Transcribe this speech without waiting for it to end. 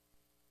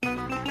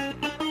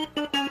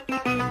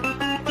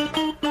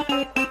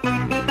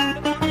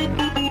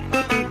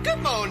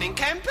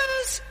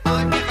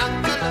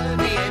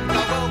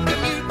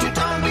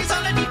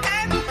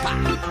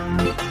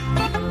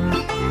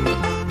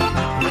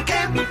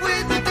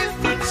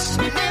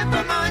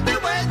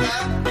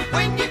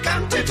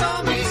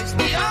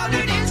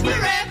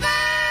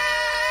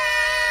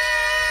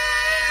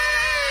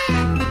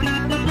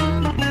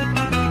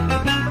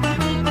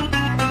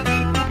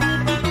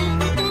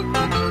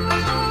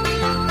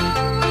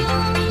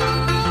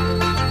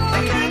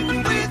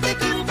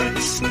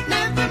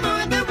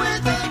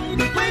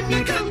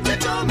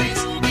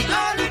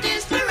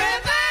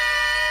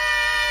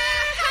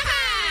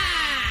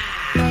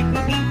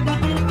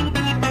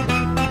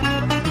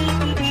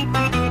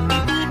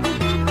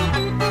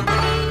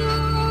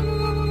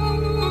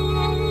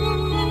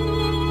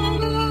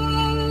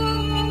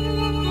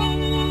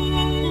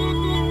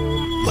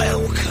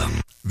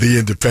The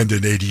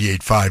independent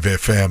 88.5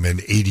 FM and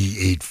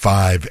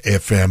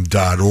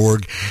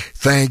 88.5fm.org.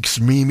 Thanks,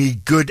 Mimi.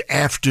 Good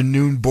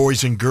afternoon,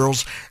 boys and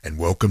girls, and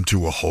welcome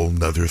to A Whole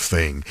Nother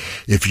Thing.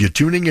 If you're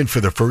tuning in for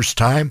the first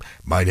time,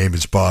 my name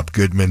is Bob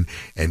Goodman,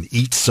 and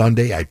each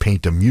Sunday I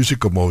paint a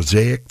musical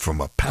mosaic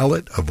from a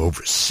palette of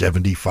over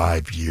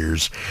 75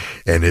 years,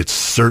 and it's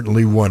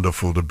certainly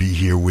wonderful to be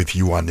here with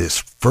you on this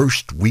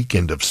first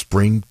weekend of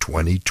spring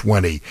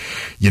 2020.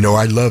 You know,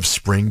 I love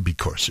spring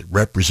because it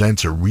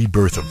represents a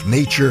rebirth of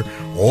nature,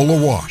 all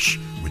awash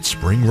with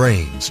spring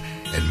rains,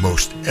 and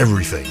most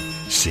everything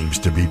seems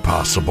to be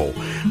possible.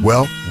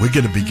 Well, we're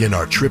going to begin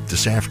our trip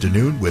this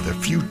afternoon with a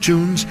few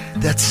tunes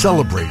that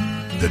celebrate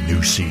the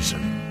new season.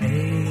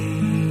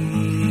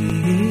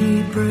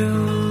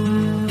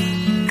 April,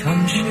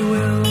 come she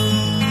will,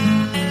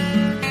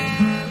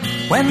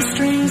 when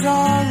streams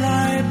are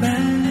ripe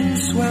and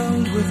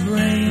swelled with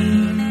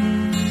rain.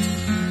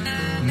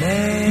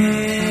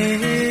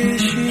 May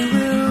she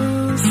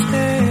will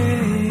stay,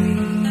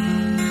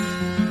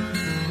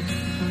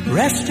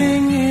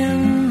 resting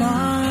in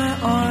my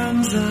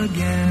arms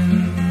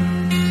again.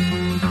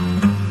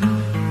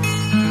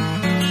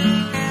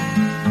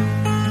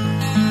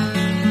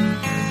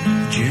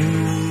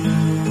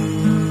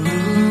 June,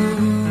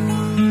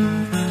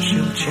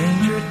 she'll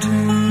change her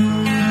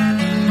tune.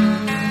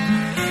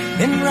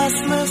 In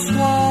restless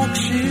walk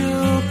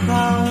she'll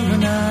prowl the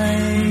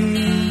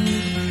night.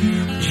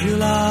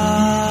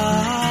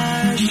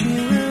 July she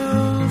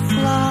will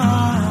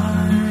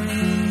fly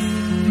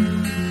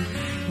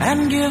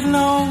and give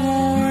no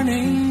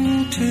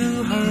warning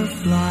to her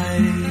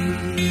flight.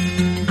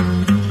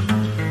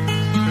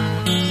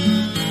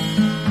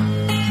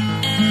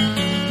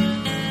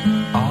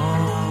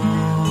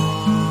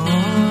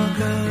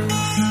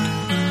 August,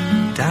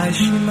 die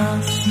she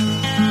must.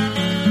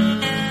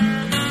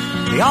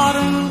 The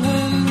autumn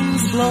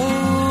winds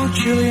blow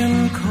chilly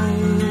and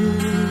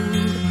cold.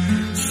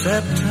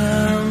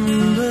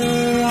 September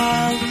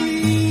I'll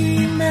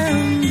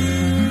remember.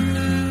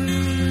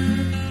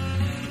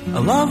 A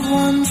love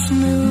once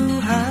new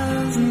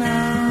has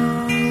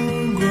now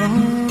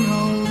grown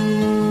old.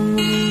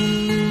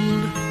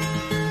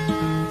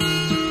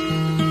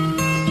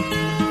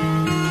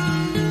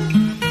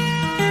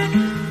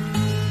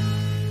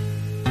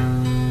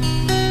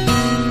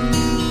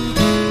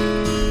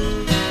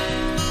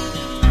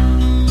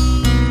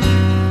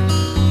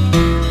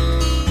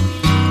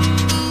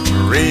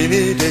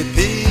 Rainy day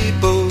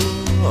people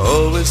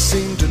always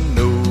seem to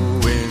know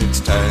when it's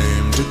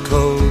time to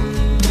call.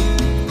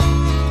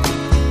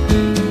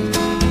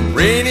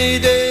 Rainy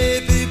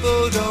day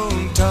people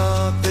don't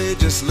talk, they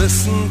just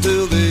listen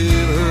till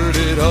they've heard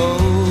it all.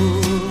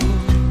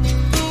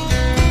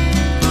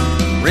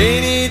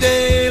 Rainy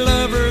day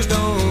lovers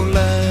don't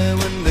lie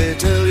when they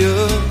tell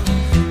you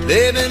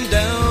they've been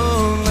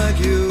down like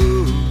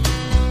you.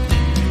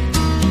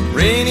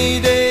 Rainy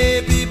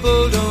day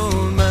people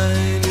don't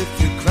mind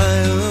if you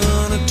cry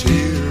on a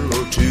tear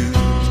or two.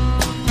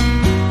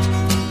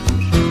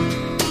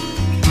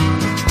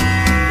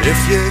 If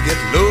you get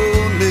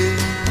lonely,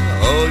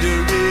 all you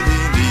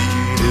really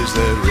need is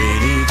that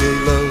rainy day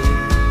love.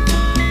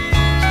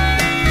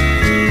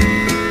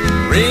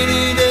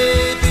 Rainy day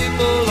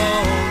people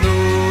all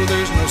know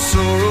there's no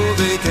sorrow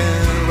they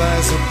can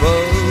rise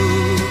above.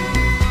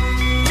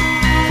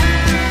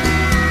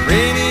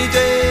 Rainy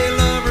day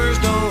lovers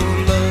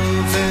don't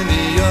love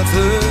any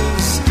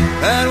others,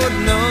 that would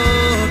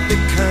not be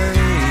kind.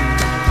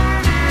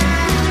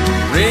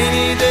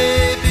 Rainy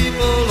day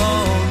people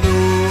all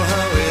know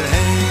how it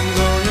hangs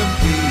on your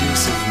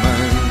peace of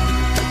mind.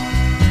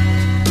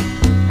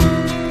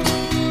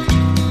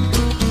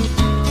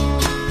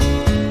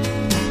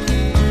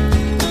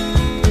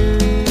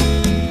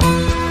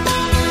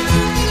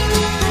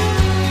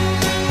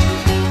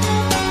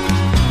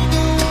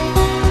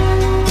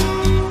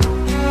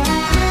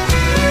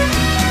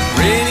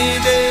 Rainy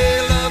day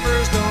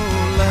lovers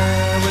don't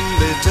lie when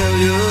they tell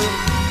you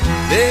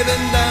they've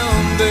been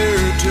down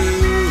there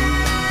too.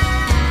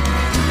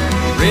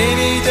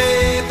 Rainy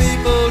day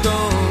people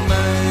don't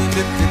mind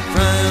if you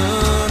cry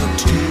on a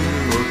tear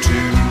or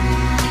two.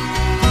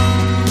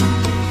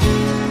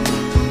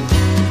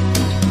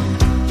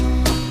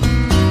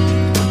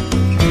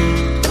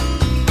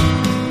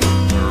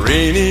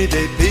 Rainy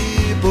day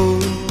people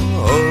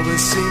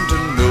always seem to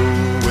know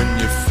when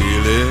you're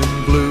feeling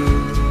blue.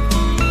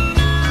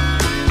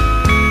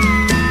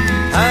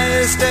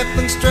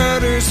 High-stepping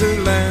strutters who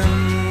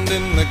land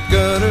in the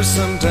gutter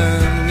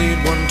sometimes need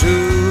one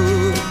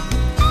too.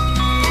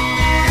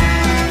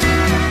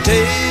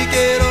 Take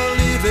it or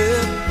leave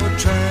it, or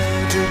try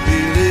to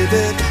believe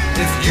it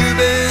if you've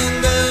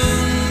been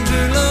down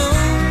too long.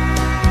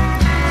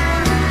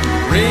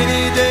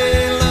 Rainy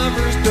day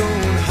lovers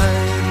don't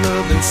hide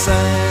love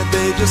inside,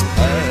 they just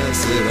pass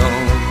it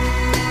on.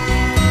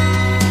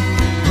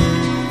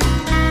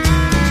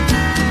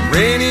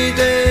 Rainy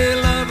day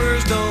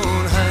lovers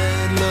don't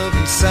hide love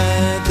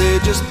inside, they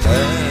just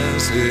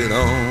pass it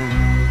on.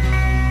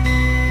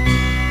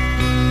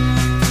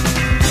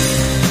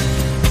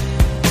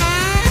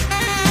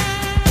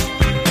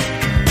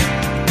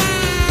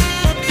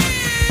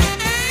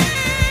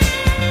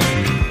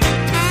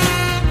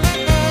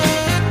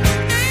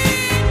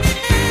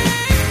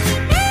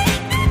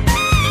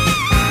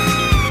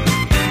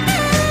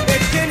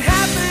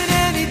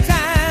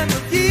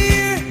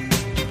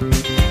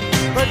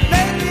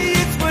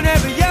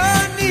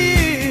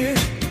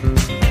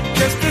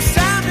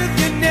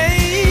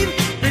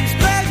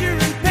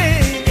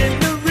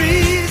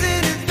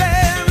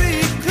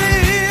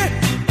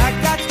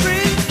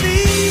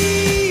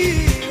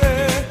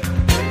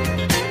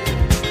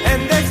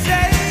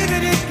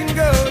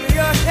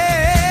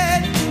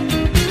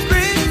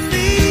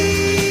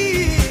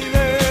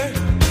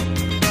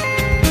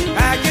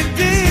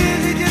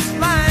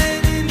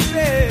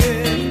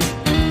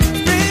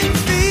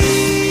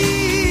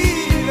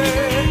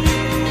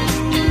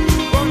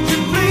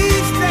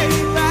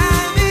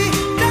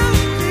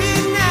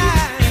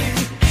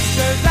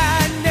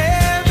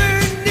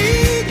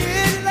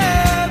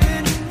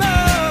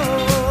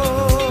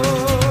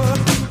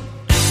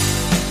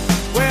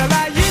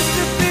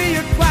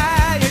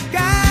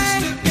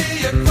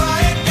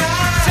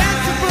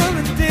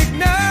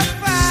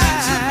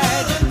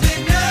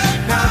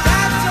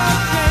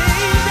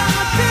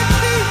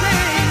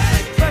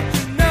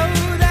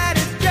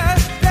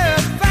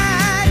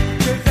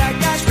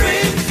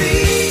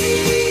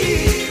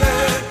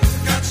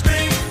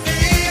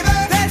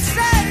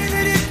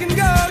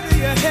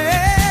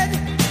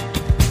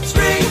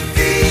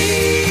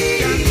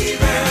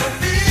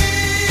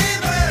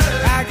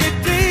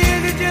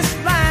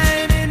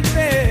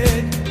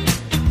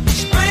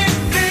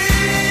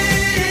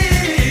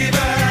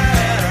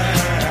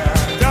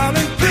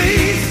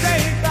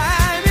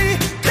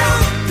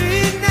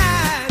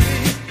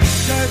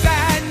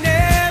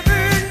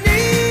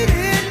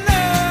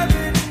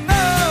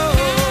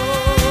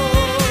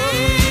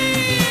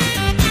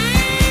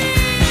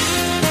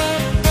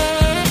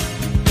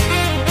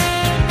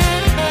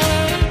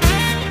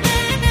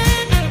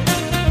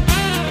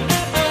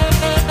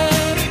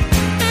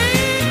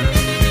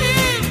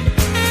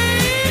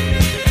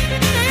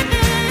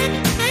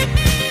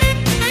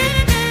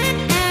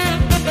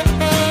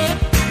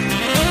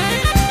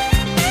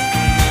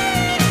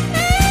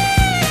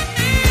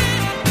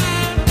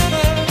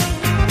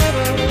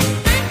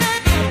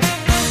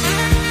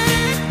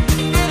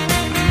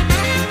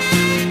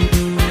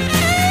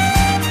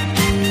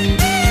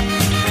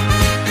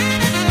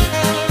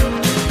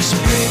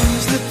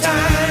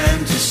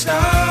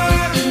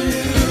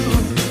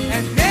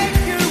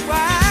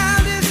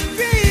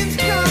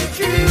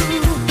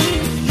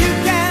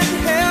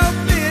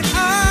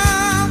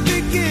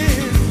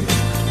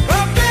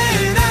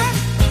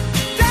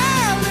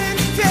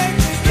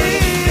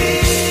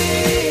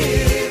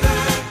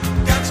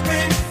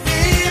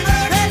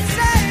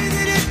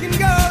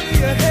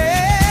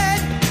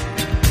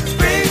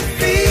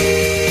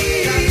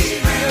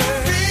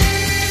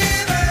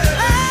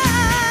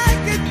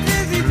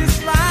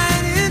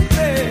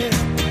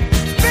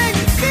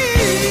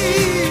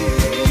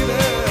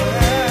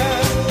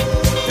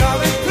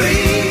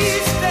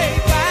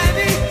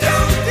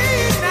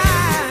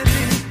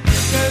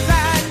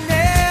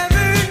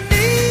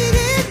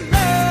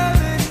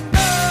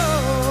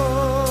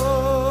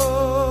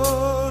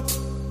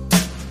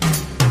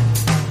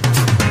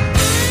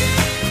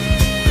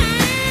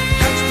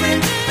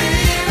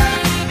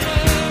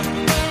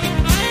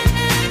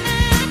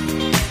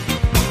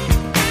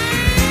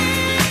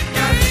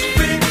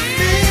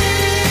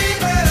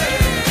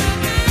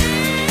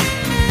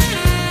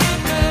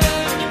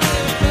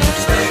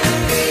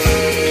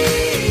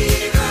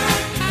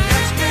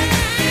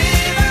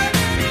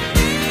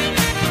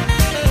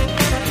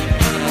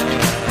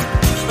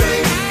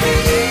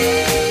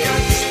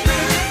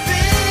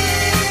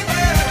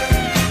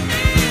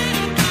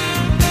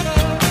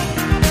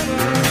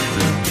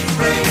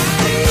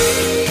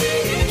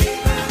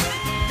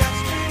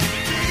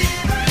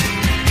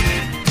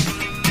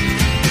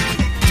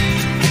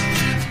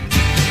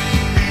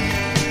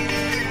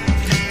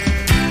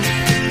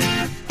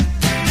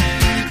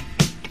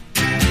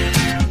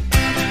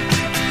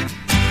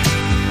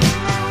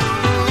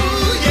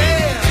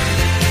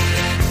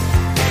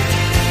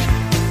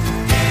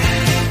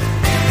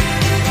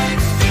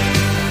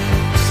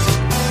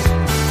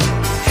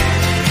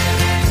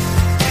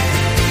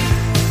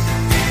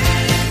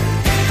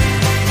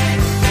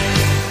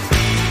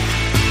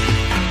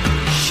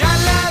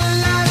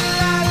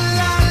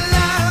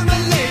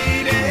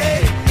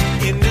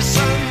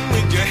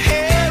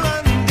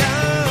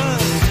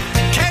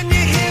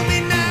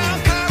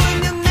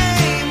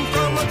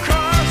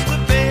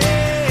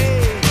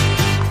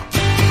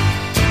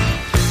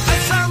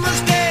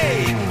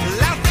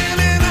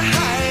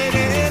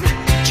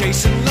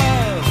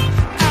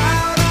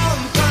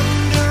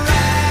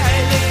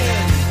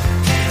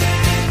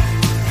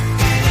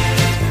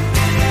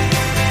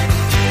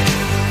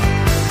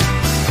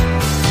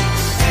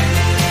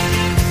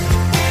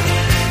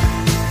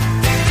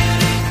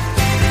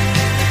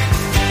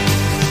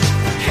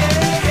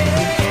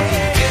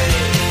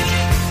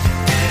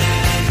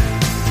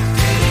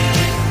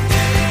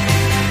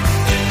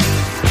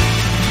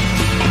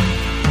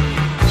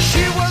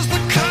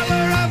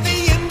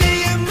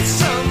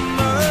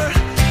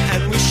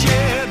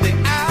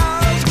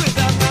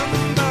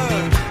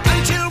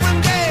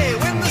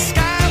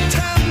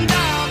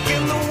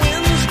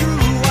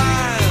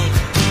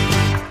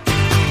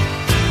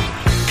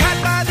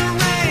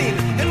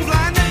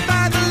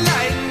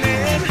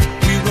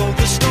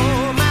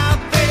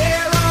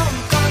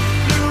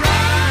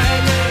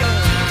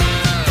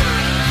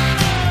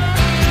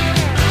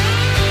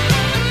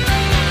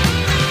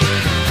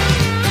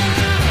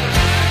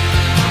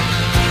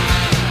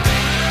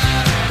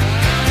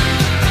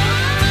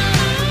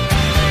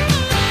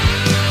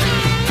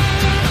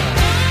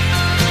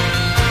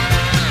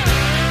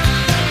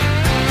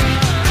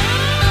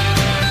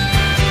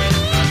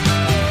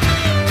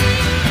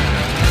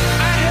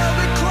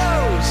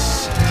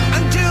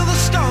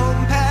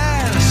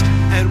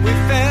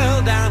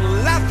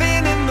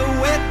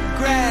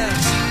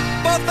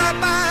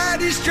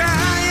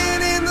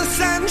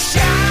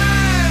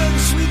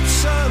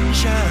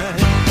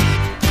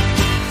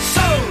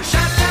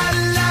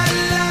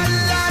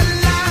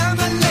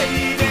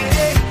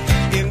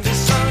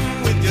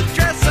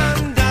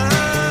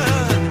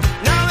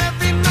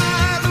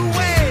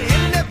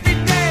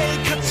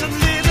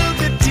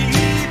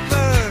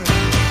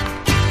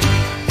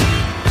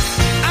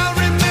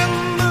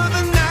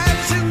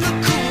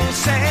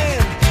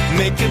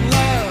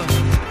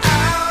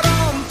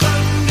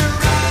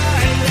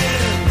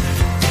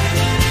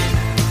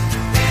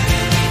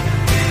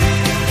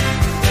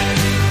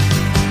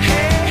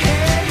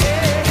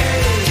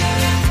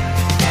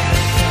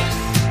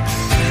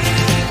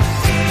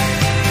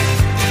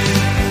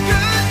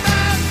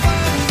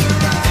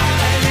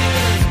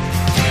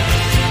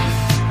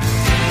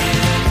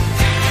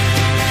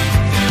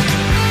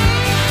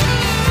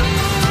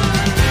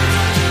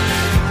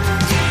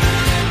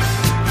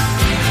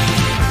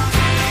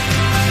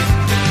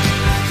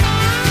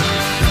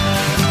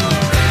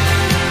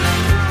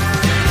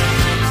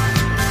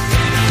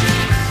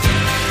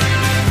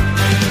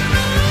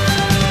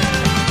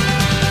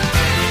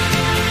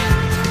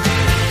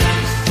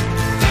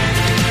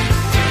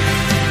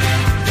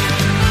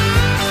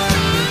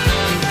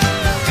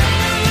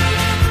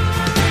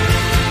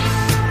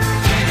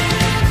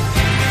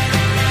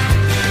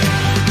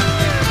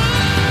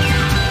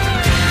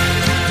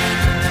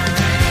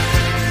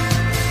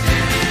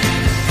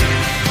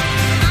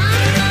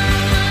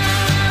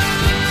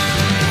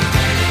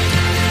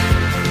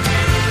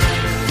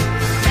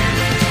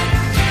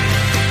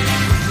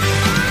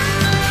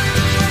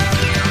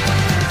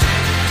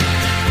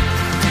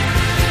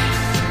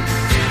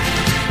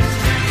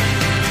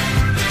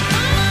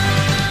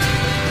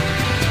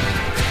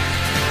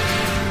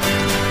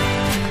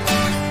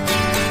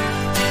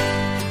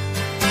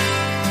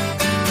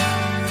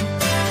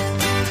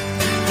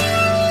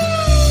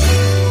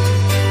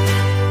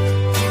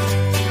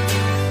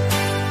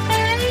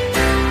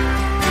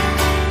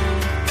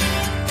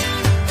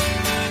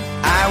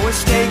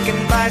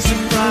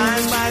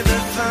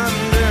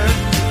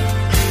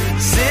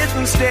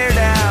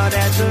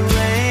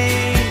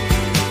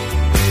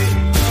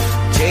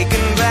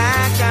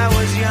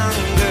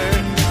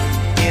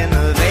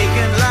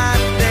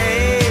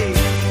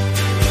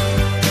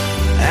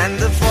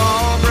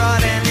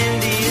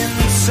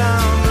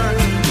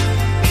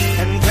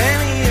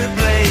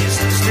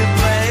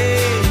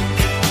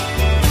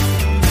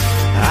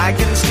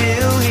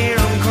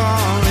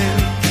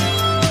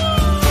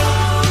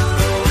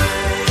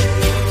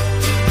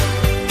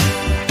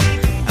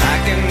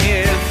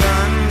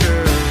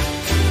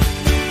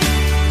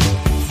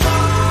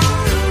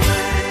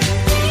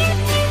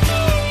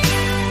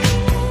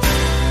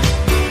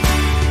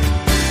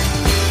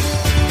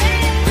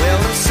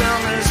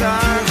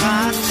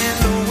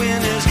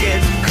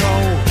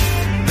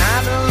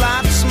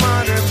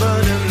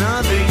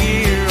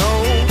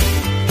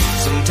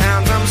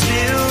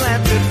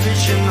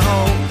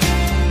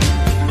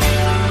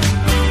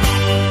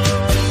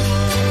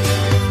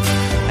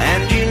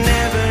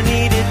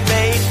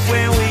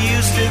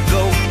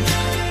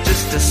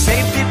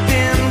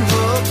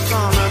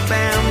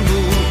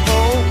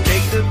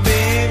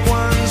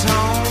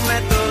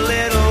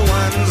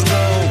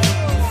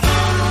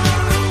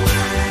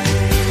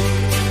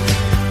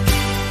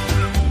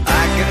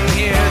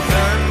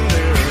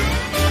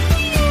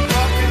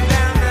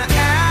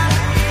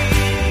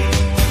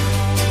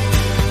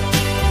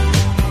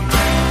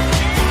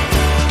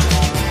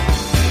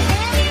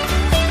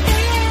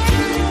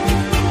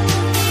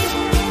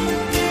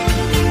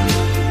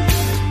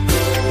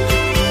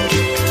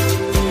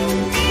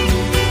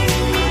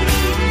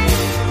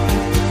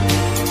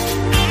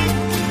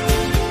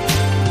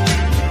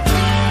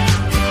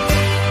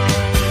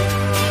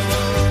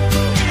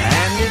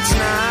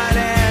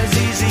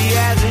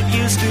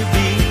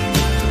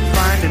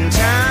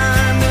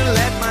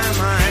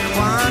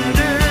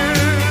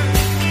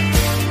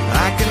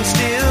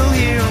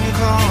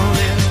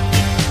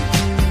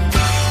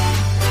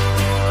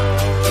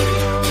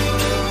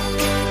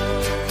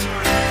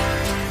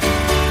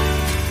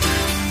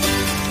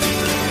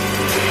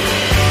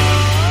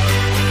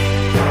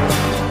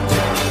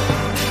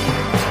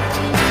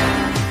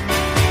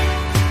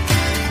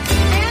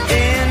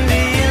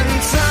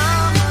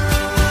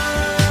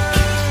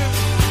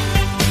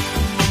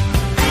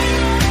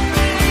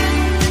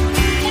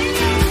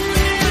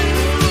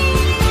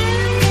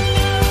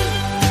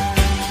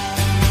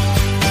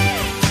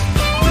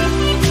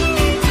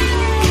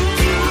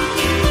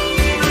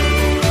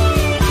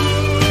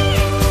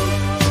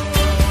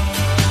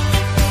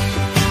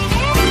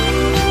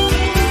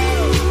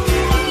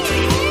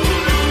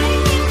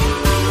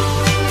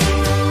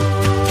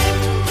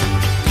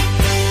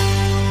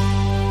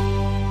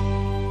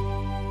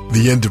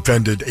 the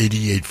independent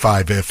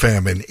 88.5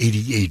 FM and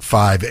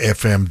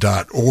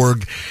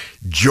 88.5fm.org.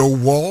 Joe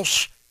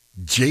Walsh,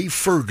 Jay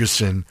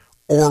Ferguson,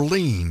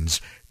 Orleans,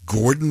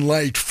 Gordon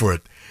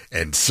Lightfoot,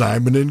 and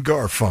Simon and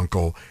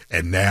Garfunkel.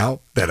 And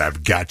now that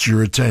I've got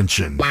your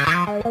attention.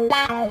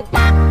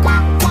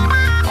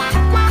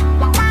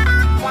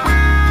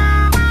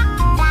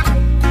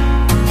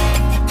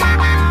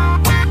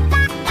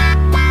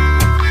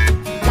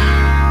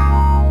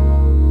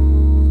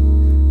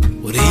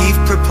 What Eve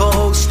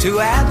proposed to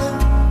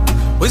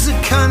Adam was a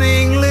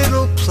cunning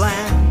little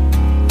plan.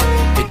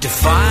 It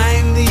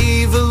defined the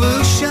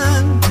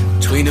evolution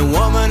between a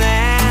woman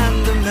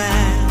and a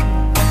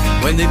man.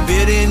 When they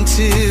bit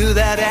into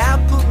that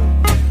apple,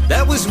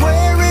 that was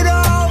where it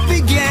all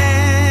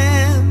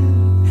began.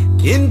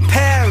 In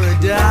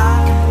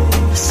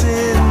paradise,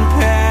 in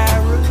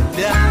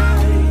paradise,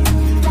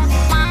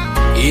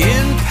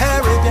 in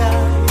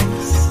paradise.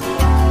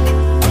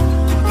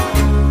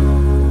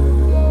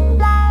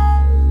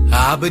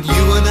 Ah, but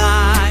you and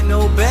I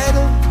know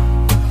better.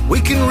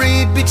 We can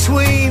read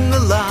between the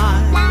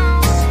lines.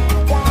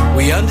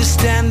 We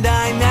understand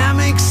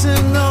dynamics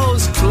and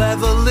those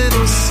clever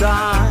little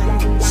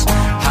signs.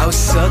 How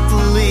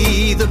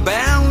subtly the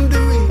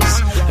boundaries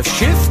have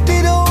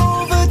shifted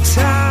over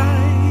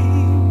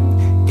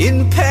time.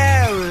 In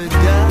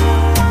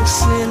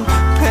paradise, in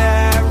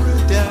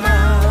paradise,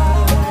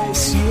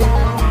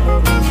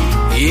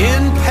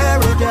 in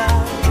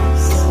paradise.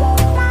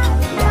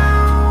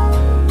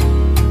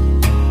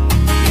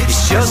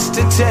 Just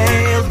a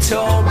tale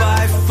told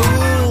by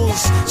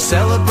fools,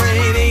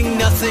 celebrating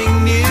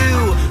nothing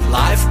new.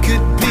 Life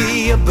could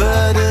be a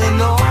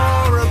burden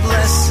or a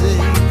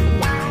blessing.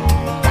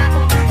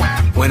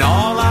 When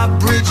all our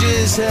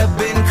bridges have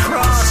been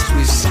crossed,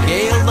 we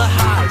scale the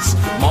heights,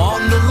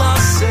 mourn the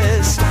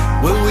losses.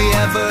 Will we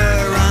ever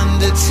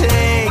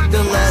undertake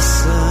the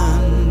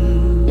lesson?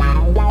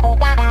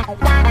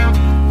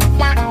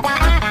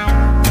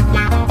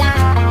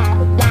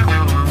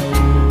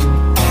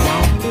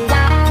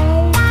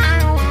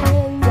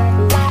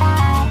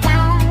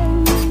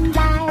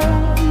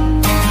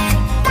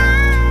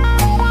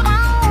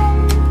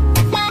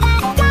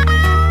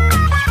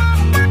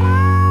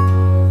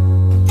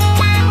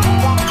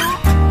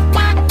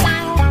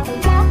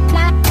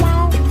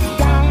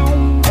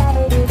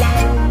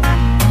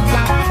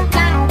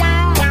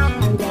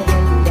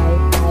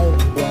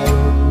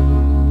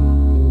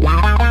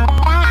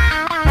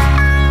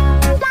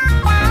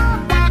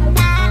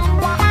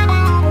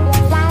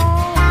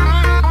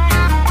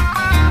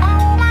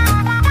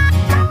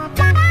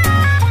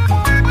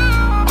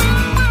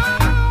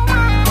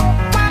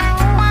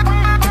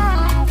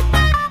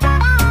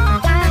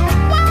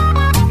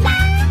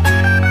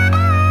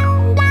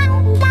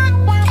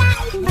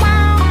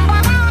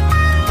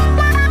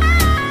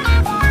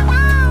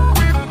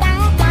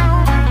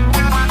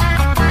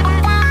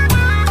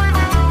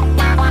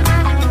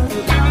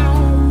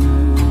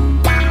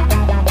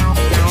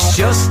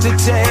 Just a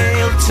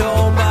tale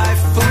told by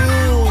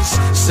fools,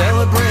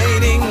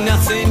 celebrating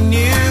nothing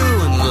new.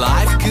 And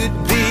life could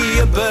be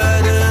a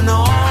burden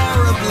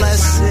or a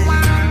blessing.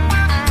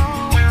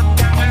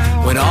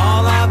 When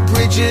all our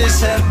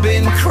bridges have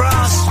been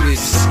crossed, we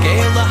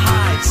scale the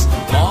heights,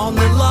 mourn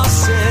the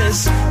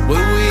losses.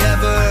 Will we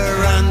ever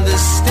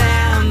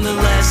understand the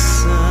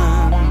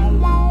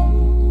lesson?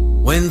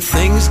 When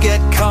things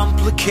get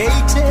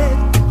complicated,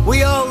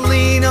 we all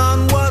lean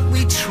on what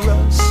we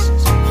trust.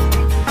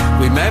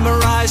 We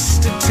memorize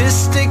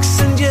statistics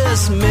and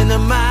just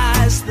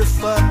minimize the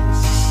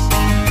fuss.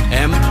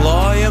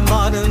 Employ a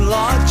modern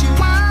logic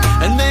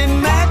and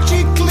then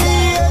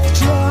magically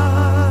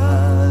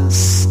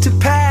adjust to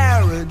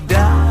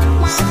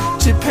paradise,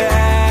 to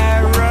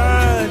paradise,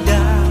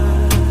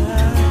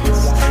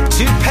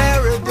 to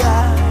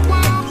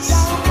paradise.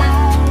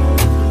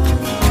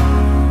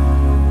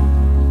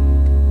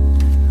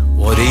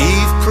 What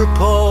Eve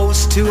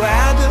proposed to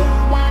Adam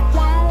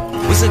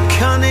was a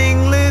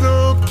cunning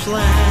little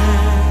plan.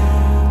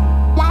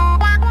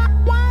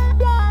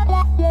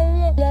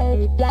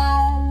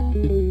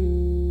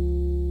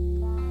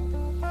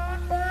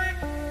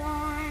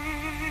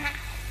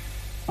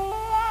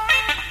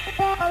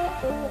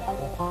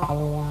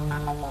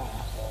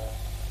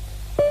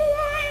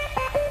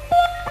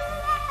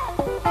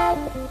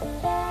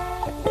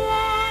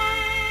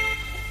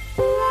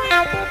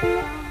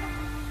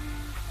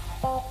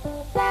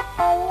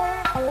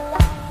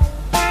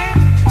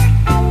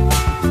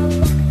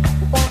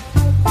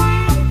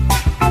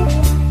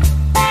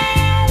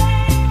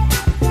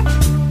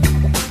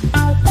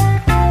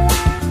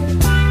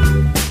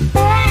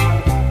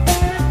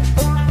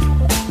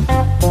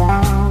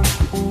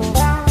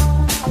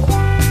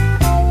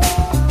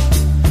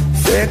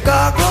 Think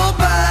I'll go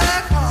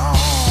back home.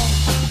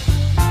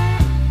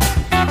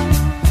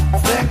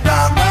 Think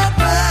I'll go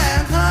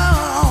back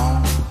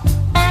home.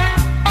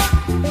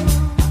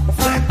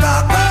 Think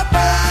I'll go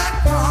back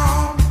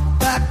home,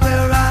 back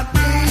where I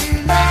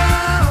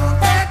belong.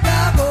 Think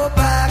I'll go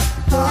back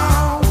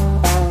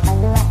home.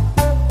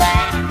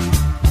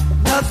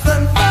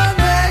 Nothing for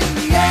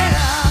me, yeah.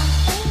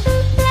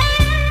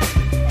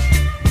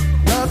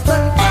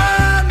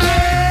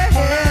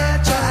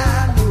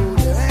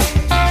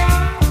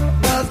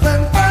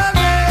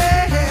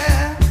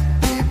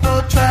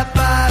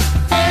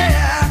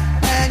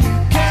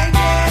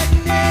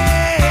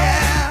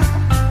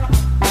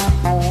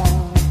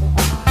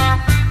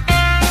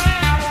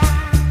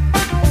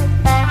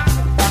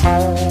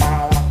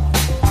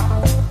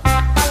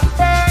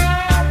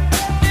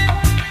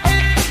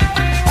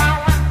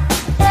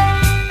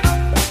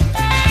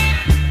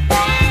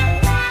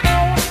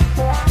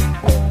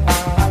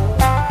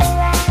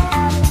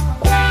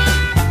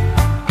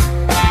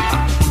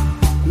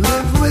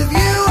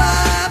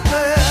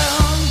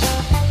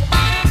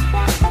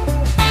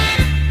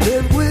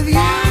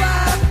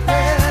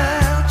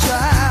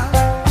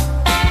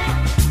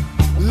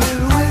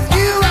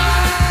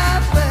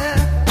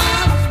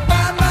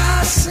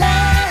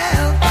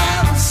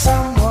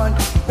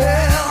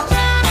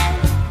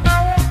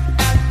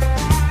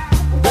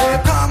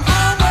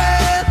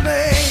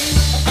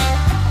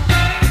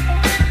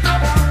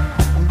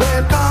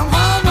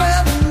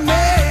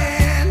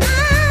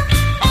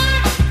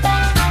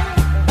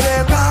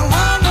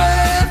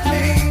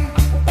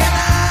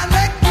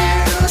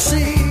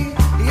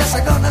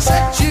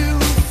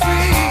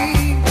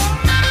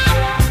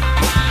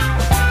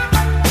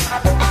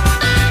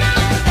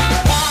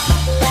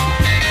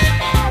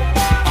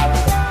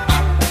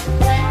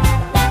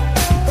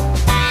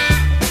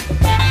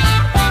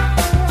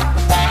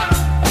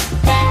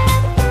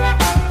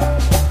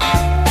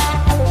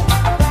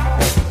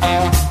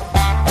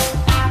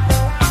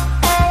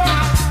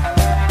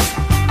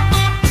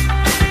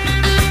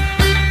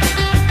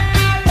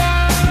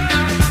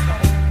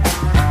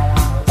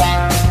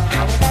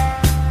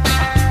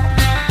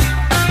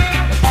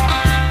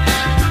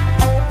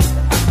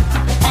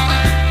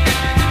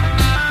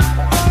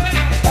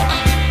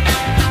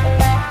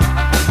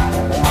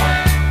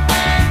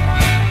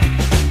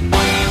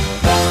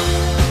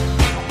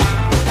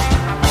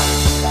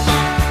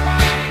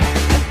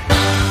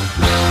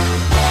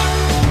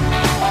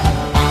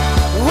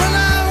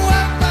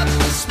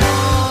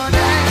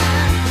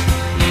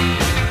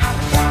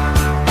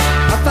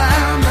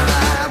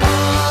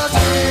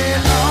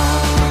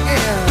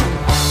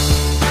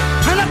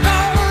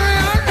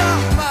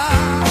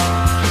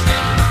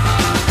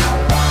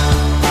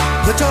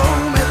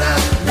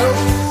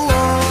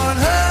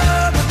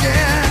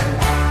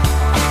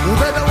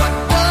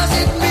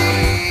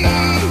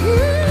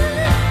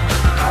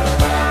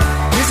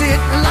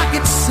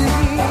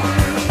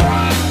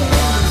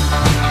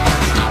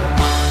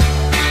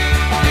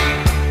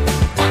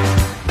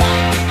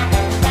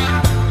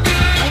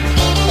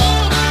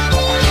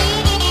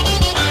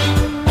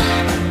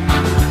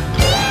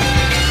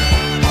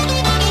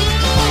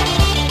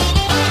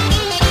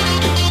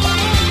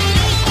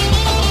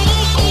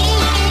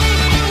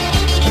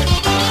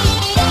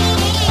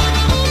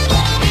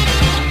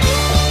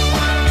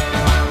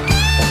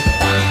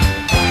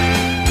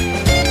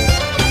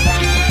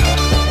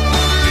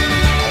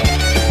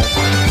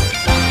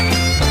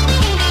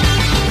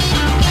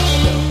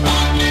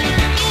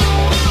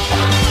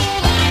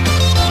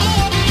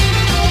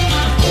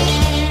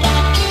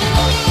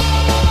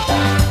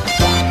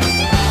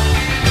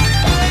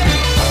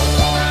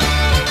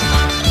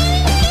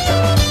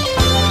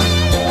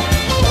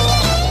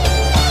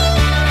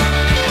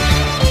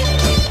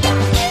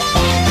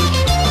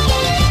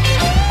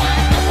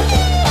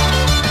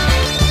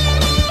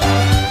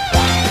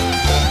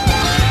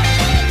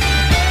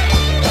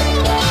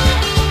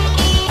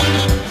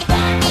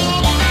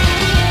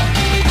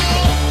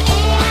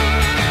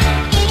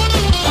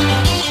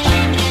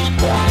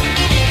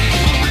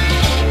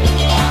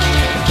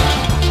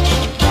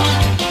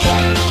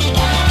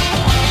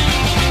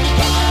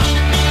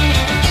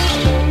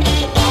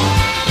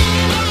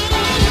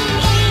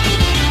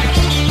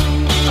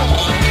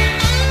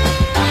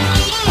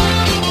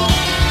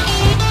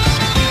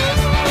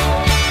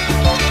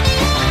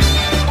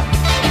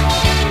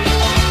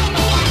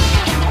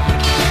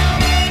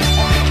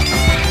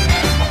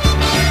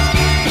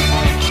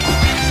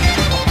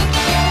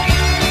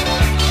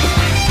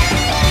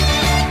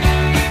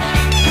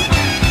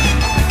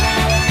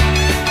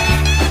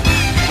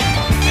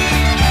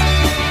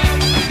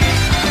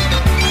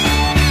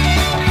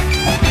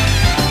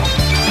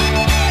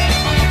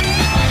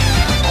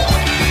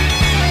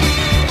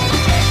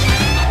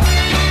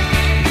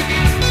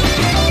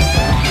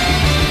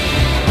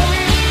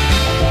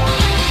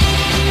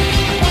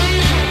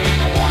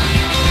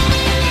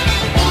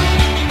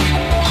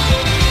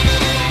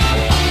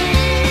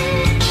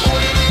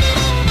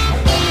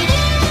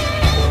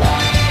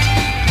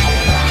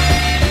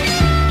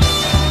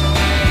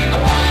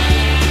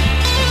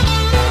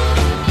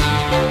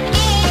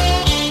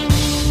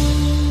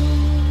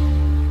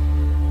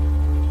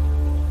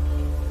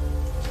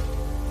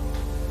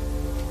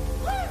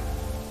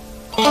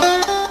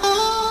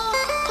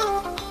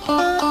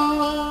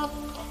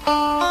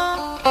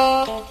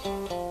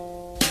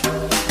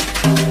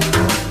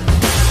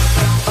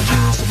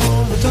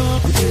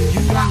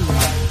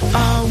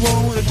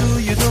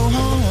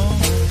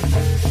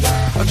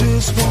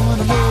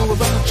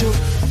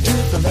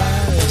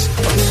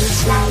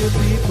 where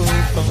people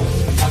fall.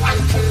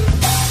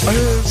 I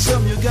heard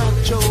some you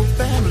got your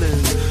family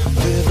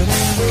living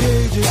in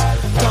cages,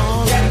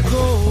 tall and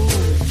cold.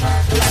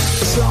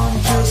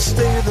 Some just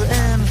stay there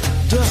and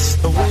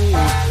dust away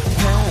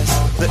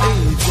past the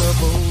age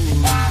of old.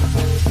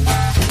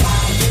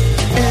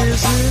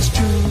 Is this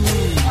true?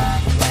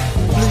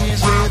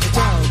 Please let me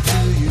talk to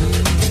you.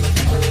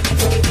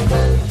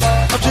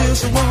 I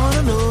just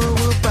wanna know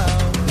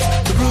about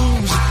the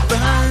rooms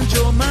behind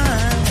your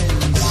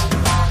minds.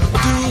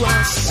 Do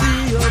I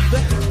see a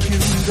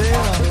vacuum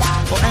there,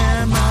 or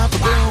am I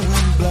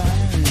going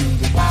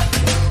blind?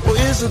 Or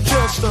is it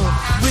just a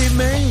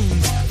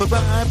remains for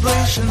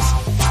vibrations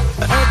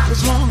that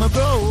was long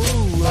ago?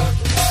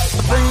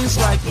 Things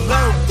like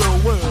love the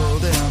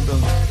world and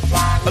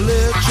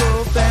let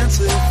your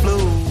fancy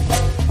flow.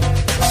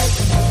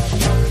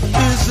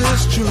 Is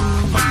this true?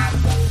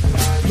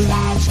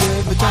 Please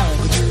let me talk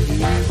to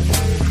you.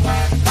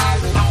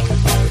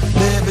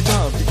 Let me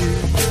talk to you.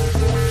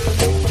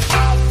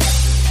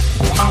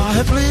 I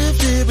have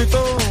lived here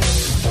before,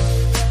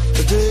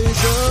 the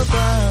days of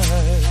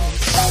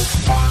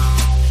ice.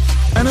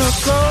 And of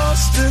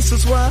course this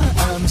is why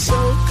I'm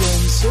so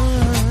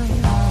concerned.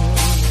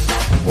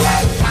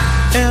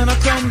 And I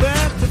come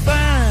back to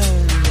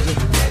find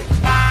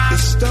the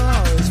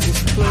stars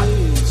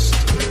displaced,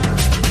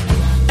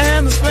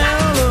 and the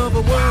smell of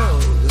a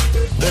world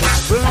that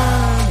is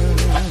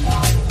burned.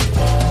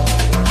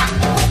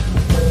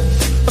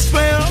 A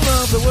smell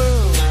of the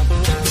world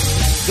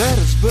that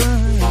is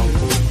burned.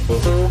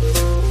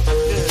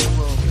 Yeah,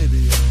 well,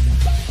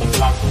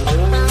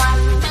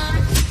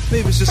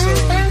 maybe it's just a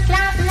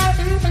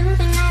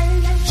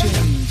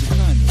change of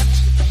climate.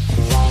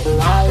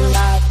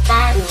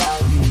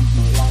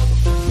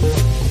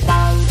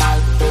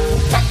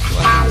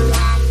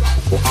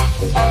 I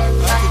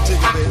can take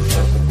it, baby.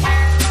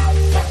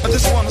 I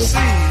just wanna see.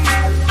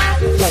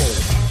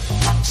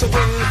 So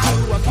where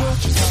do I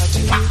purchase my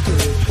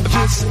ticket?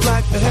 Just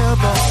like to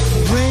have a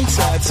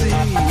ringside seat.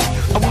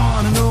 I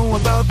wanna know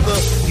about the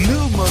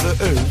new Mother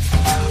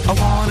Earth. I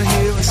wanna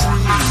hear and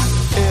see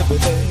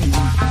everything.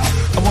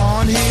 I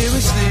wanna hear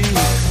and see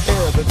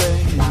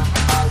everything.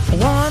 I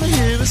wanna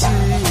hear and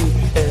see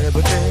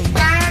everything.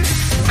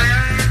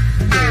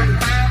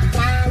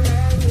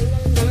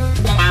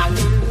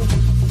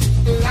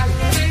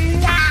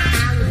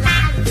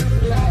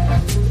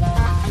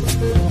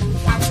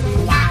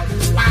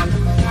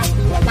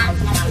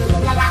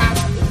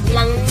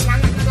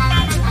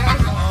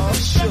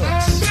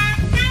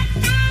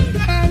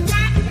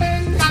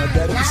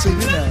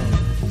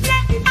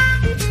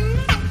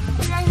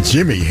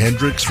 Jimi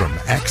Hendrix from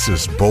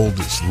Axis Bold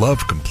as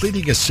Love,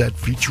 completing a set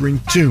featuring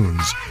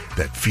tunes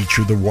that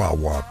feature the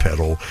wah-wah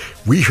pedal.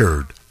 We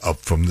heard Up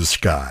From the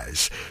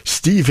Skies.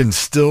 Stephen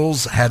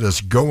Stills had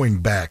us going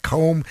back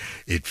home.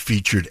 It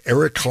featured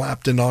Eric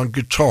Clapton on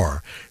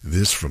guitar.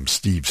 This from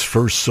Steve's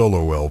first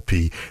solo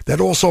LP that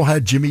also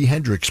had Jimi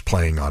Hendrix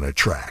playing on a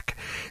track.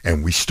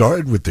 And we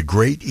started with the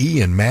great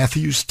Ian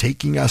Matthews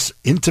taking us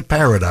into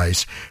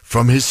paradise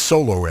from his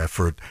solo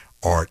effort,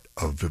 Art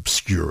of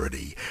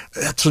Obscurity.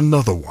 That's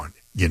another one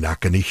you're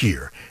not going to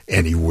hear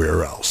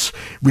anywhere else.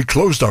 We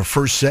closed our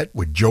first set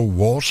with Joe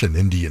Walsh and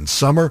Indian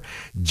Summer.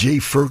 Jay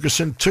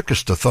Ferguson took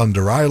us to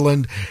Thunder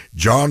Island.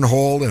 John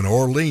Hall and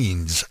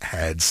Orleans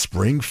had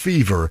Spring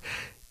Fever.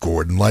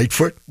 Gordon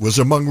Lightfoot was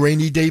among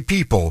Rainy Day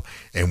People.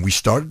 And we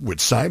started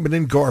with Simon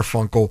and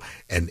Garfunkel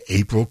and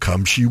April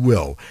Come She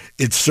Will.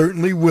 It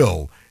certainly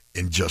will.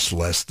 In just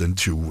less than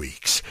 2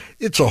 weeks.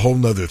 It's a whole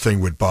nother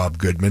thing with Bob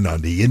Goodman on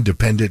the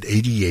independent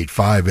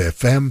 88.5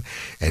 FM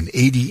and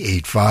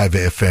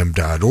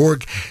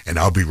 88.5fm.org, and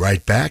I'll be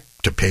right back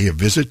to pay a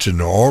visit to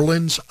New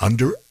Orleans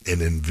under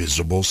an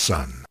invisible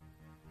sun.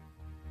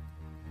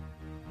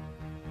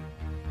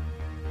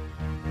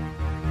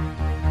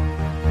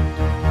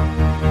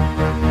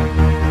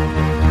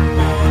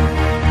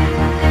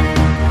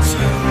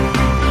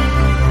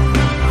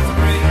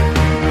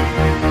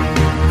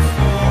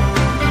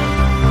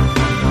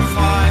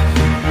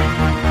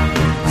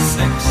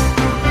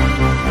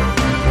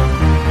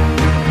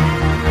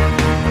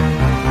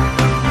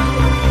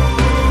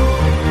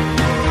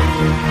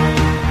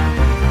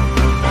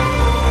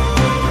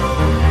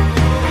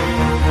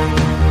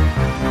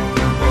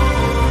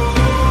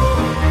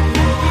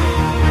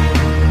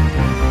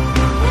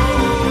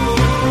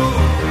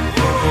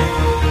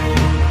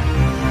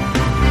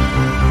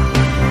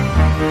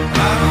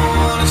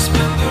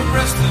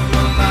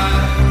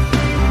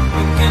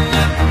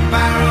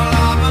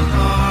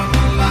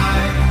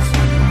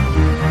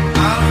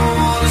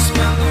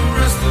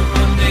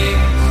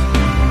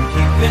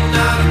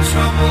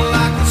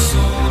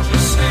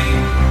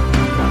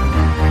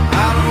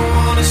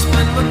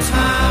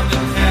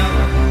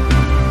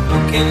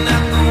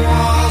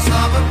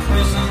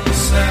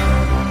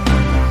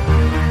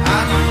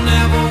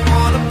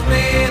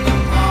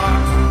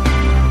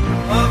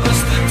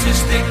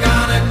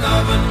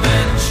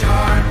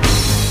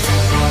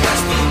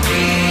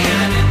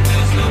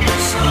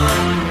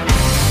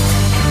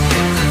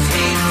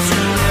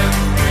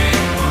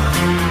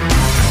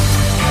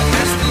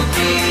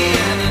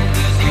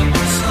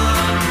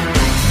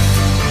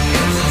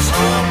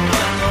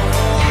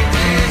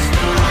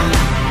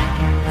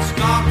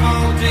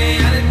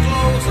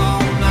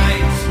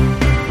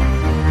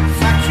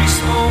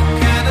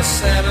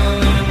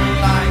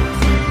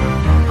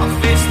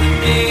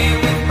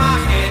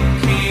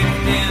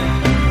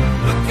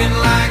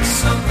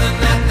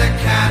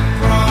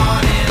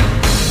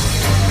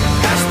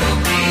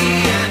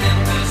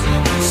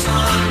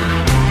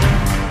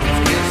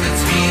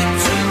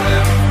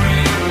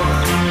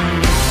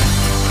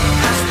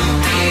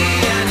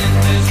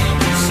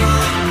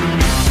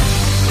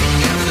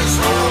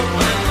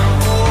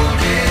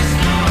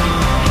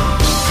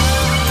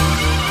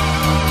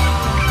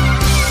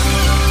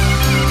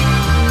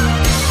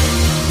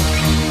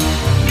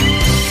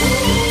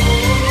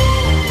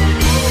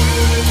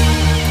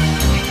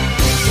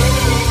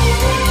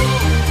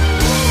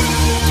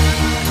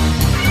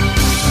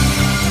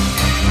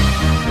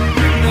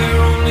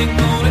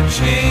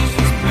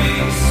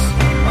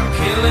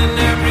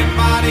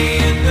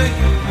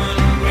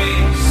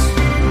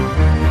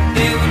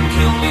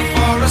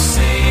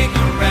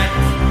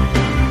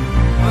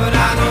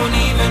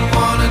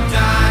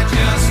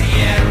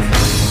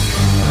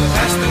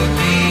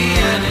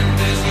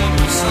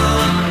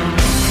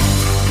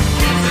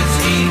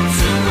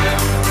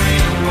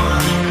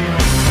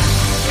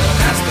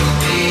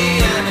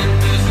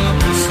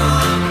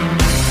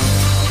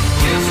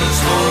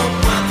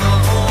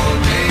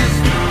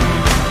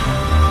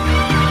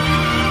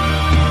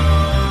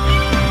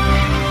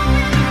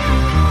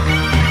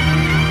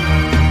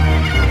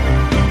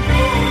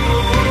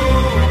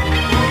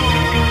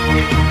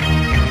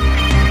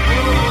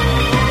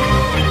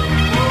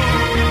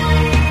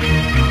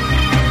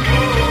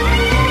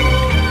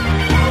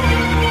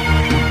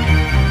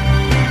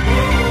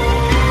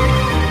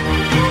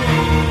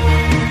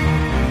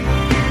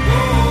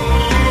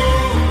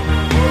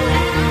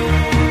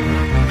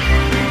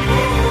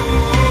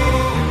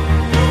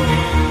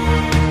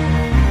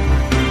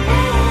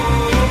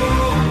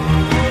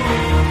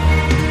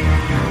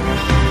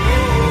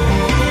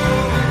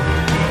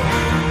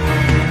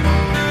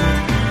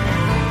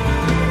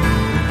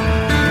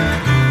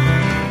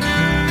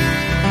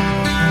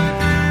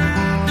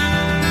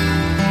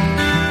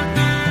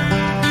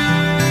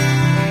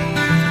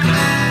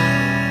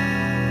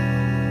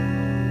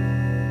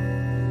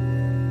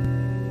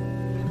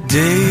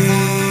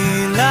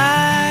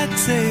 Daylight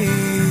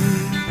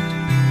saved,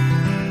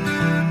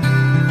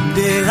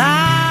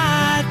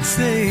 daylight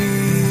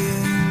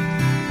saved,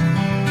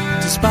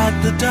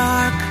 despite the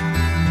dark,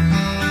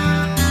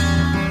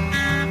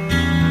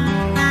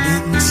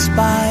 in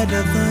spite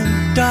of the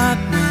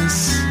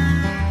darkness,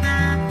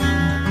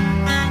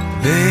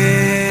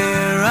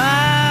 there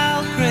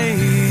I'll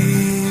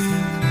crave,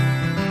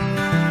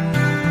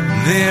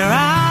 there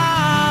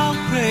I'll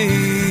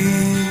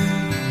crave,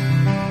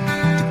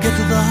 to get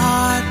to the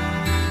heart,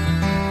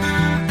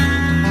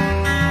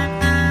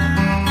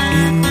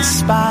 in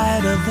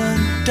spite of the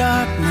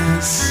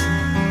darkness.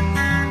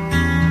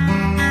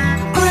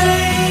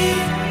 Great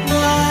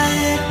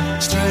wide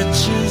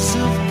stretches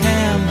of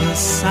canvas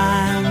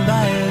signed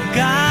by a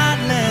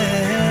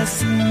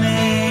godless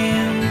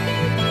man.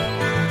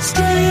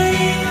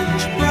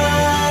 Strange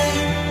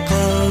bright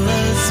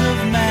colors of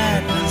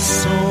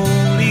madness,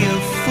 only a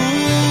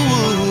fool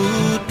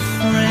would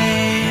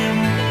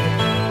frame.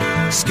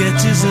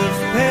 Sketches of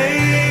pain,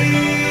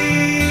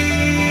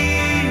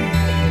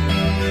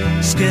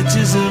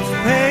 sketches of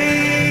pain,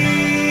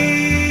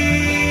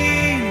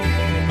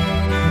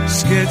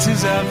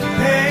 sketches of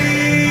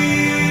pain.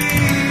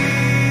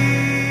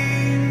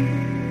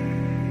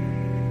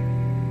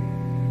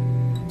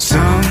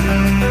 Some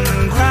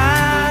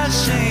cry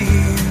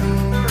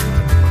shame,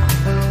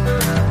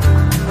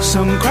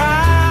 some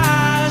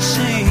cry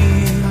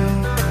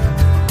shame.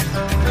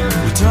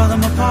 We tore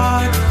them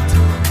apart.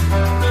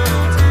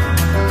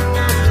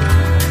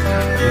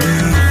 We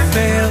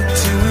failed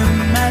to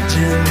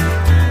imagine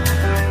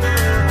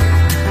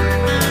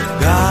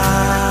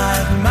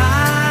God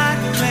might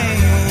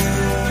claim,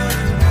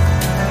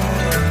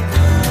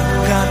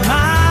 God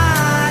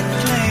might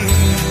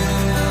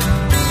claim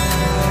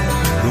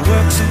the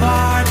works of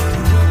art.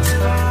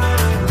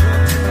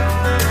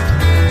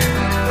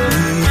 We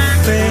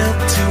failed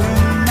to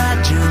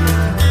imagine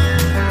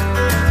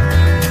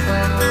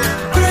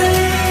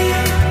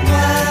great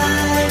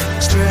wide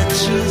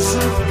stretches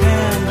of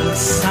canvas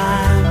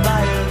signed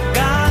by a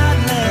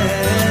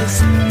godless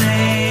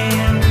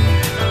name.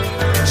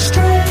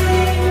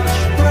 Strange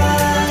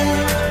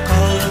bright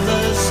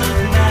colors of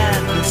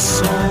madness,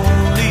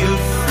 only a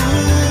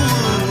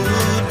fool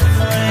would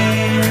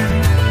frame.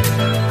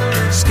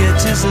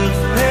 Sketches of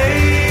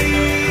pain,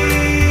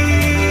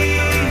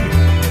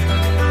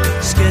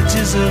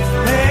 sketches of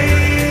pain,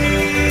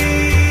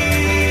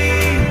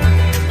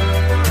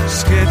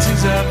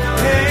 sketches of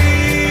pain.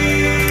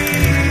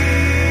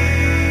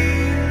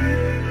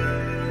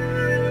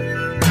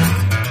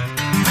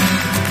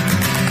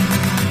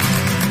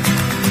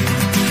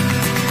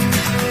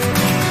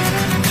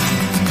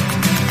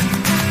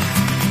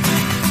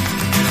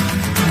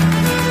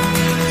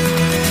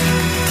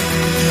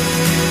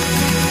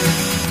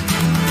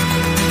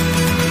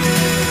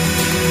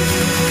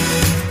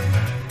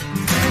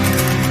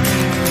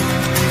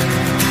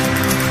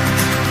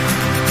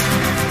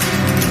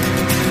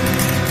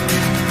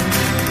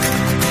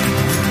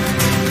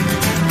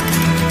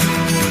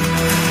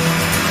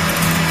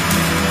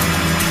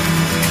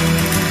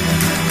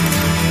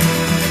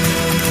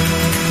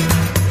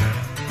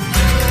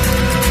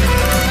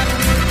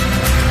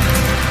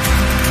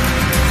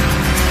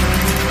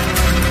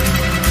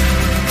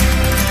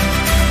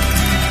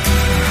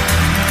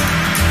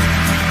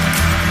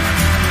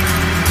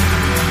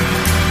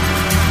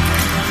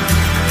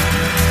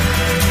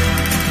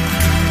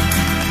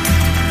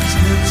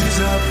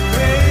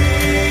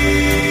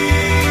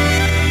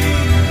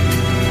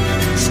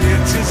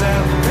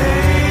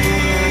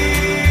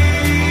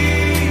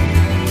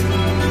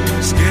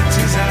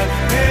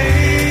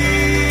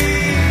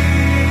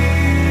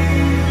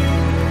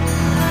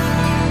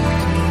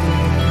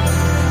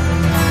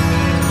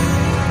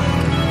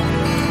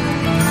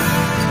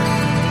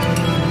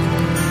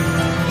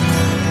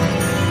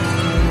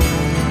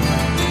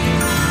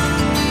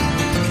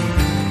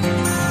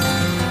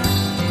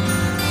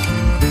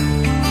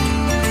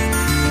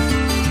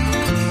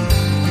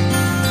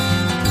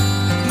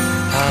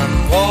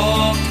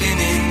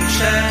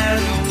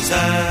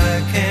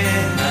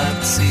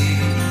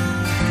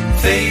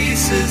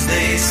 Faces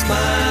they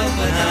smile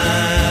when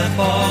I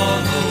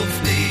follow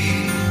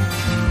flee.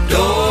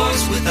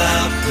 Doors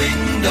without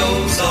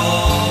windows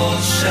all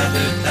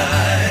shattered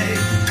night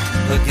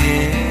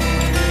again.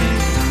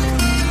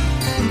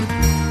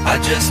 I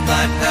just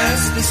might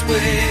pass this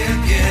way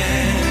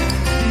again.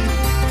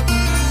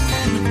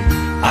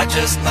 I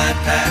just might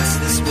pass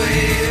this way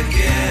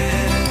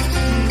again.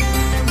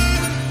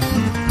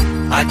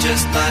 I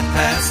just might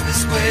pass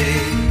this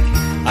way.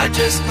 I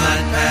just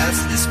might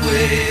pass this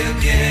way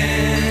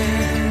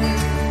again.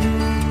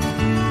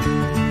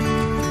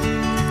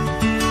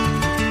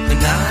 The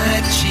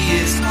night she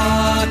is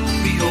hot,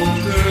 Creole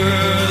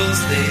girls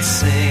they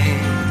sing.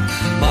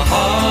 My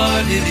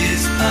heart it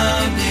is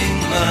pounding,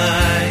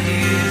 my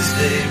ears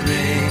they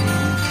ring.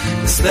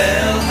 The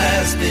spell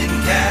has been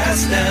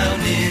cast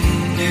down in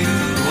New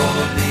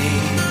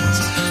Orleans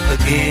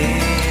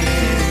again.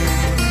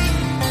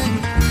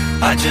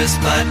 I just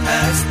might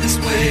pass this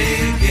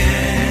way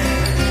again.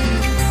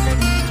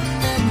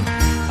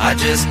 I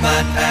just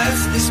might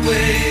pass this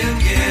way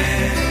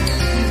again.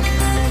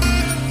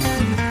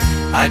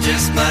 I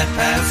just might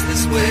pass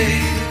this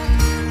way.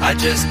 I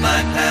just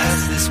might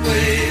pass this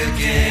way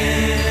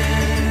again.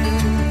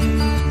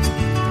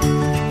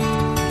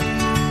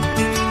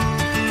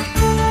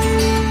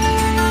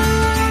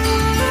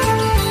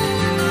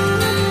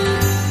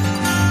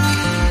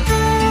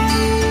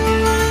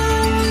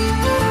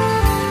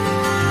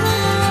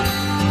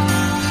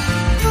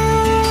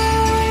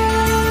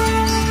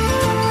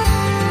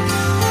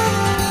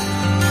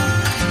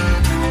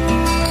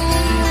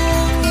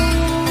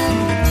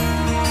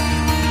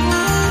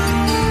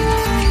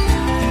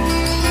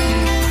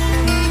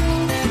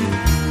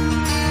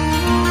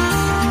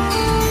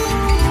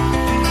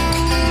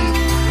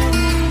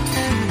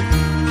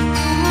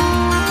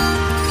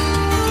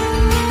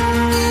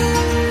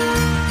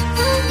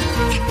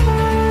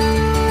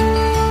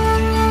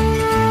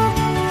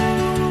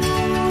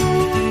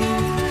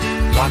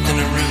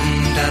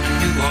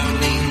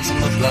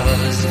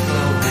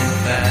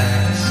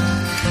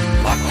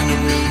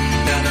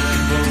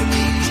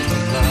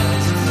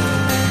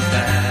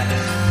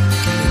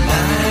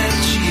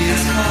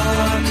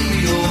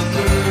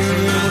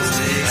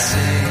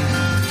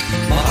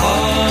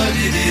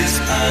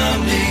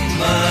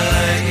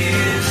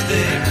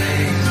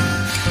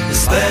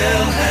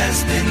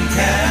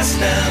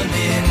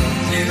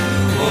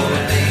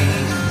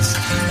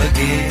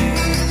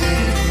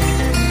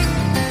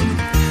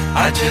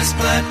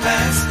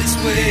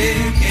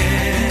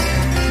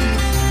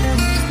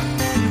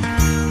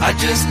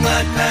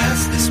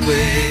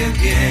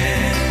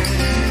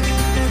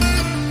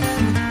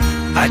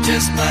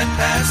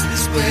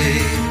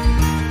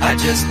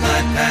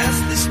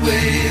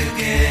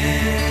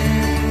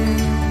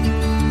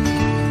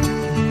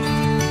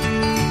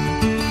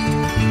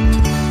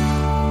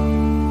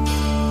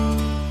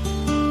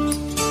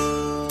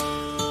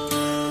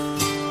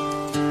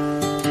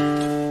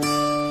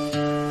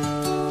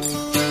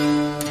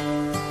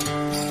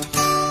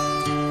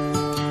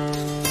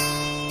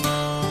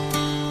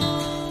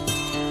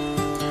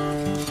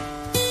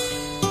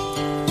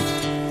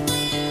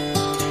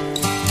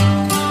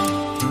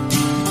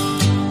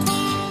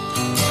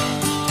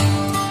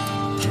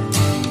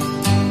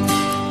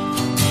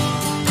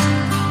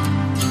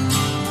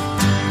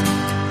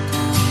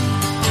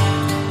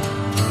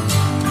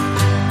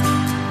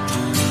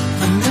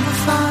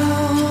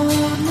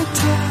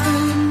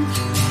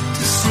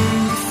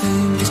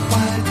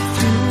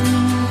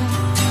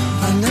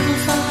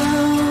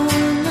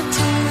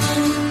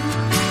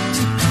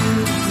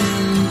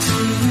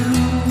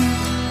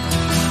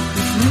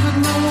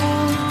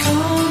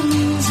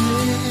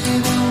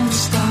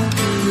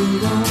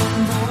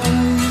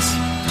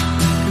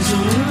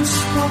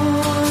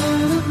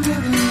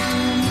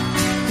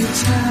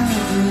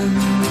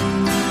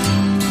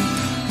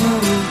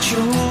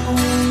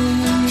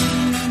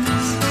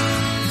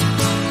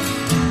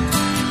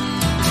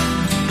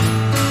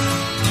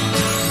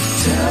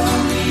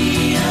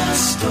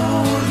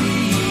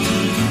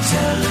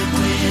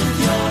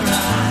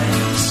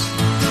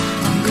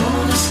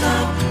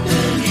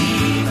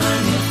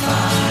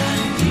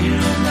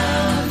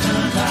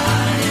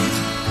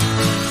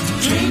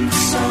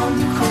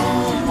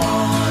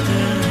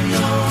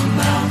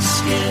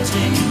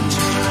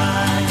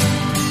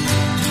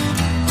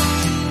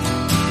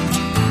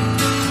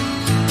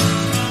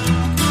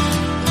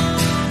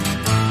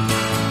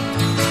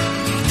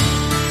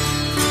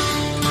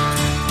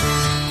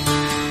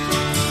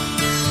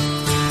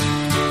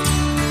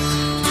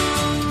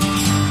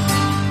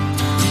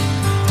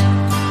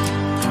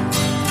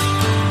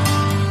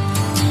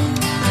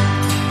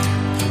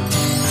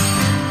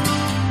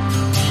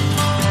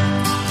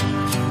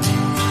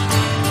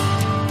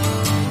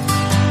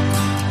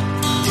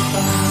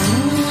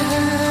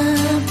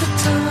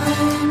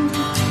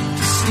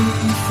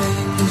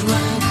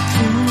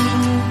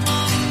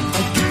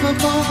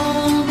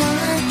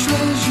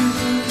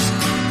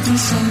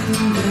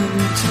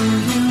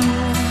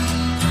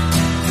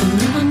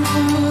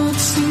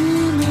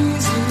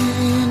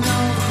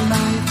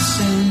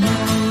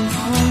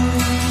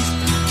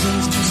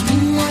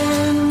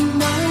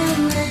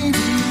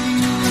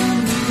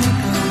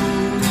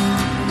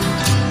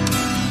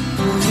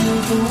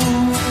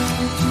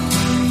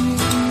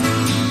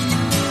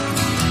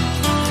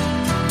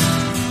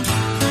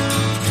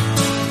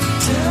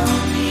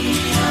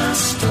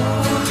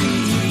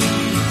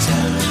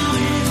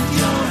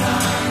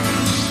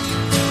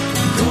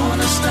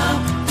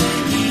 Stop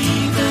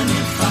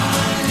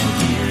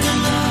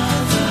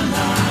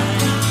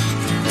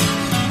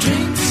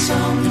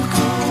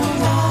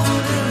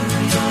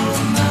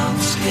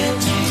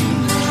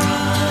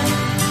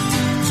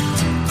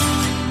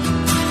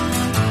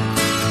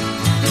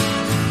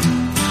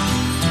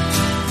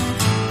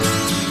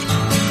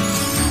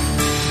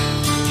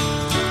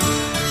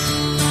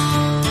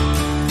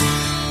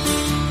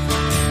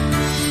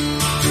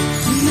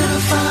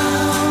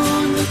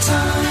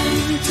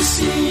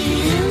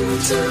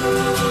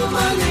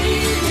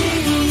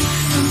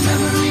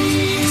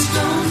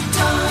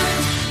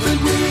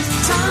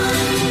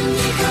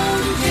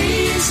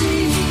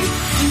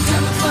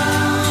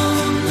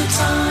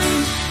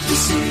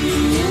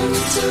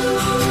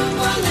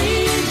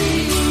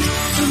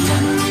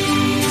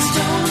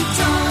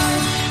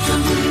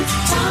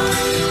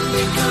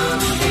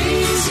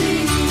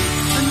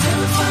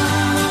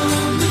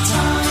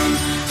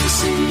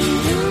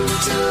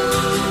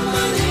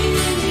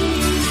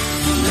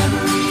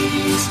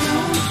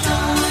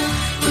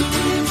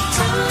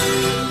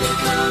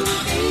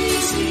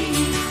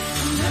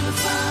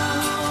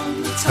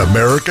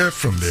America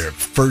from their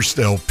first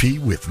LP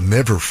with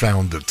Never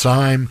Found a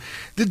Time.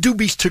 The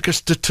Doobies took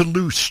us to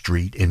Toulouse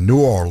Street in New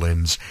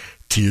Orleans.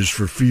 Tears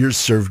for Fears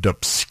served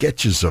up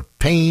Sketches of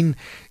Pain,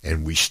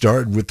 and we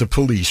started with The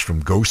Police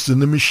from Ghost in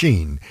the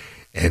Machine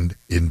and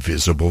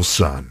Invisible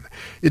Sun.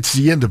 It's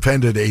the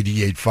independent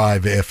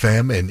 88.5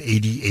 FM and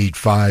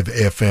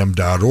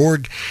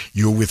 88.5fm.org.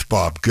 You're with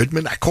Bob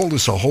Goodman. I call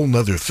this a whole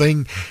nother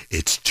thing.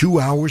 It's 2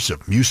 hours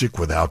of music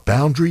without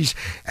boundaries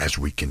as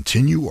we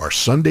continue our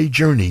Sunday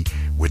journey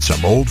with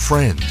some old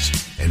friends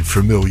and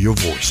familiar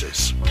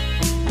voices.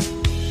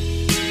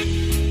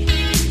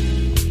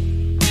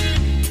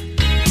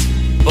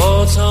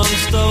 Bought on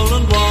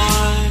stolen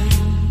wine.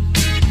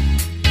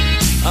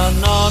 A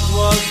nod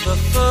was the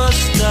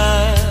first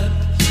step.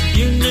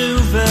 You knew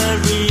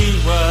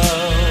very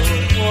well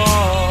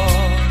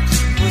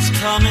what was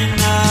coming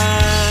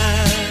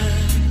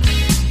next.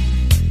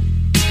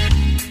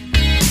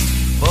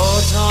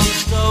 Bought on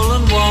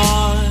stolen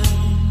wine.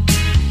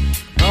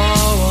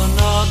 Oh, a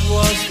nod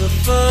was the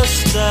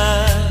first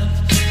step.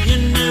 You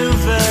knew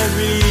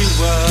very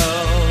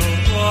well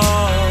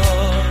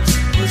what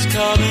was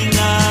coming next.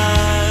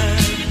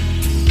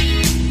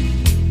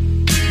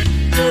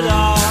 Did I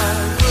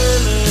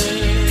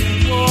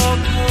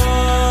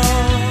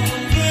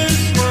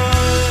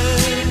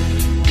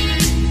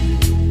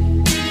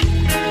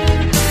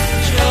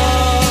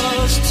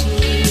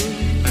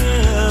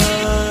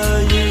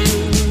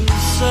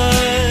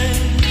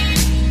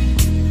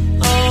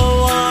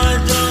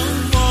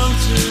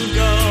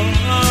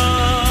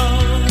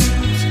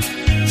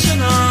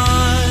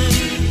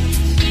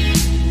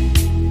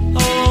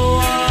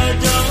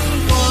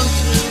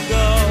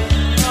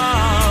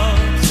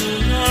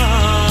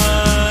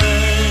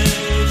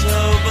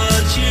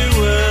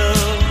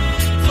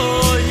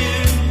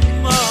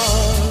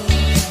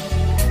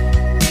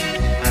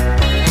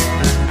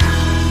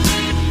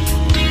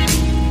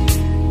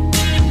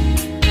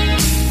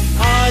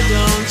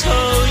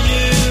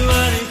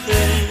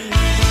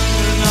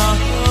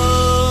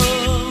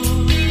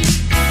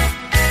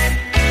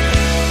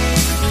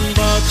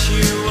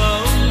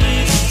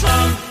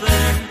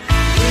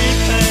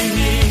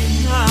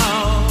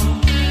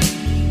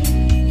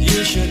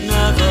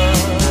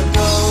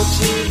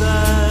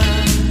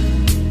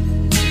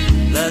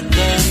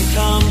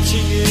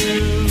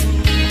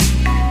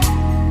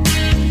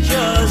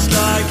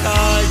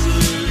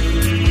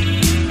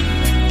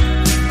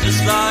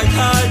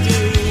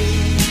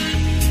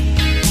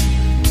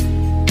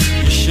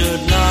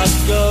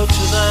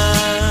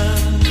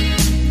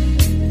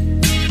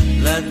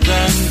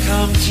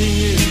to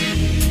you,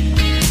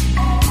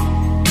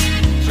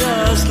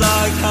 just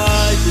like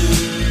I do,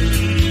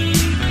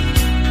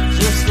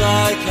 just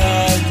like I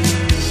do.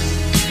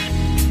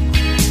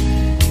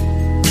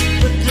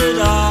 But did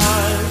I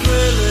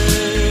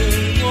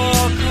really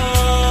walk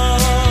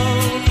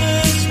all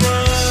this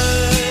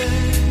way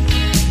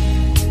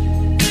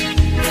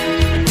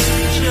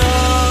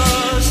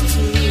just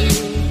to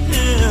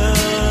hear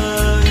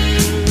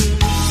you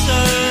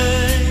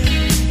say,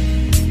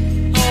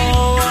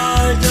 oh, I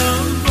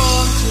don't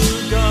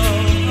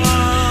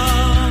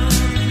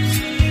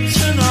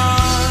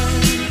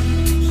tonight.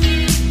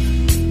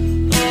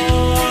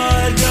 Oh,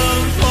 I don't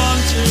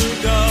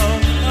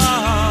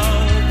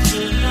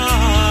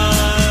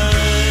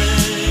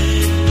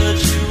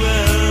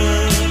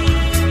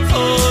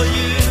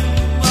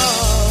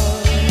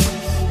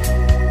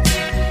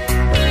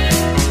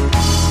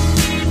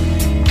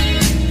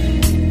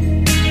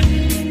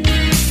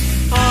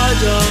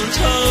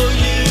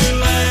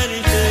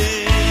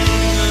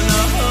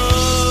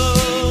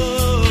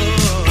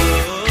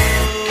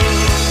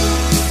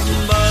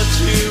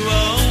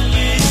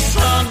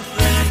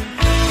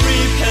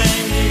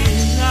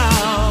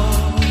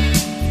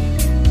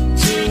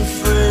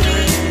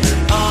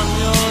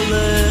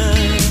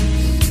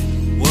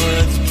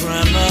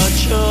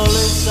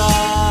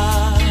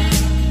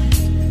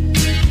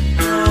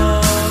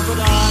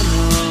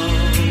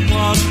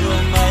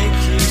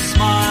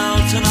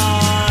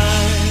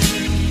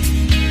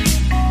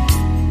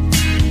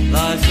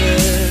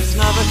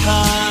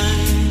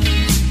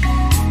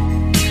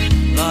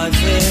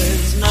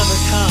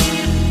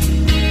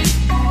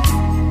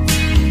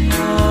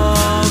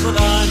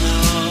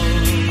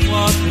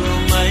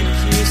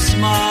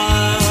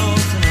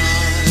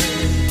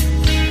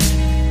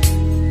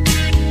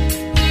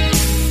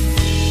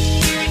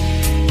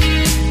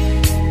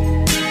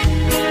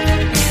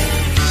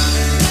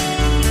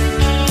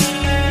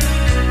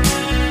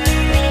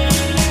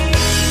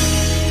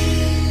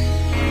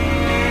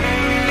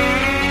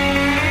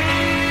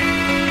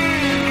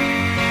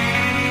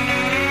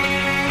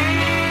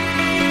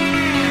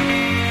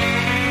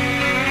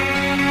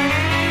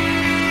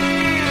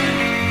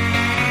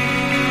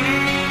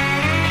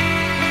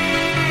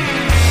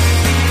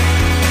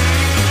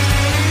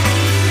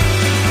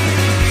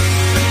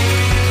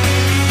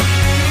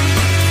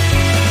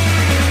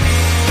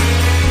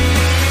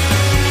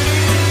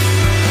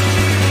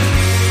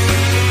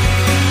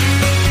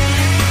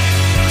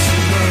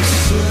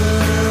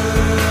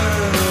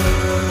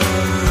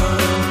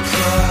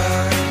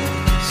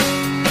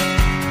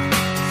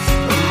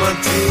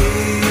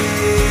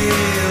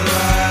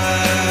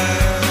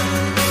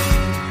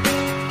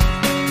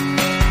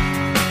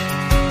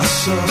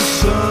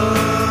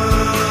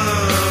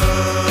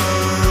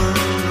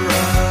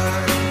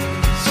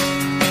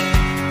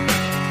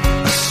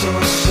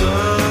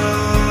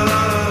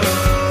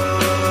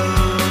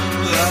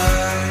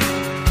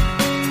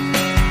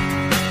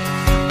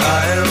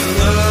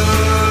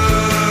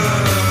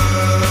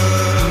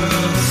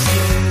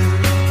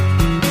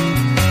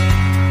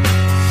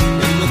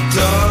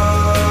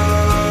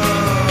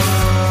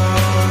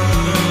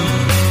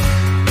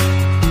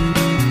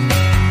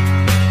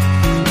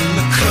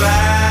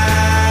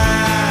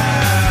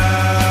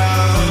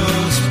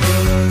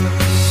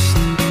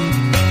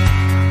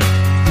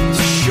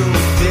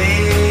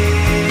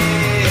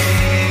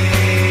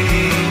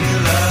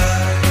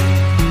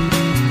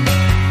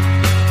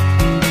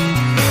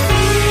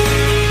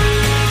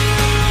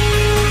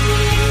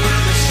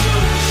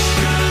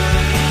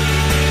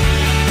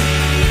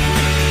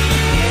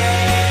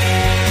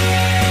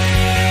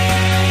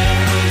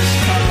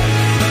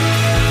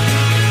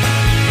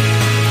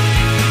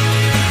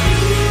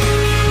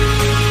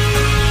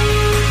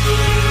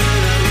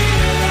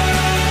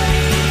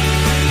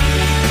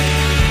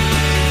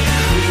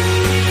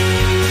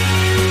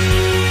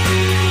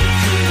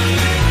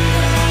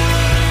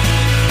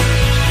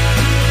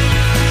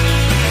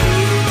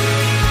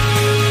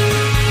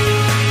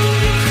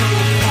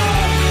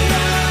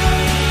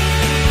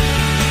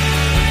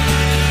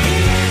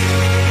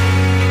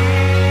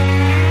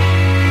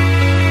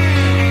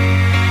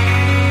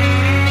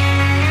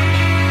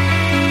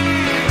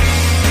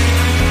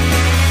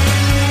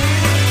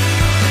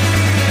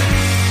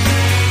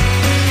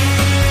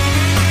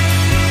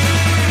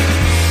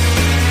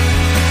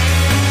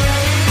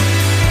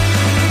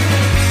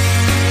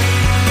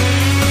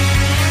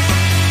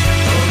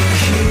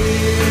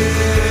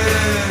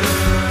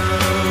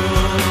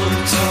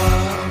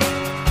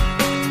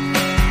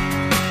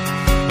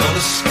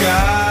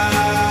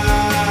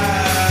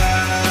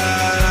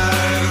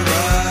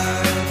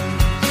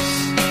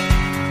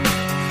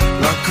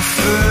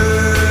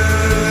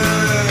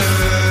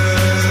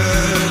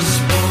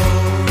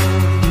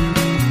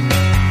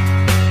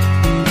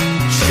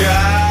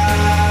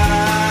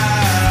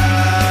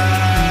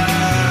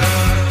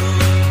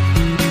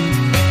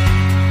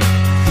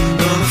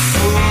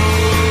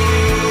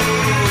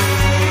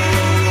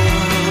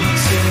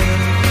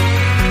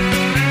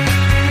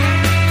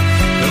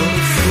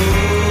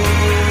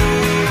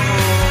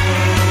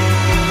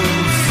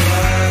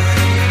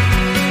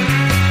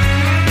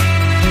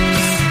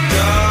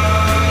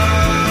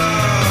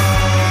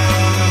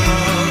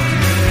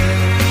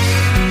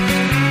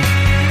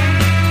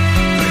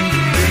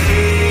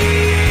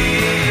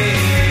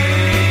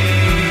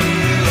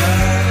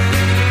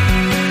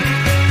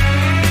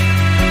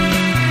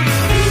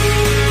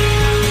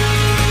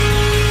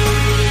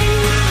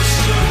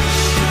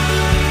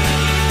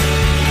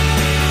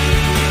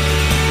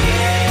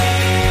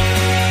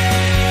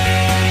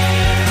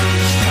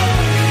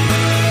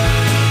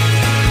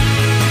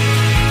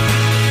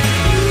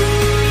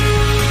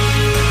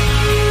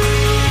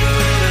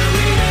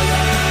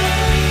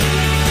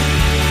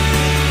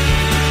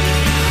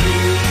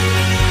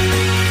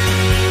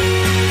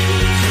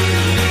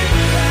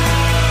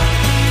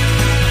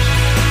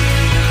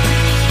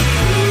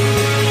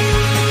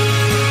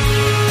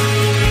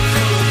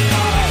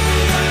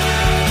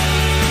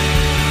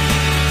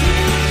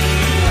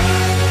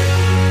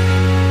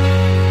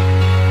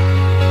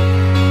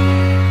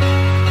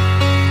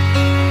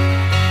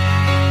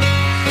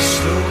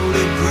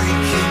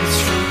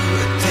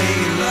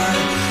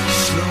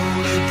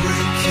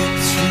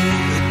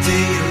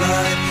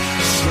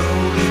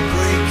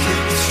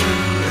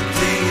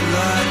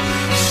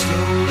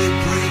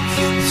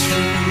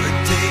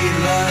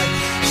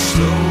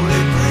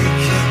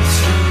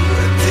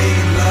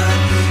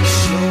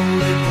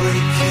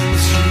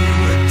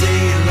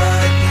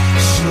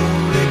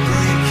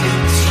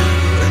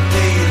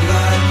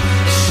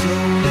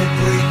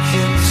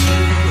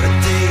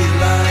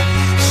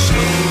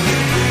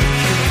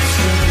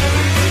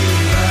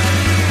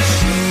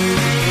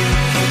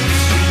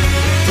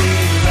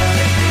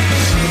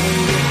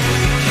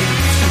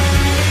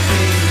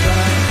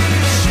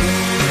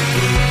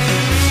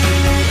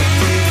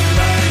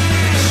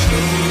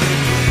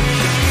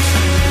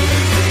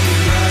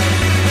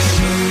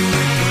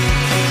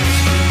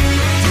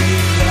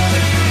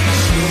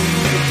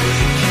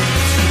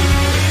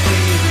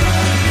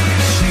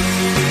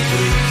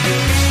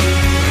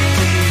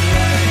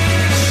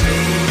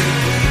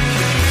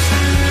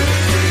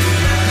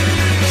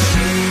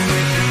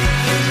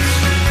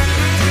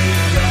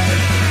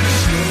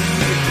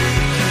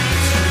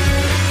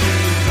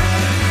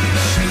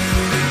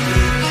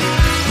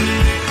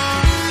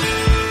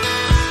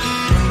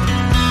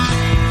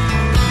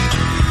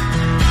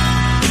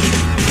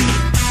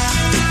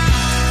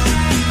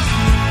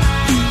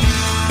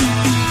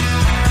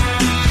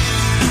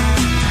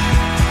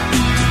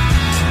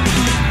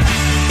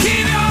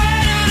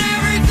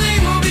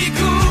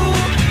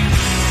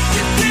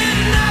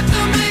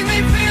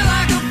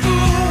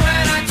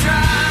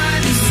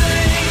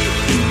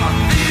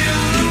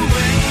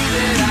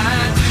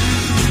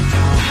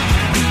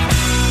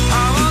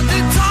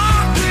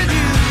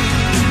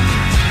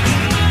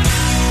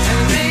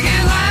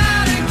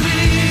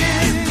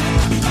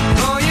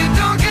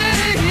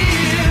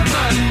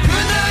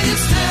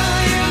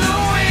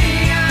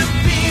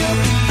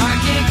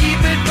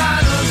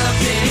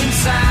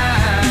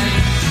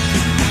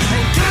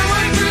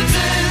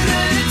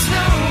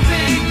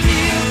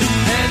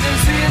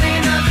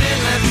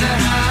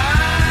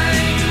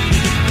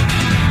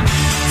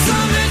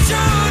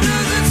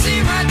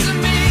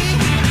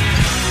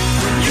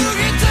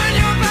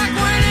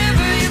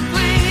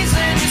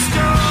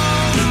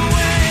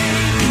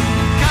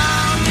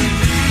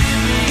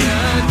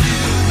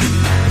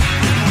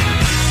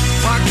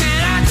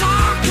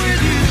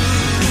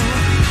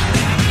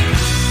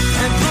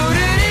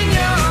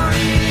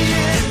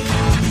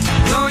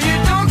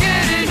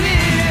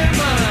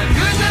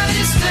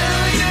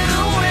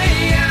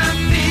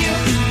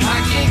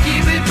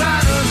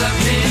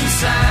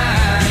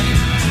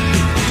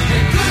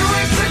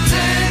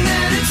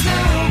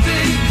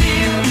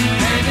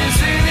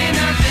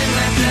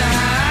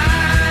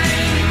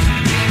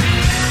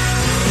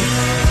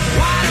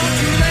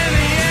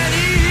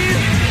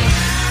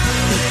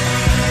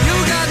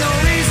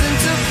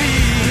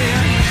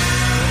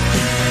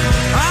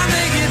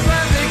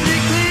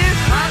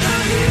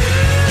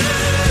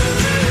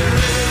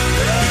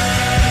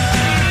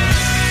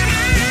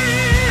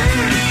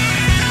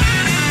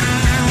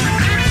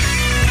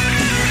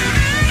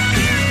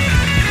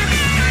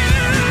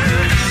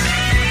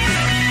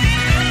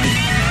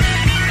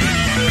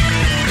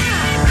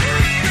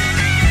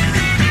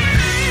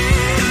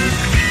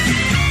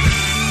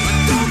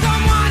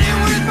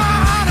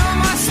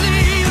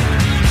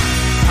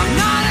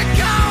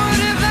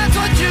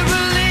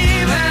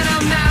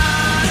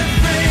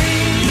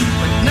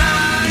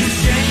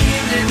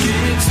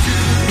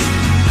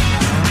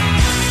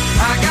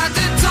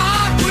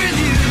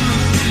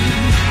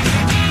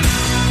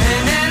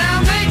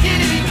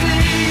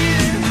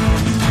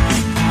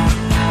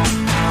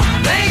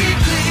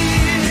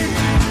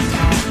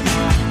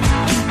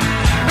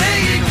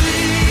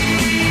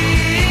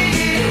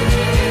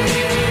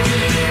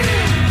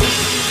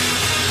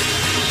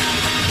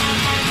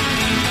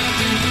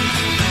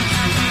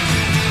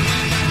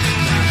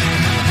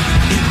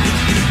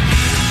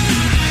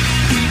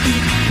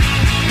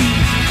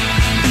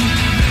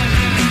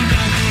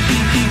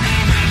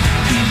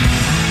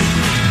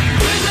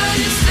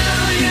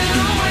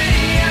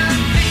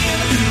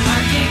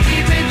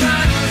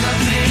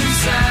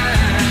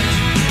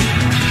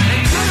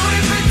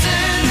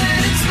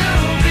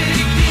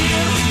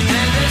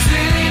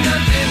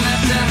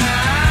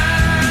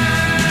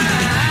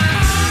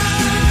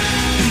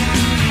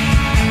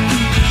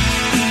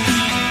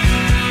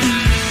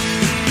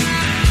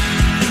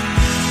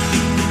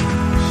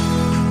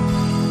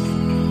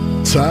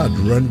Todd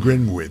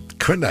Rundgren with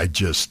Couldn't I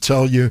Just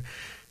Tell You,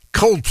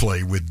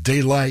 Coldplay with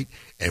Daylight,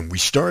 and we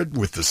started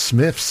with the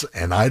Smiths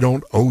and I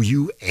Don't Owe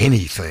You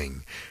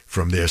Anything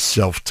from their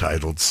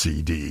self-titled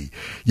CD.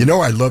 You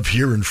know, I love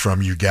hearing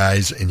from you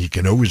guys, and you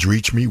can always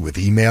reach me with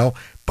email,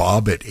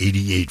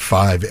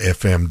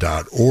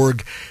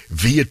 bob@885fm.org,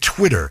 via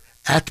Twitter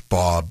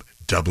 @BobWNT,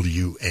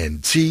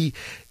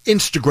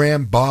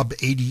 Instagram,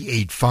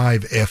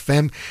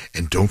 Bob885FM,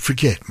 and don't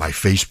forget my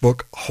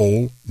Facebook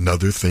Whole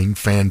Nuther Thing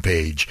fan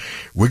page.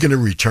 We're going to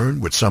return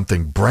with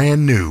something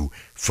brand new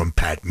from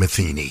Pat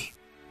Metheny.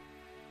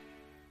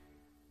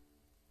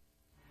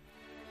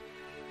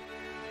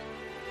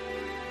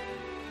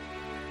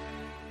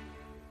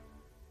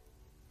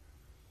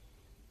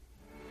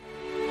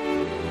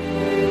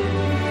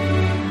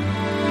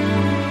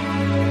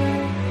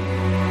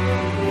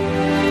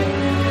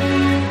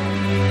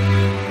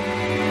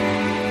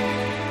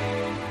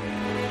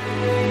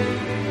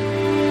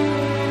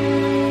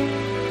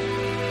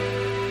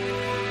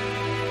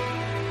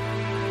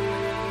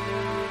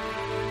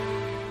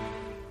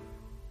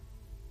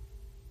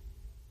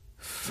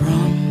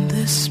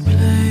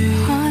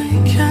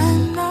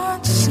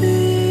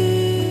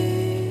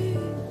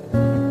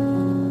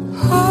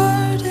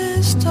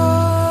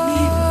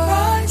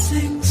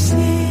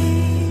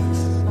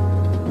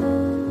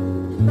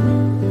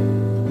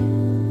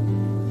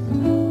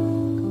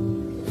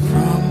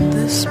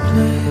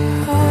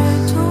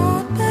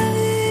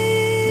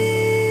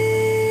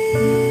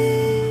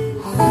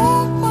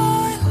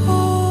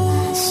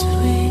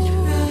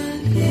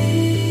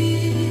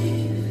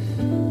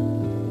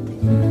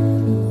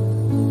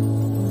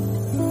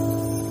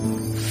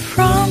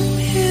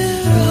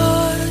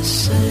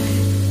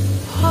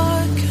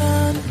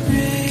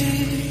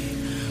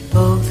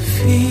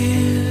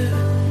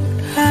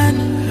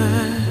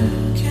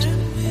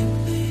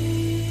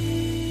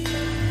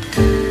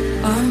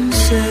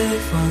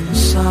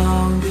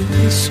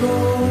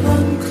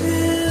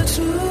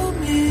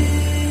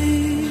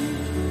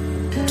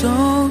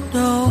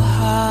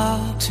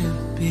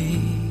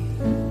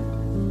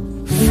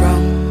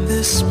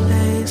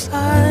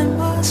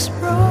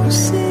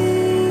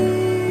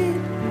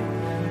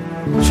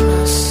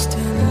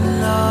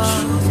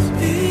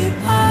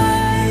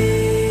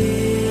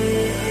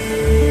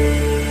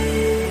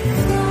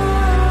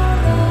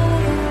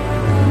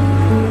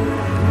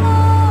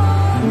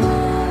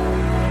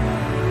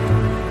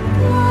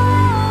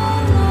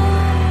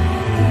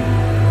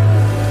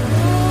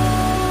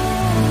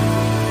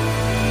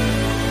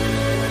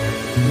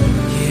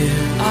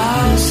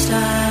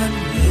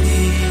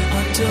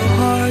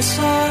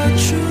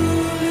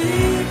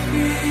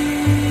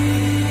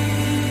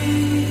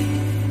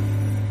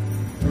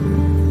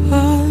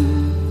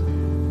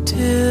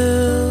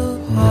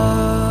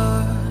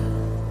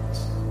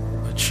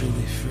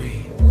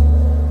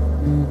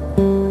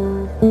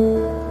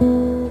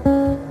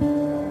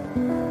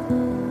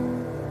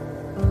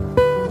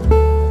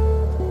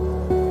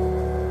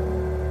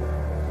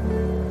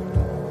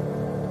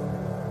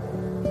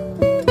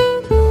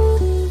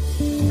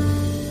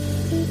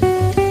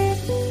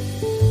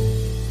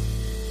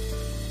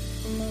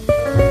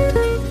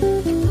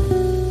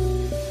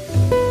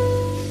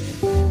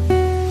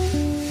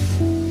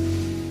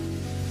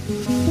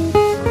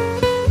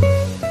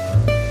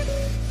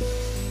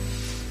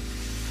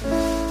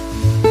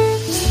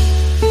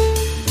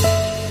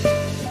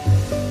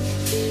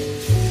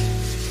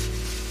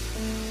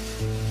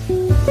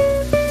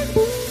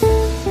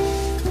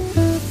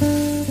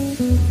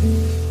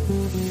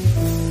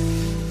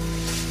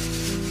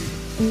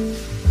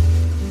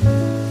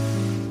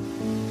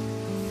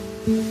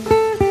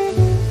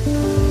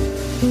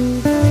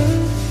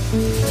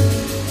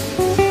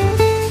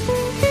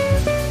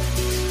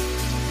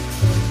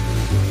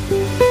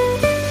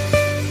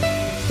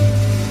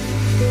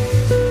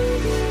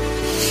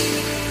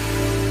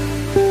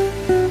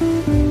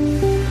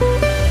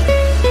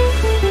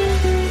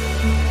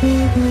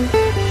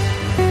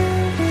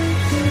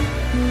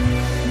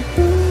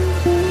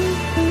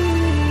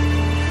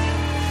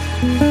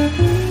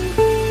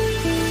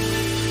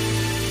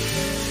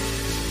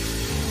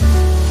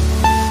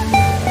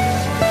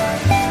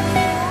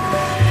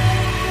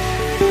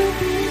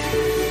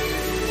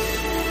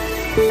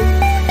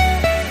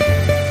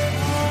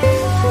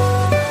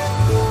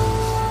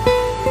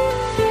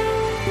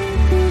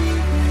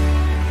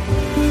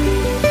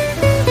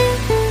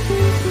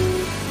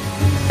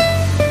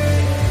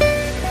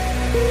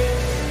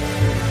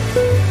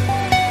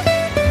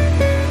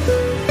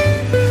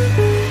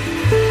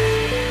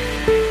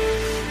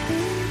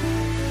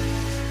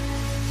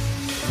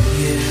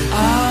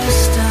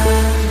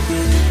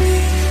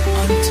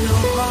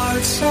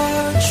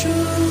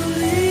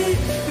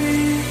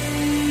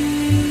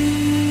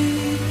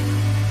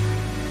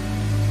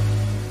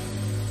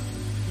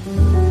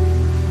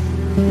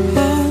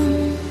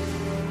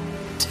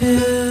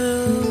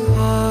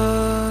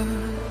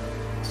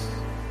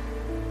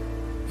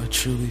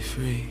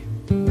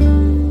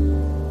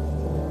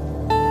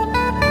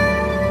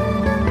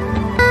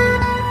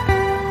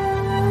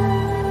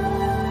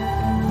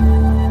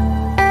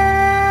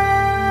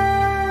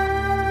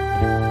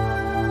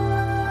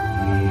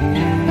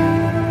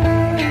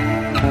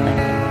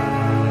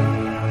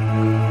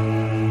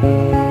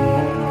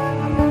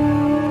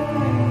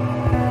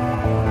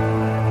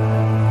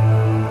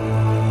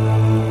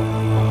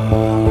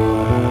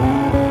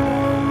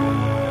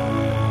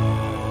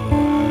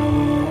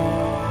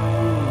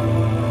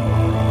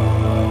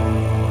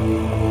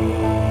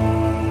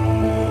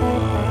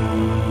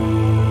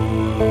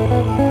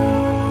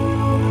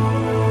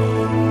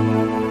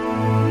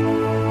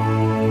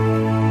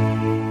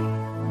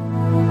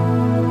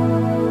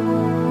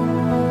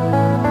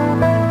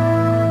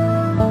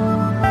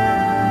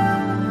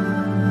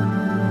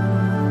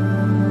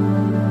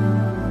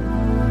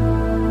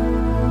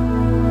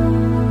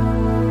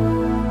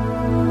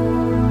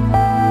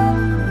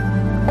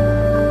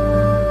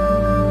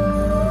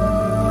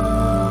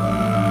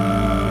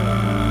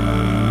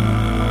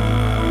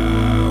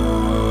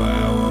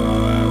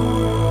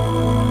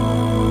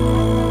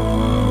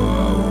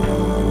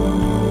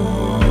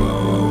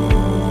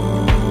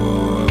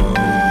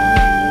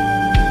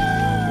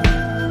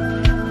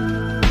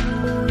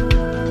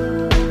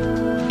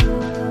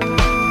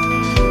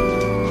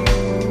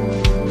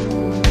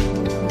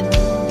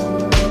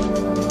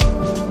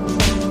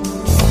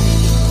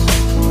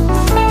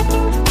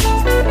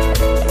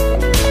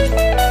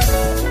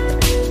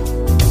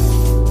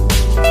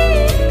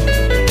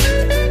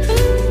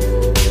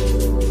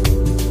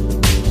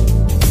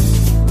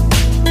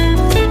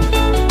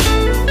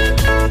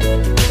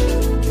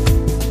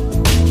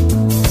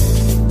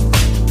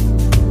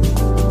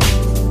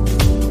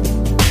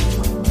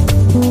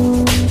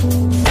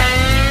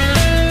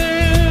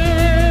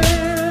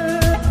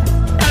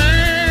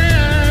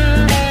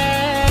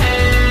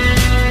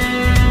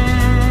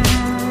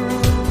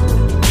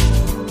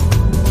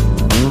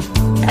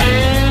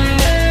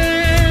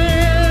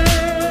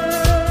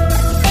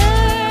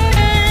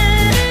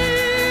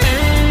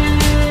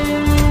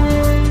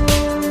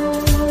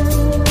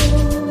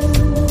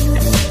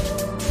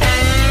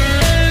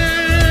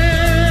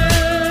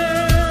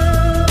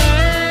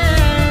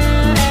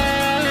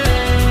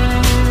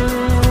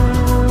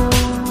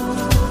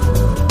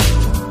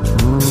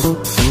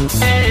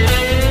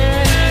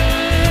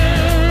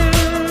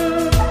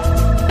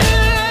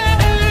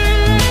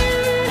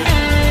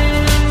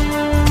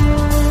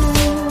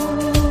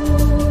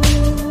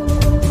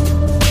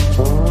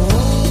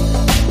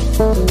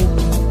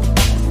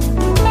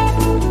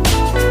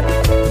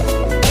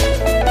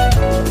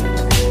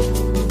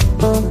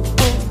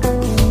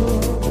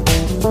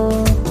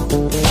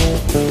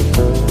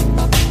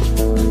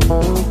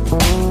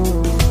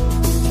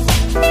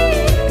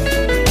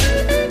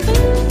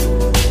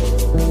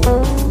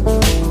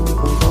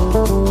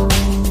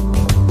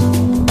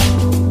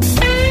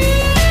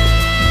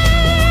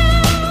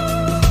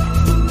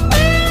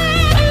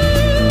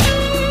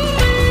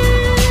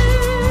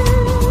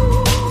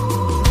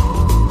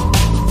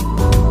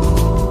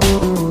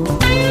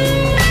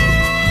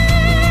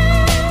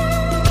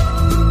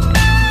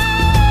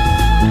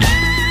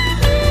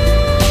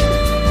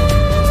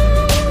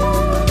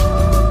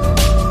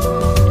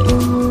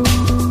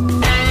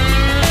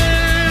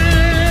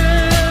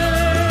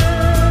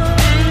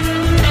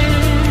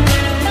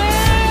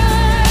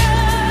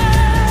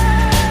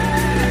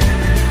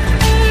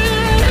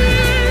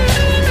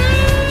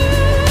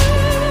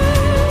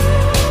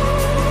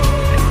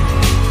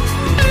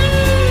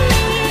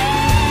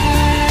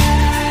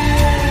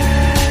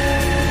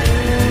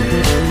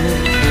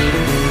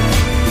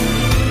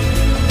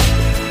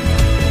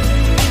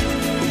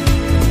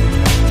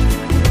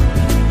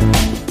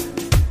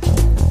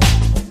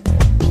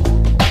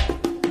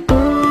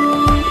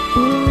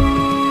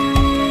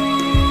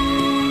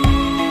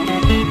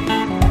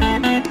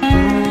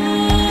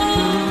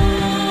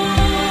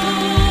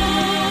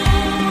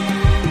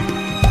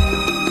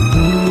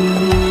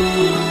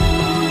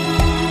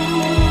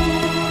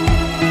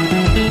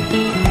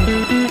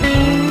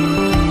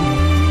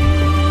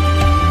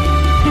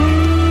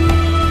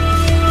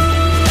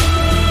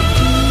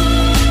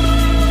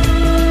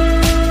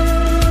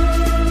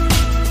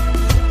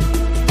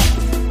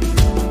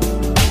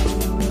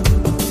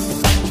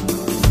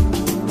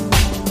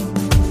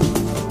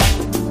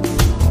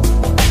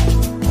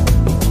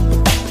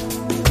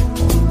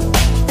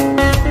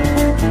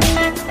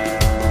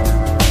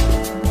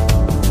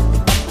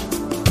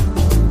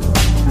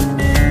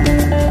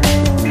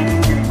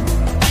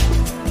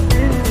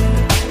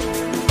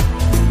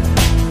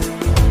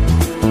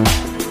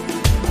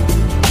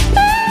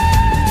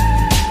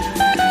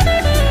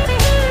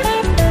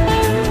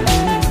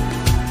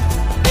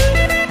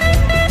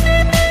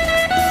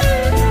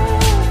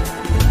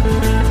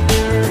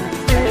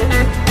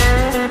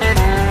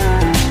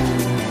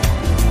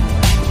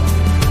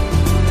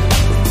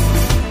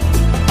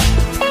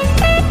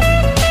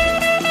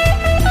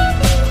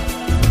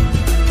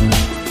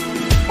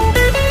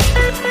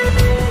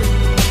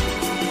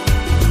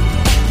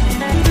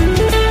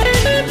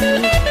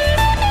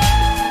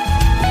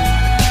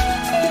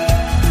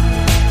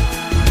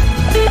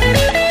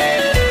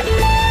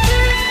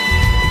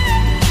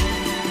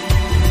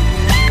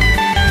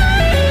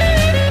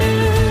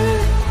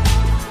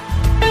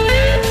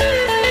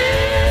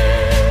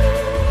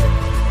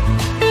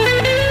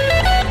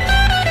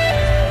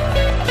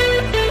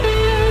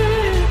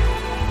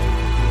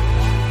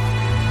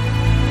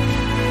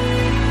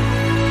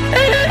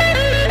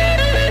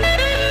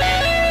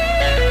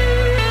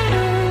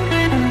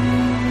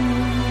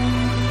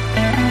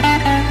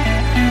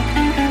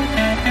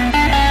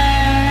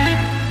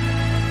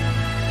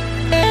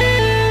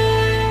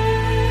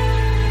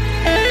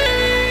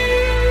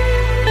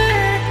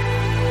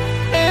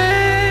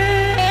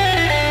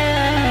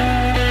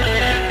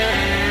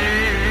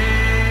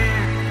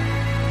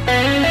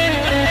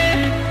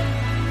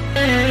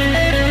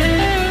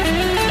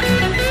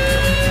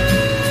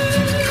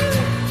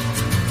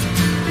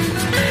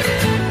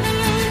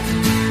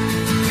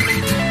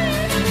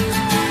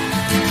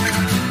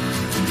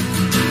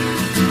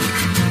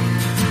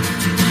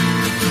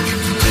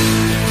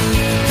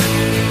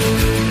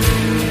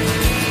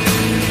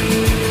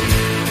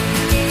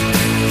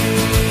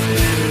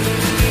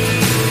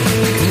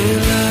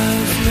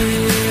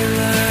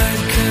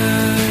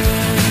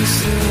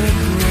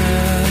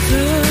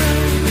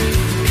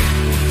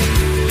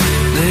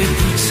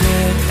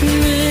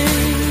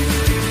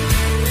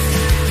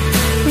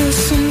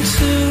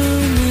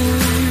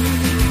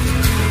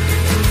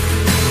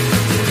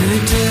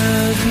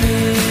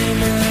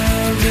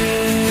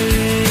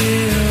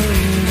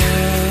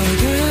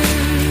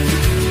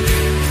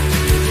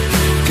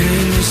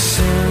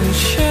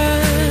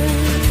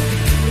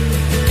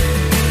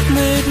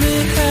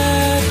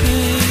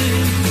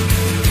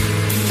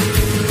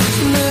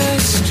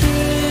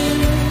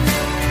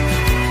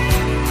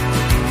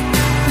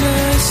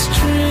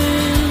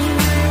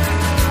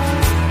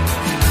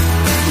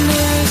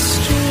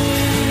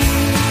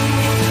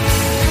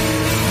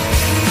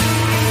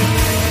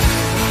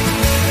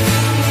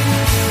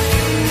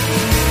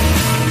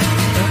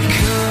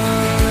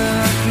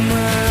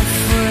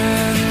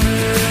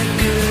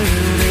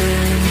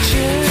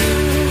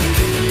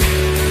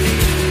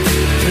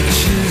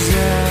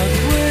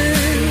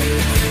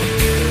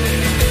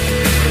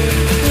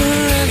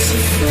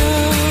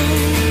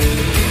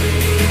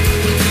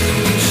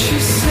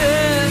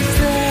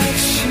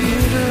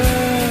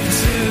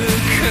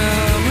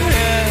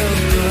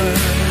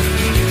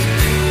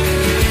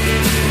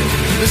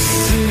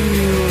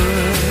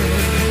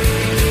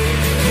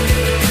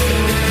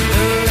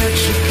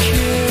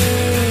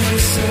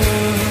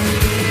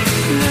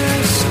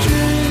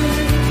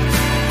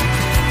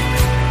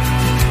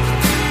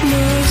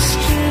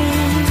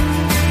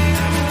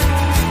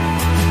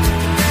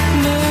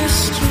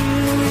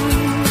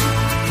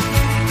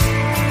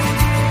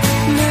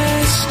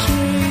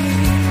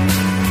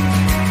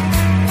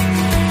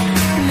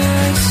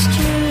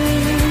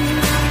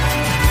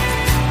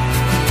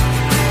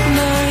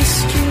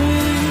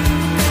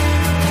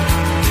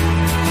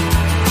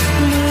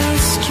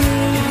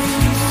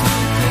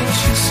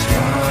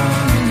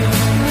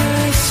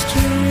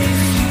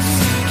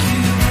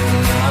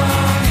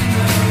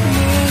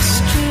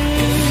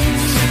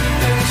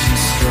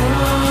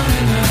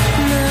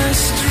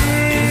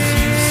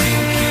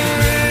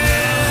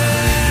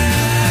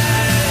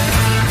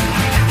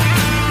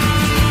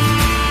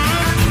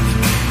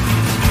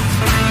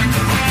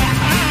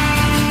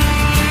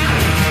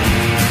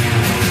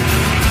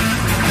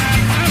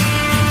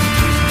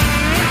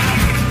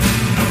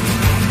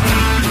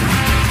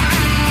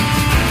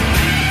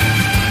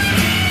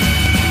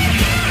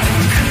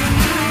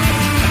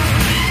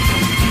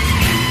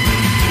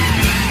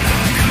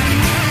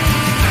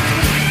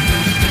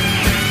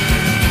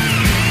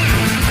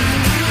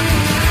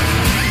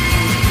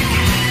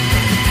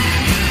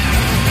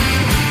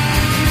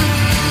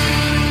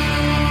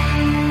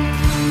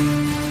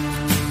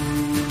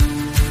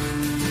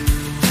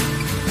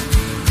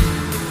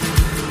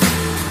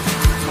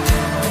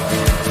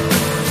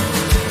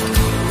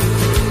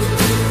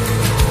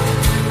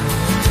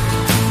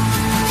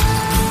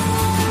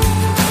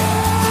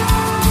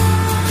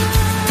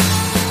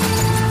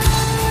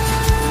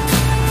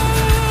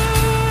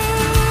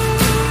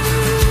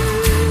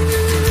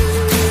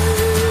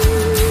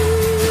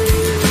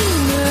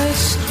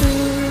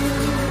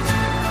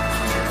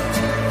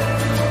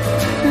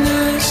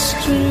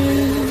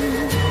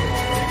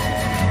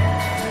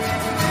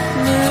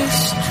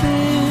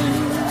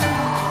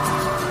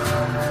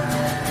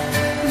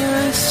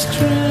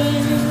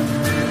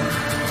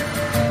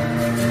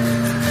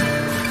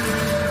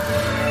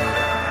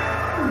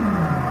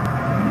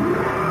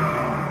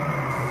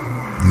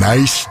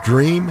 Nice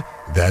Dream,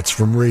 that's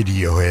from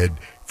Radiohead,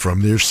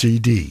 from their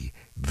CD,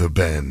 The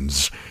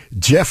Bends.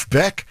 Jeff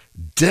Beck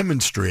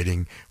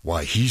demonstrating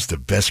why he's the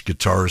best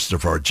guitarist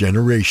of our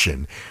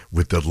generation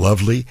with the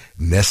lovely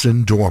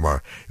Nessun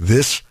Dorma.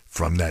 This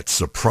from that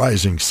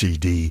surprising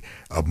CD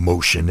of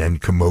Motion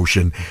and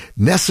Commotion.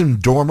 Nessun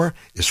Dorma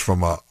is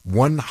from a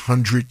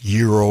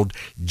 100-year-old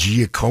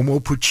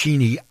Giacomo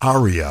Puccini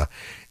aria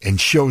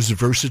and shows the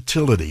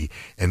versatility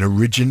and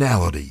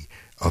originality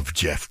of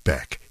Jeff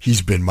Beck.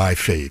 He's been my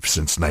fave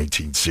since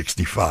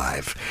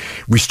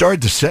 1965. We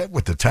started the set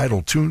with the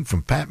title tune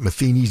from Pat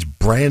Metheny's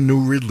brand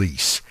new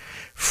release,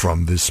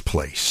 From This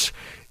Place.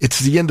 It's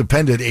the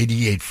independent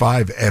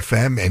 88.5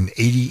 FM and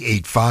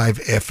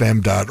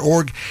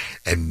 88.5fm.org.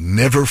 And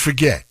never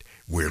forget,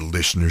 we're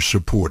listener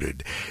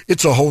supported.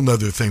 It's a whole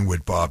nother thing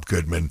with Bob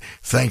Goodman.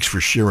 Thanks for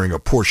sharing a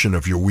portion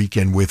of your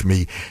weekend with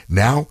me.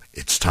 Now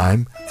it's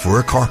time for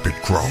a carpet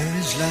crawl. There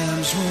is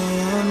lambs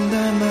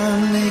under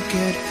my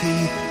naked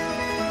feet.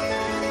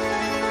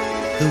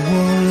 The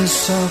wool is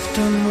soft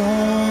and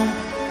warm,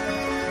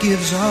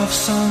 gives off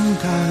some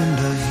kind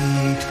of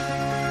heat.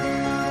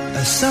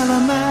 A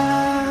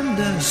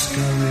salamander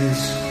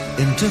scurries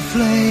into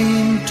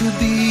flame to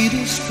be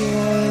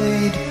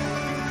destroyed.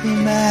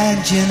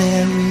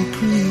 Imaginary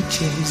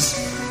creatures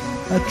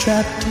are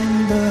trapped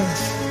in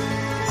birth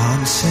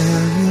on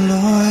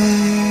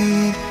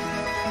celluloid.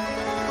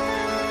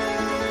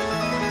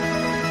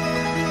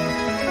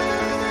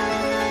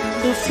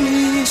 The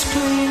fleas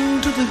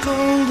cling to the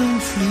golden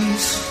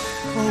fleece,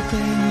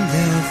 hoping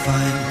they'll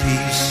find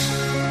peace.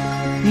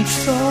 Each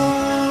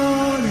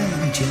thought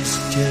and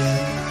gesture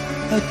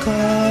a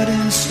caught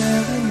in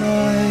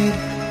celluloid.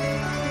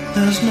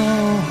 There's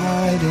no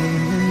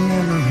hiding in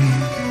memory,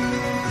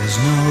 there's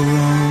no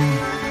room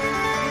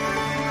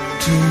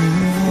to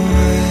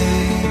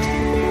avoid.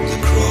 The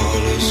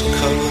crawlers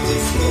cover the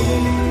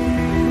floor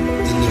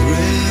in the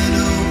red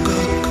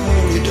ochre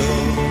corridor.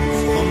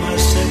 For my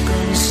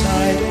second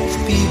sight of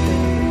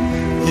people,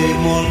 they've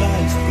more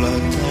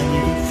lifeblood than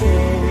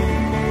before.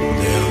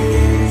 They're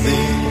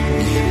moving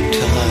in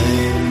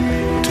time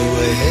to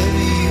a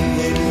heavy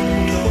wooden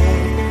door,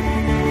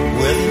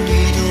 where the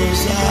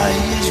needle's eye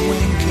is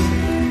winking,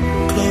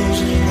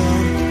 closing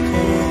on the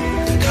door.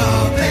 The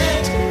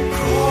carpet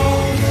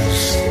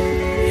crawlers,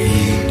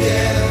 heed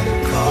their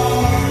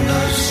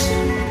callers.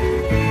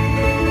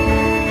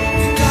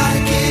 We gotta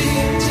get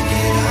in to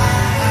get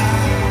out.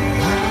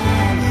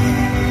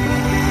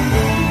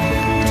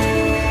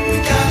 We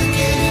gotta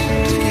get in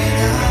to get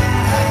out.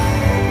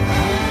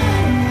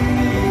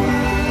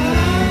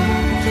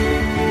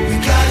 We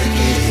gotta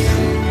get in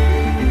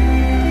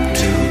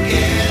to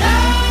get out.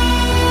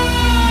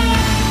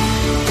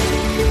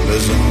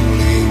 There's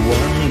only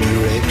one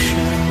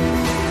direction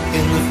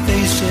in the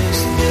faces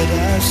that I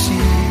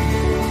see.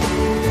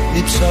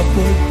 It's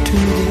upward to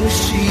the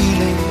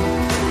ceiling,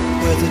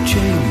 where the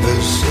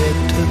chamber's said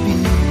to be.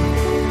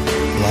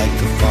 Like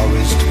the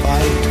forest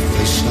fight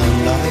for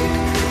sunlight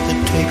that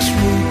takes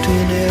root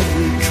in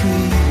every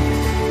tree.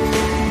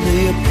 They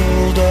are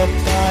pulled up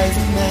by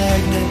the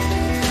magnet,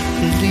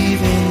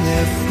 believing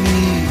they're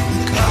free.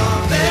 The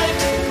carpet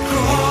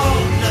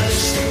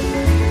crawlers,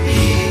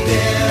 heed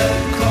their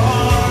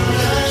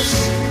callers.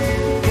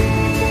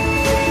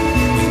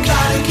 We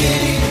gotta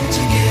get in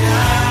to get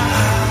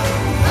out.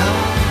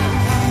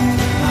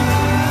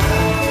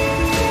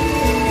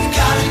 We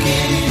gotta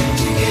get in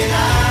to get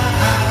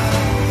out.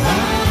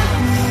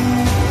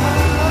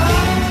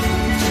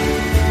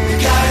 We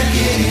gotta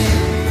get in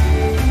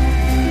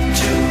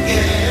to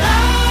get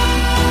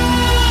out.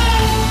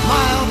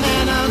 Mild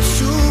man and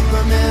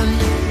Superman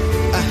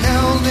are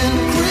held in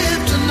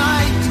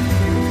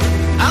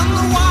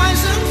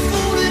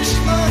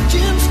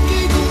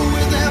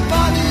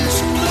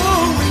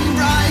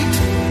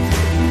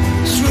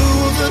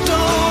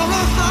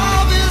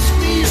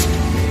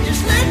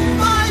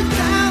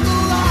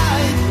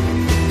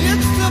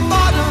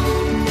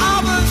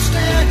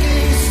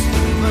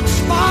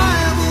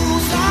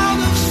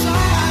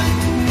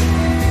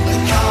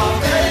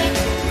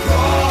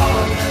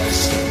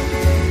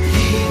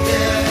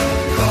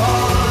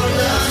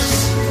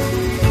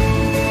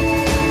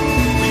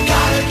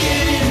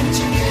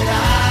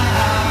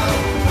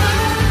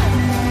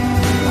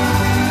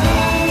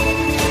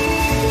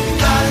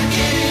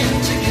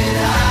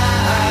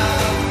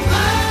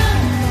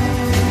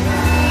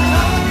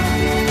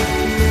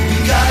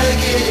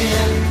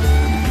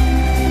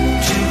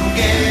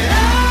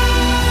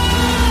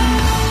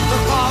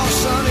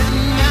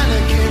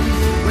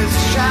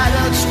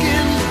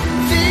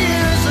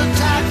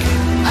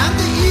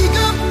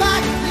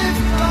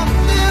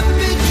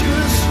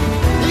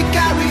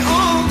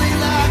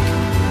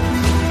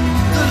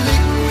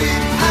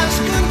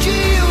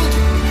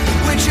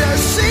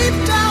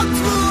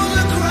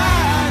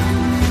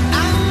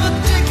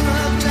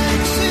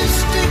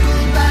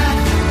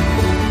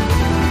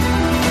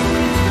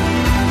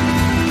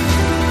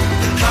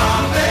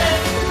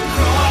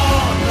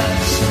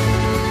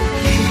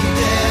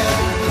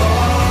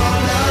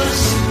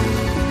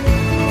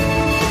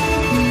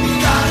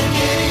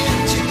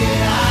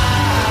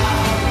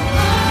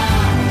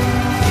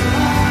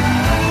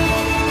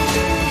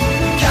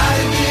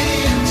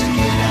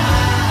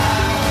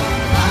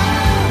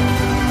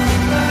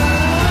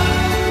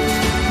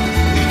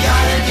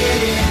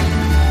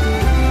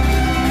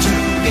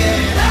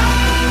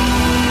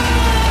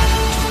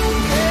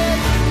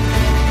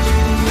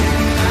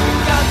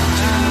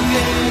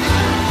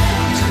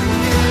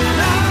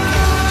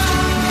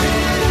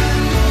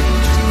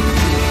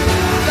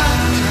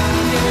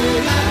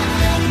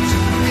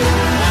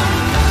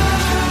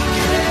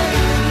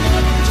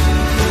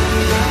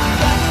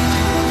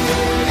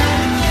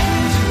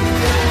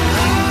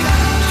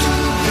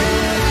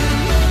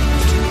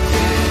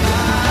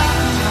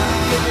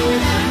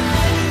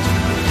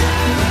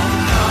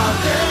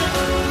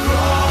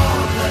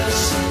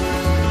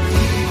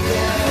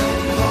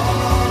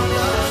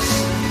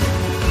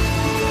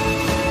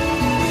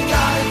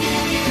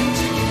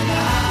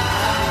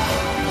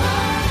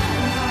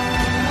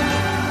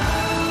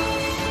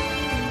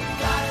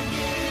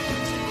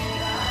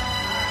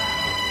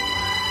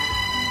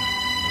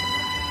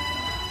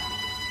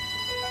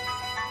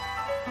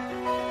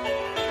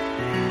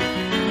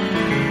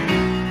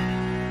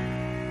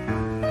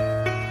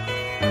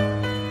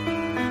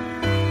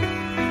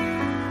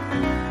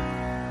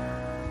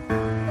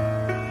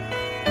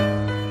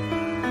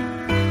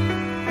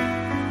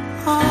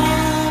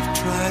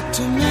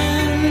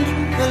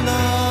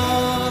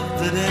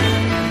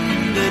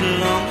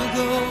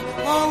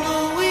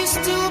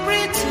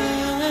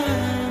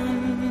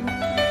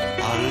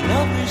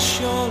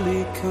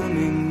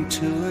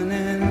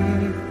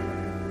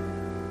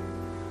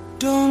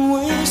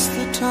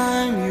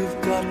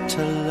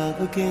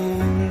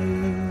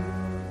again.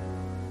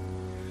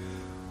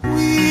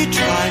 We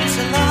tried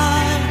to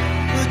lie,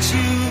 but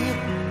you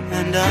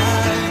and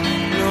I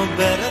know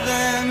better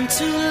than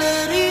to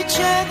let each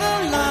other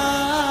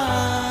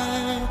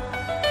lie.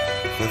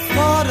 The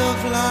thought of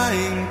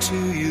lying to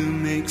you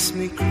makes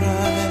me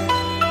cry,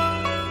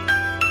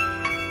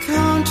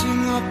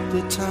 counting up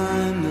the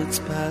time that's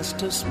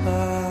passed us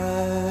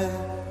by.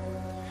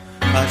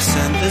 I've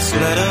sent this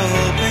letter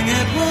hoping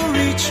it will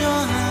reach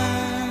your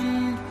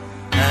hand,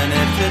 and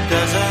if it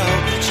does I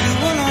hope that you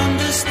will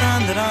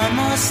understand that I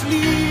must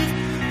leave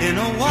in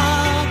a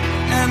while.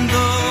 And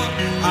though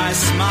I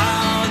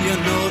smile, you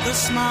know the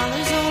smile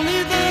is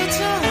only there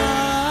to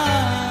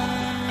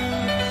hide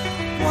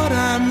what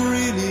I'm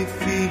really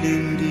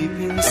feeling deep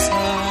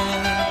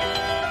inside.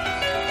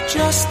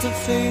 Just a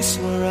face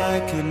where I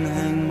can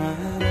hang my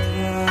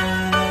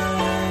pride.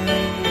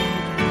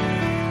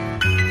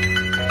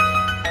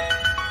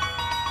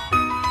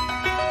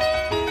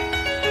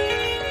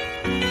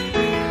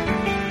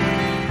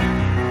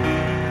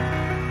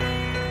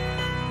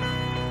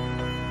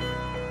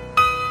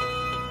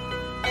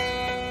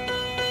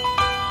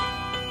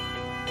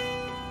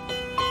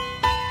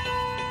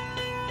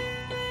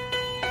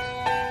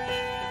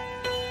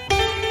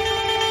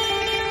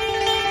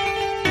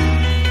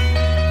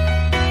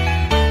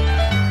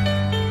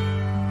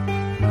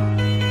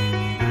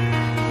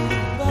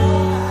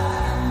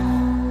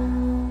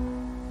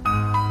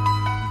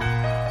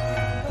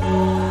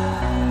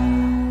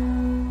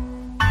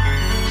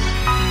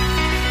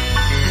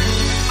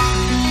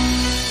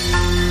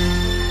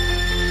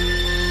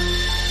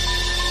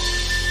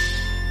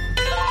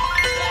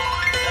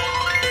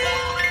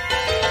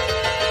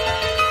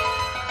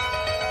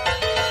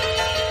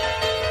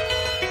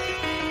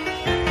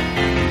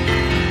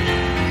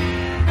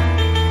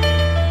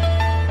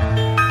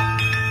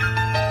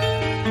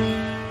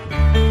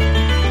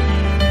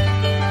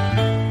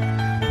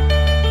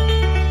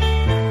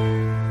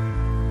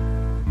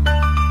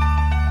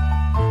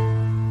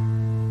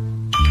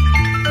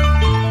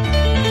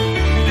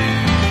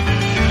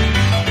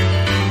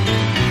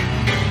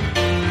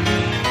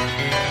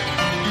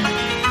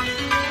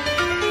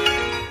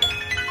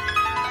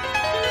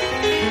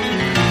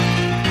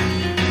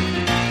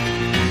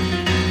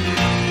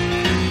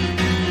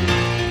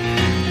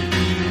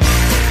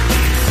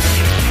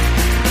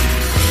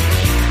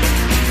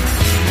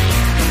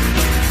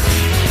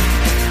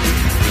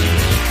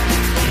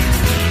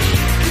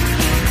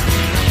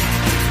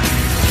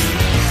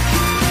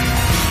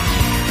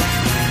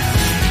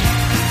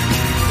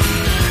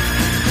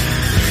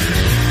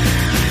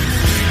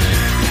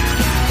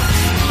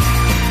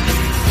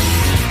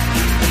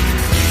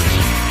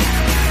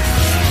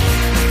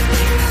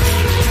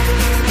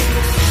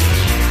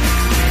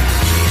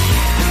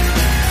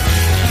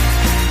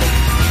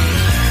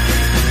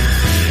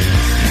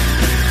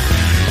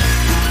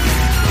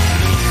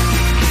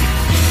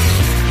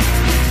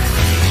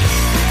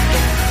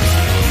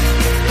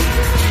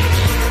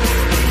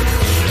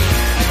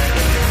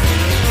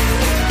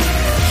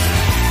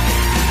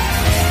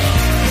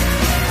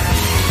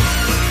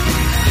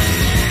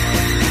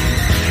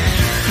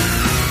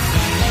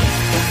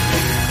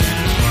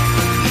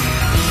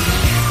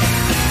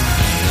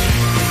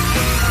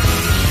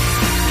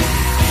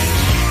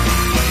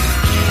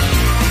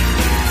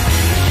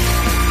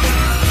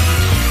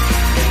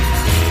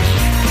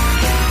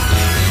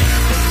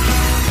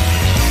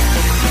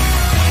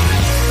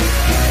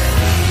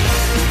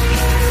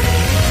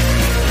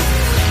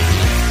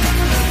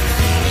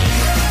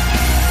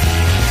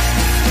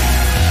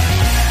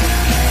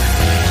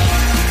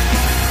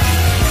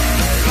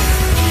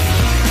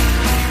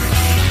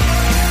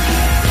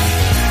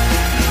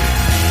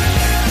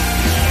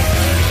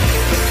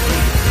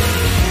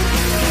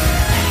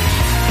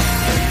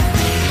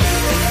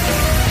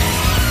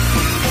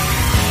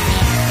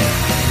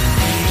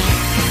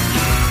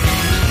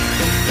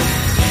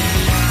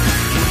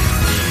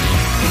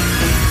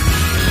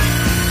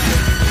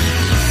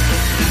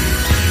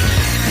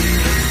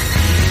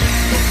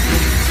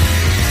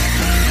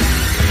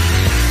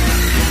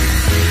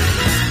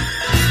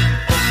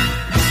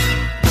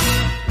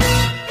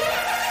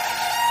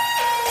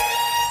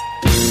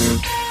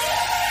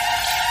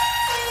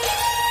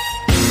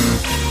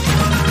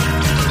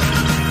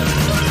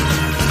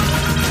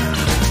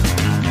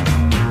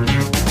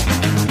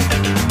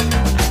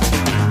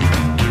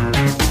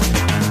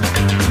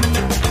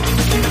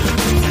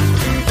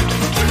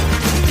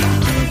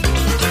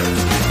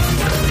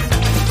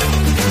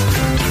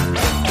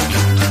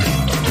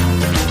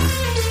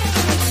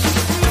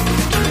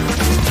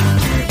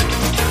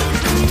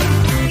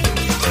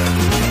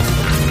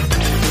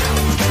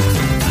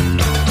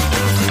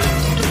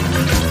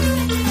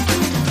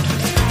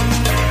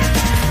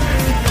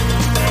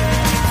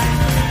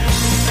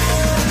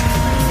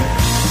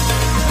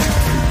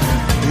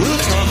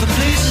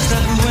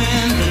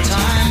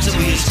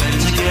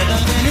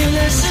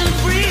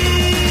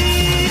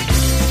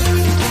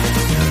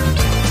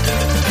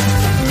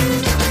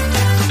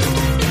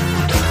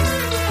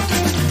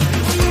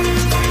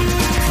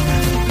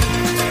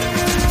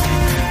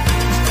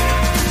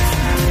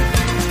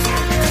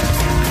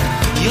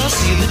 You'll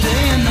see the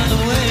day another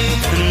way,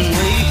 and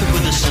wake up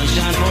with the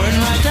sunshine pouring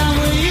right down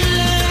where you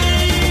lay.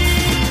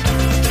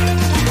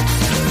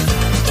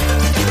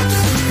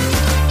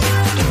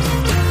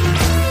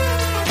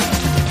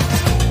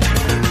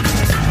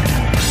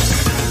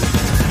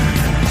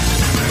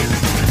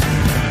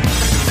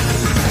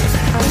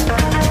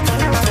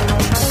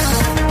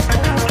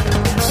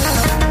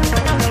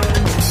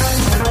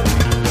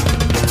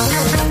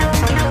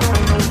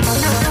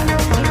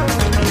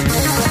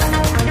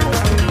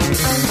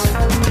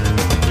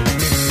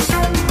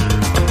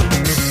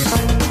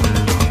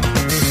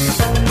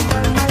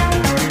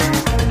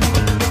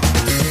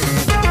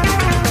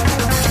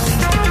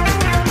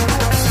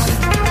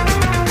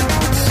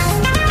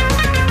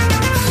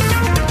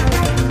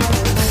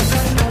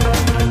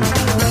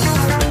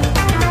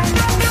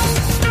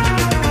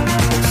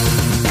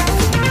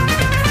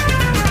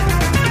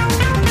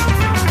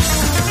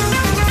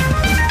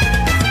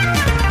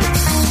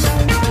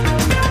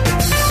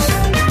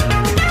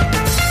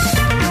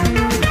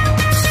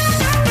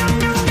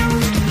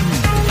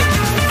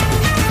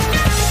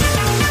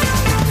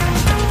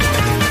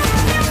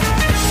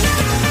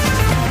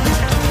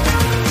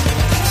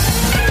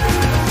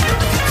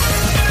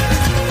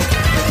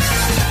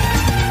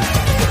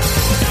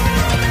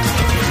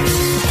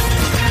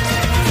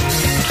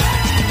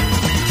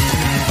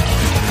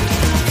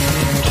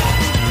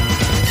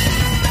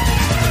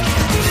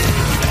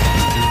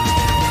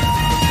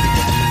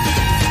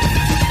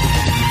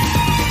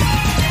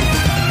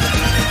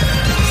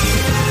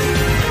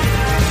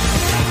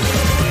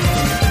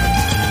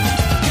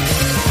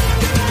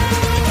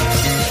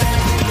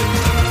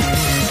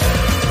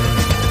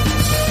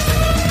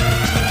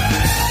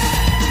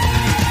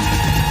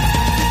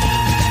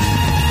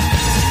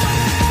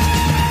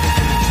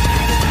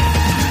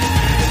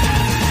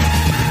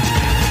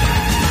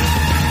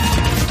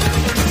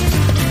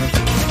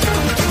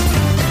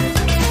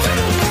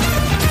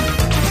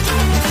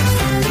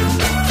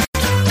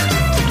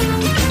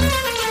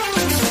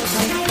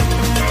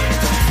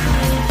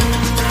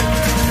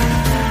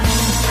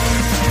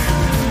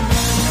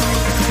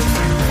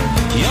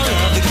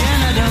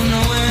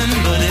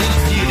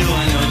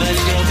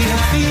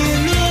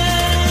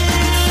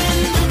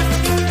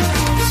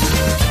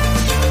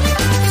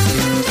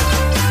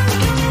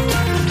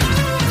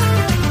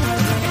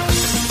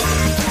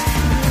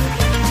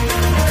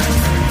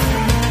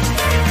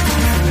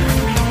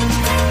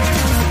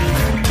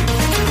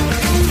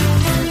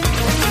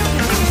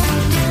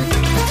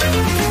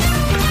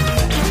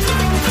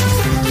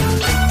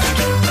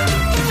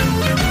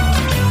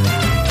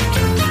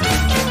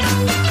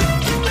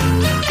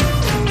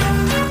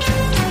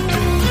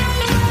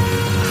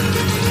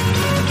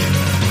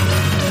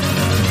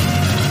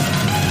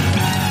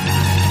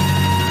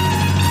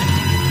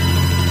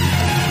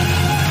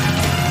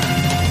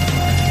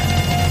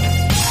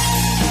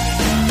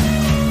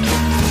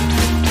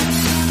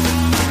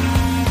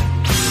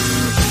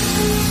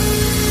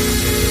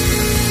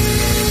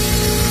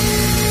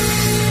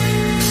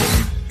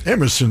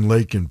 Emerson,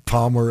 Lake and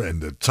Palmer,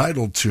 and the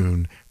title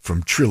tune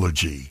from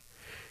Trilogy.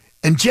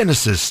 And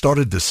Genesis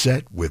started the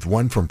set with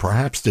one from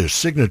perhaps their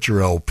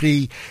signature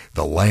LP,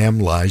 The Lamb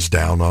Lies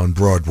Down on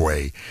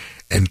Broadway,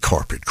 and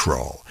Carpet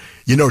Crawl.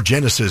 You know,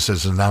 Genesis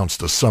has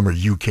announced a summer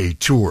UK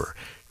tour.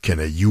 Can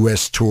a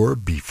US tour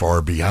be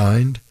far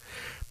behind?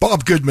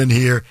 Bob Goodman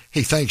here.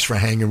 Hey, thanks for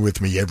hanging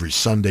with me every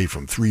Sunday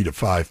from 3 to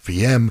 5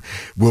 p.m.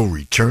 We'll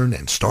return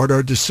and start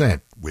our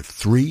descent with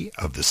three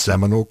of the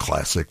seminal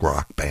classic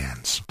rock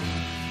bands.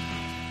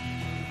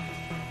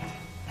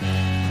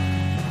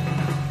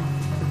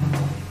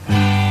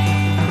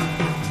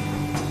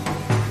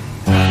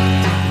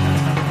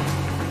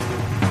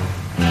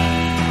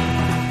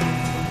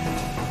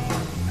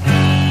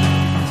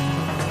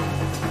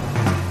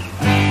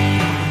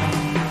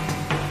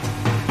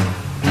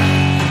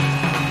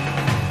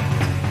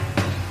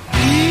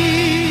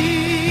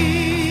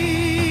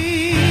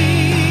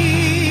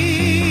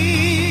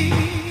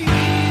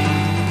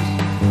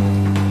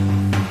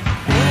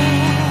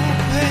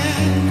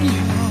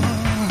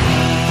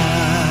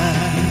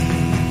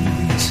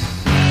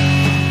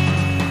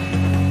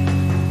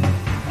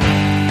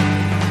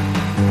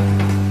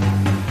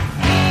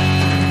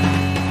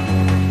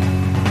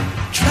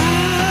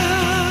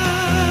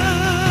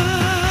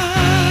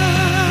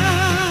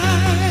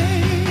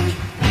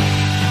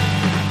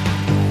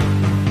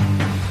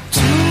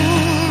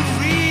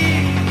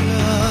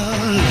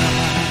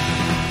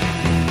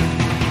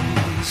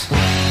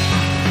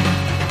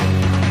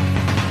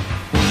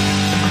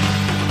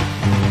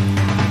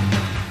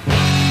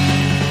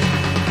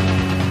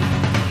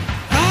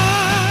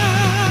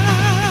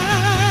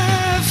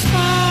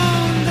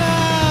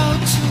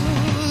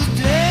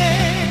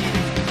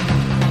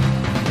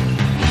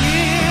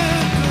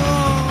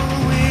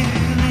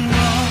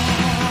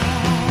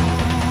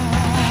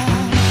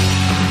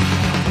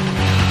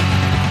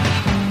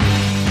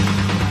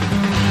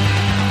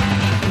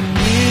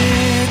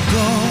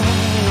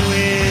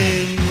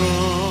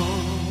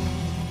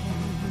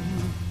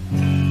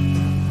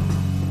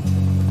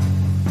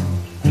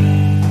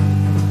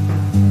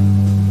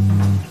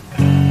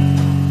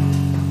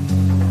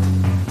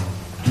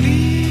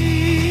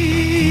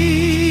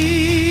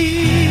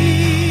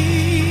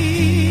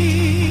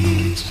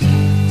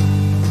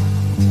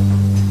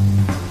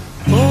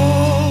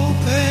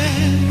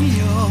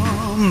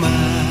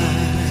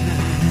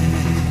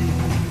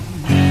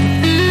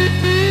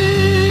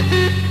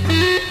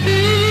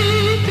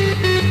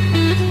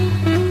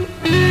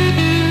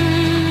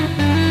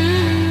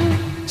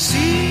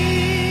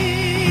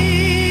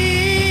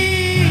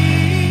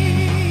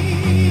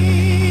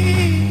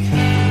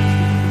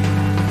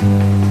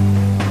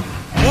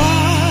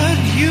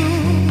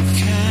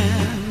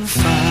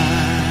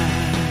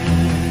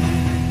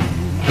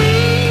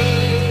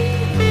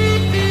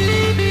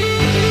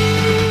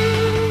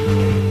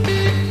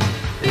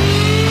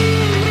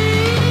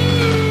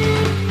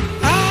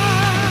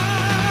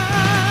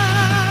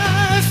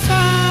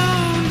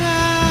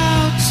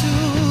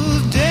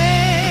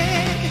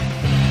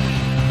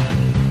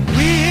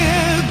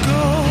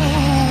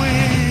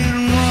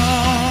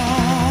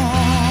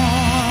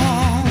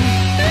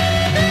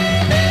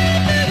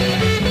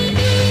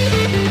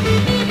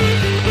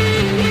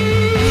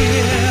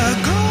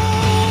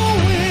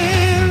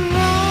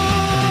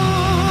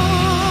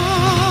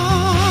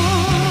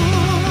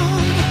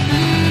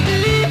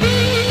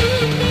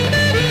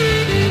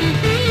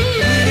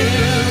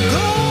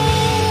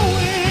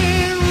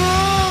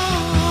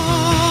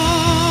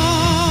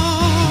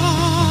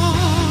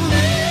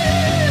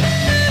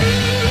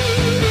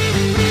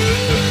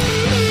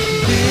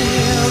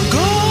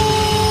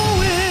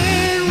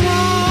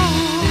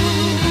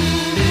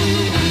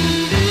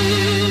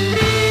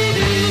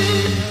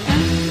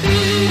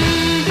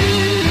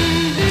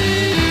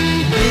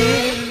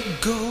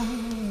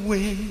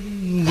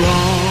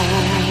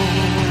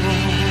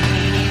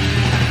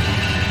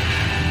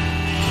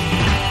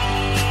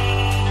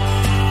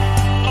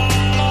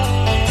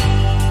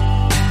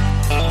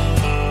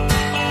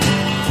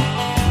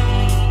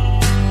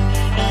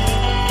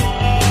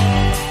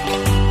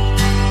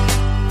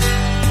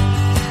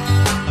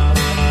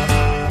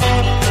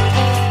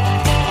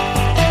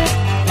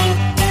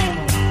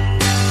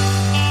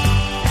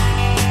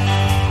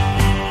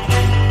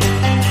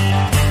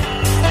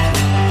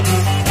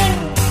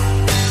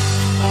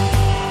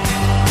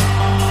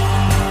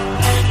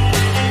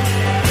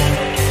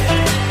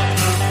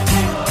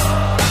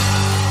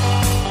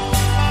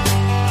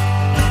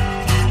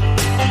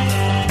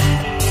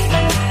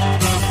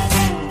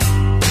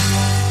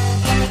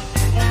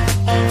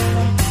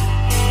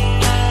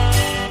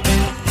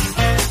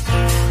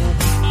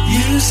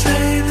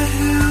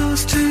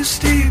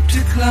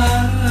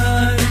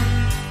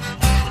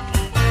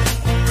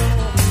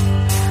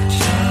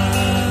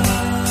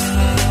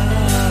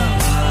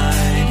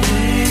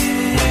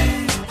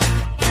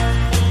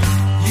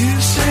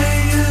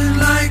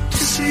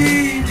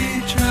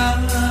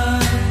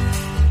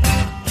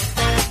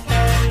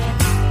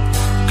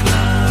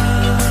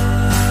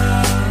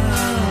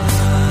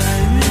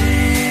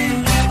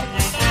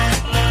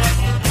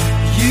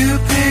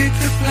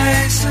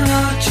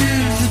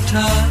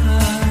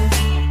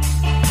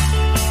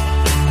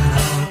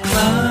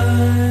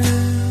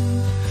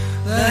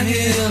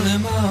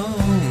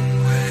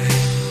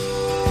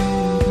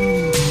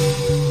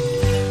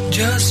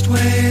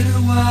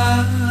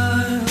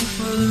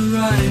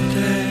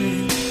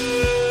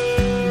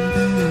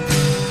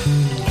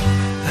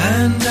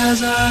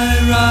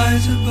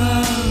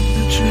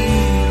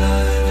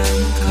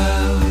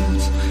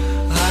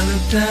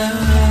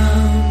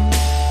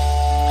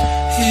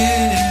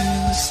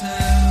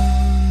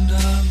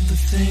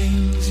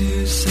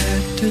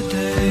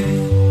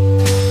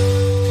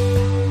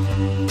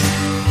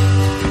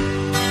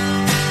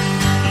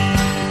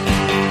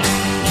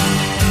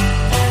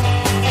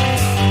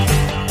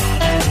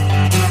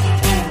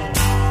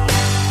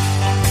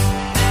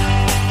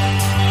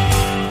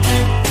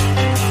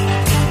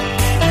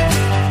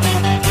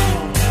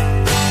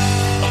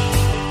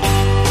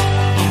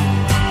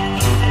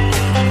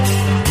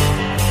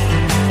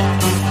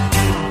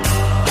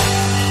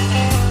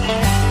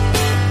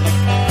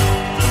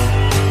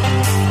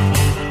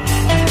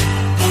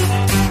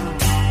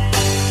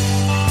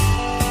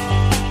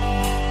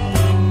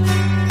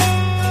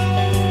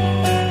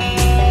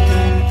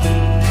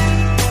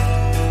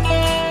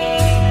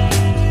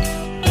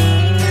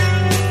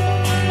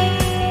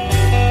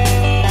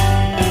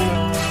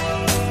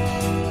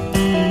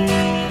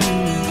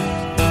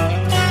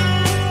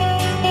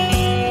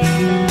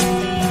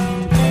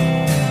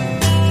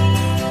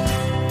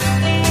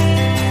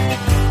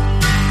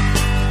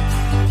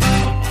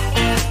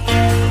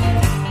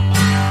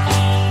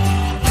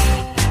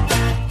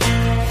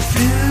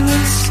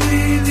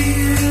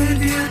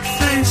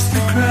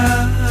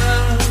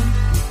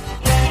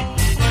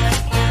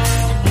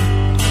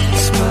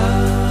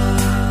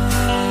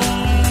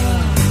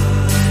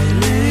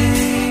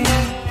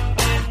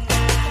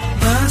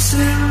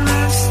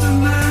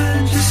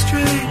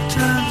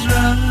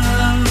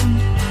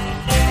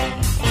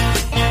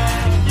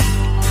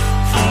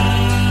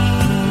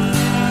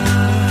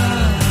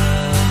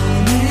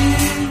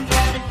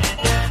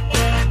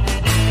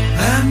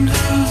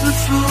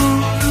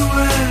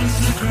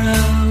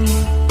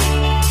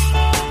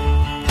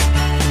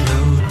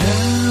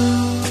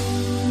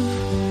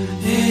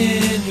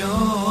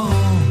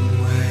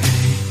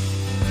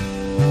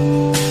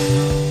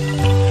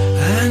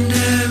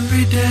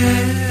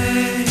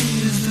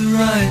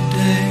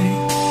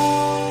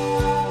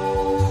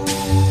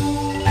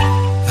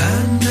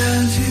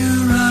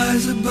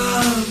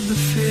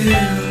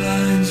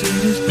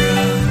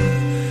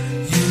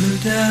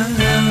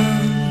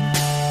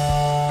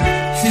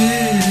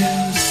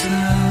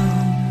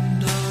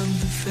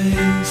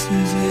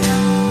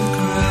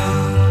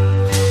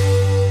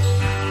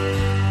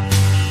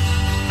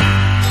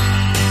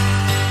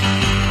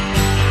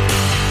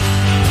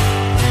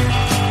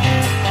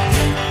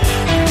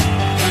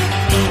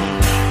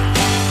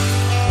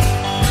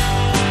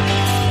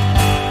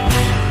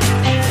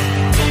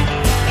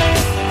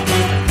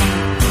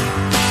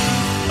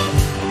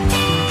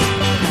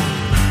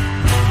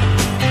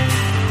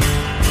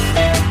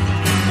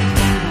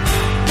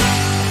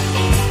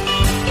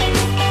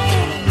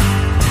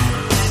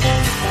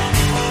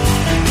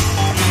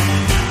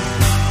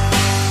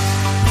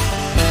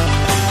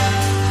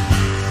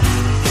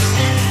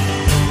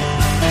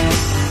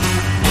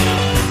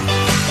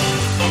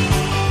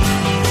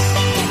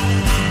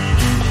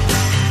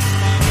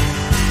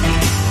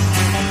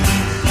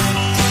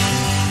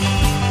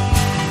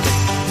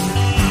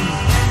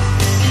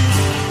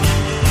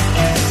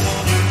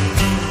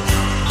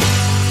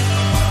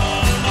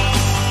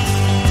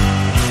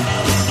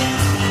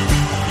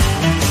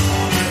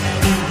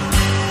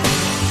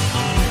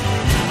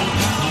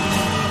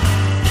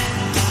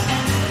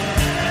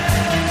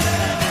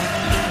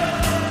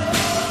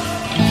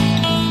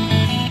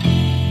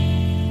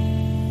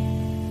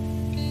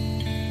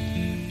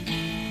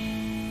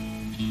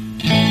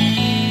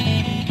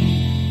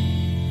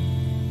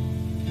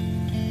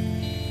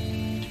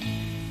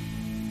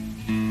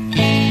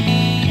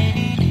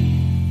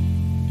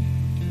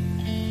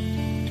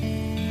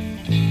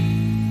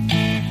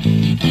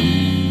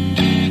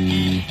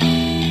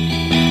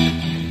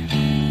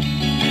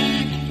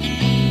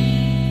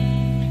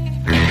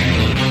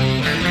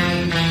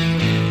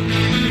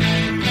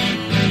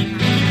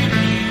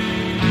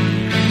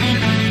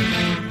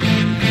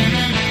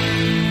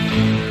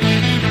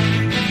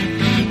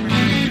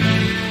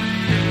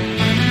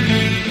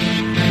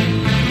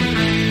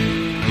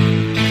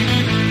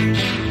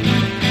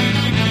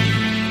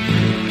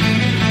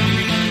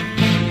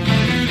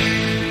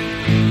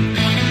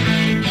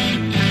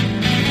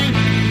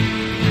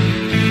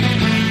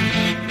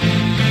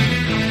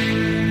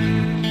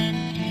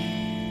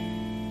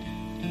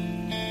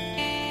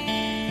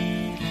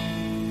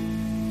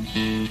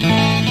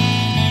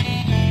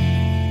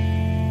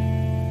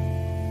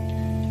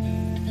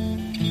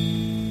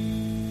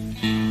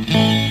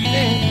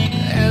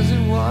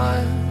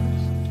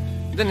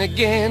 then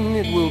again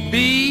it will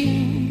be.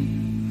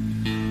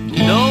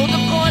 Though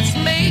the course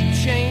may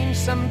change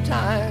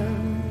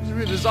sometimes,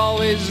 rivers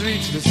always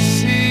reach the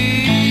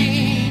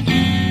sea.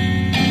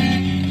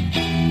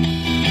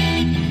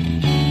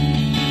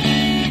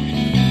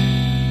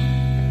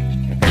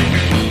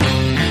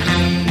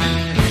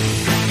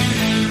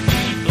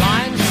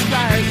 Blind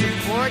skies of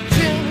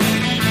fortune,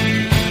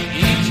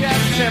 each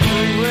have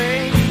separate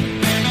ways.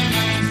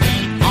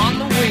 On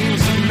the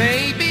wings of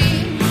maybe,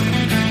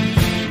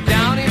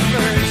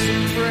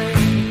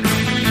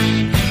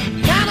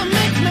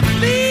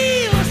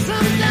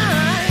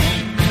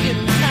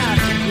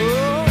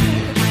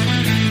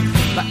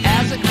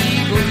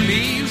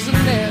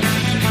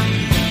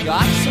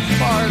 got so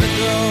far to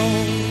go.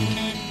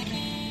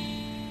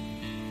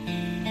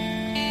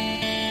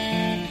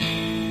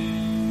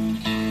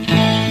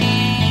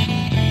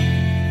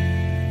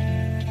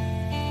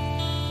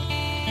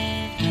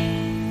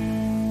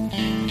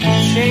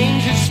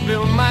 Change has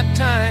spilled my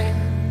time,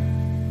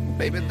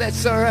 baby,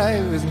 that's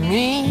alright with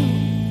me.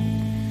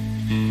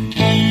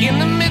 In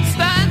the midst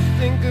I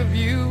think of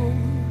you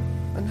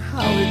and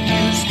how it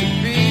used to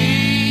be.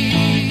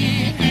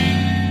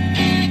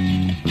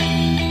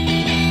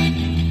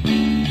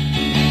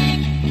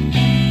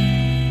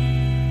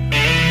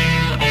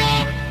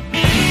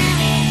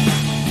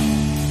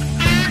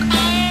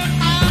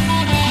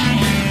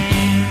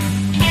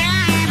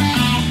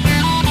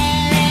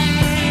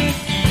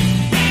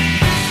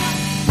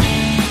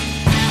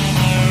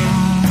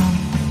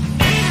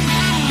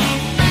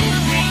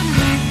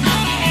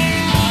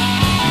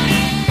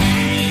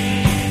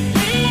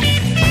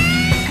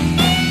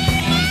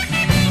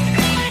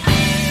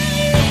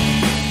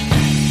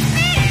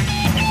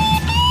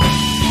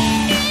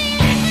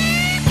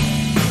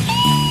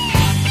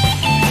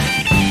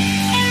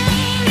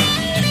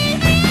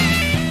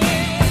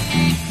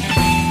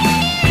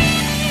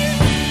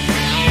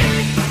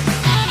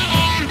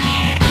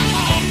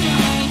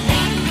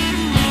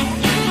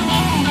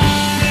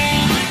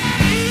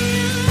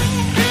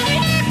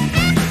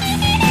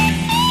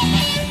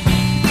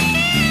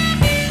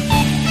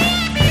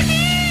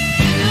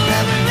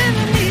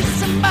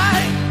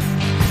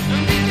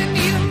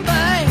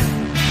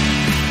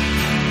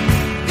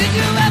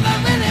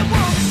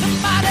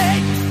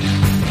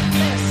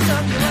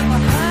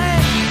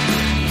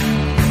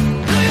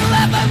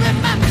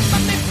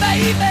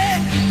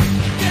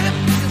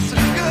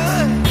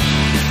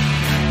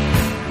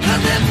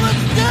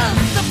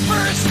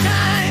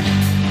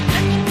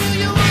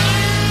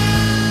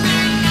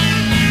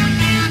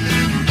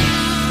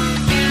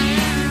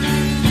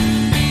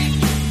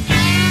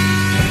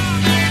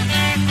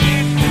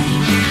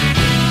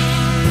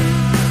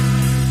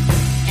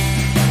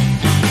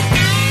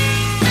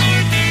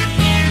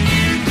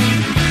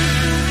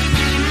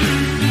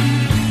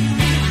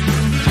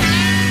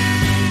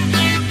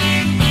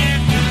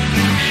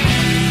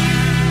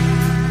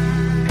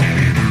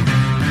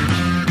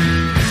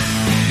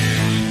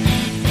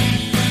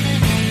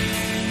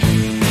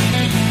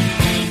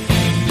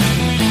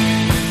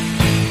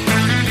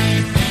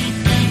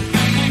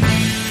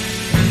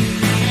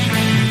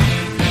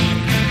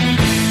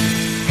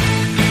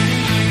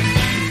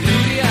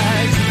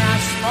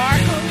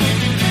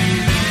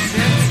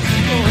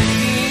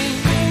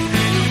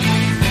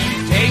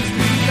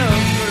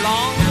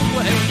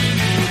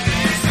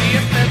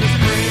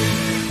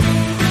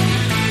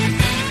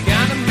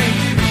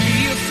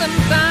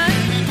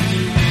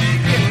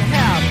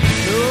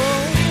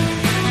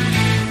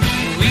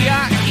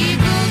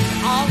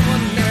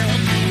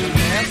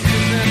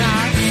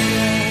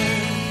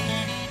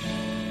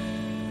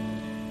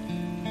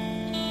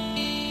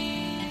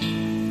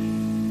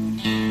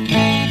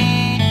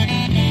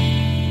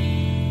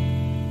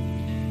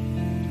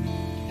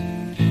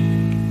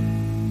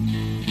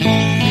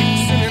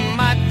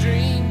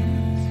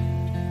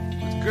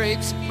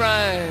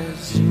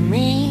 Surprise to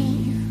me.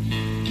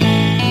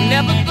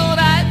 Never thought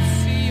I'd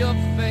see your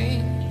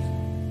face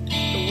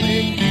the way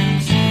it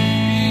used to be.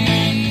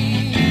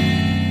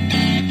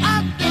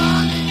 Oh,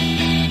 darling.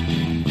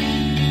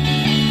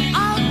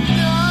 Oh,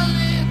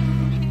 darling.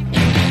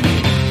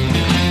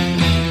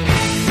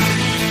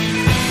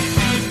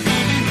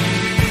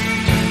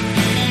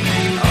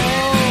 Oh.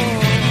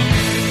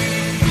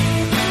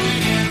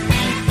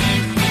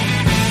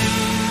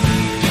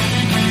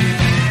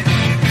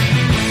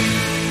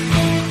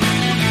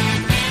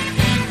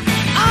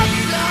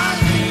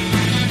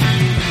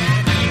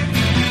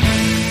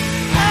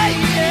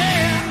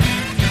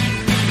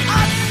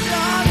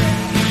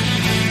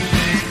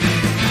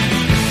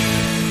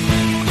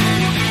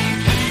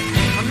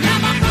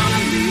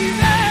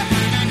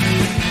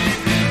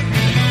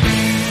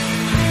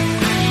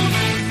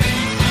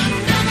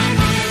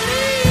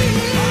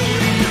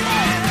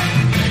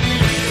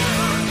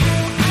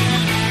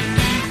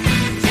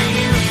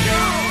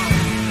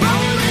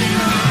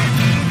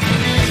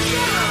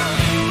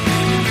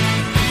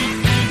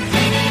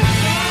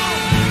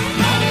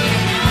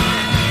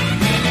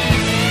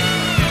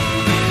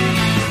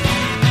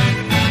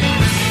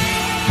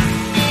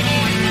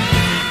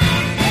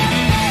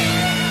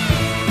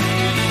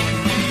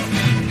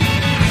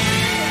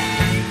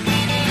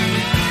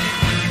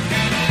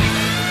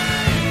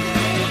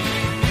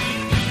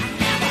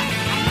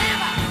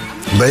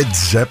 Led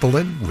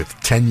Zeppelin with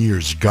 10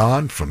 Years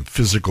Gone from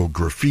Physical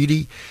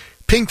Graffiti,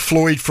 Pink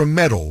Floyd from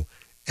Metal,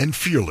 and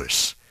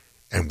Fearless.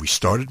 And we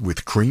started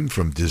with Cream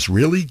from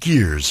Disraeli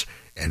Gears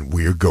and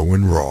We're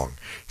Going Wrong.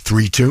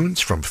 3 tunes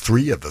from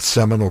 3 of the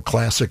seminal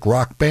classic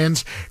rock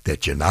bands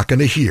that you're not going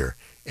to hear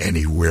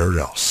anywhere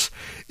else.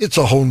 It's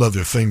a whole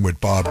nother thing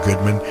with Bob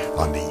Goodman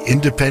on the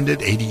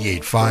independent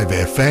 88.5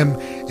 FM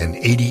and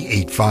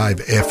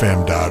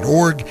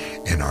 88.5fm.org,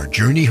 and our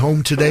journey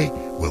home today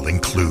will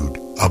include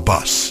a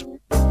bus.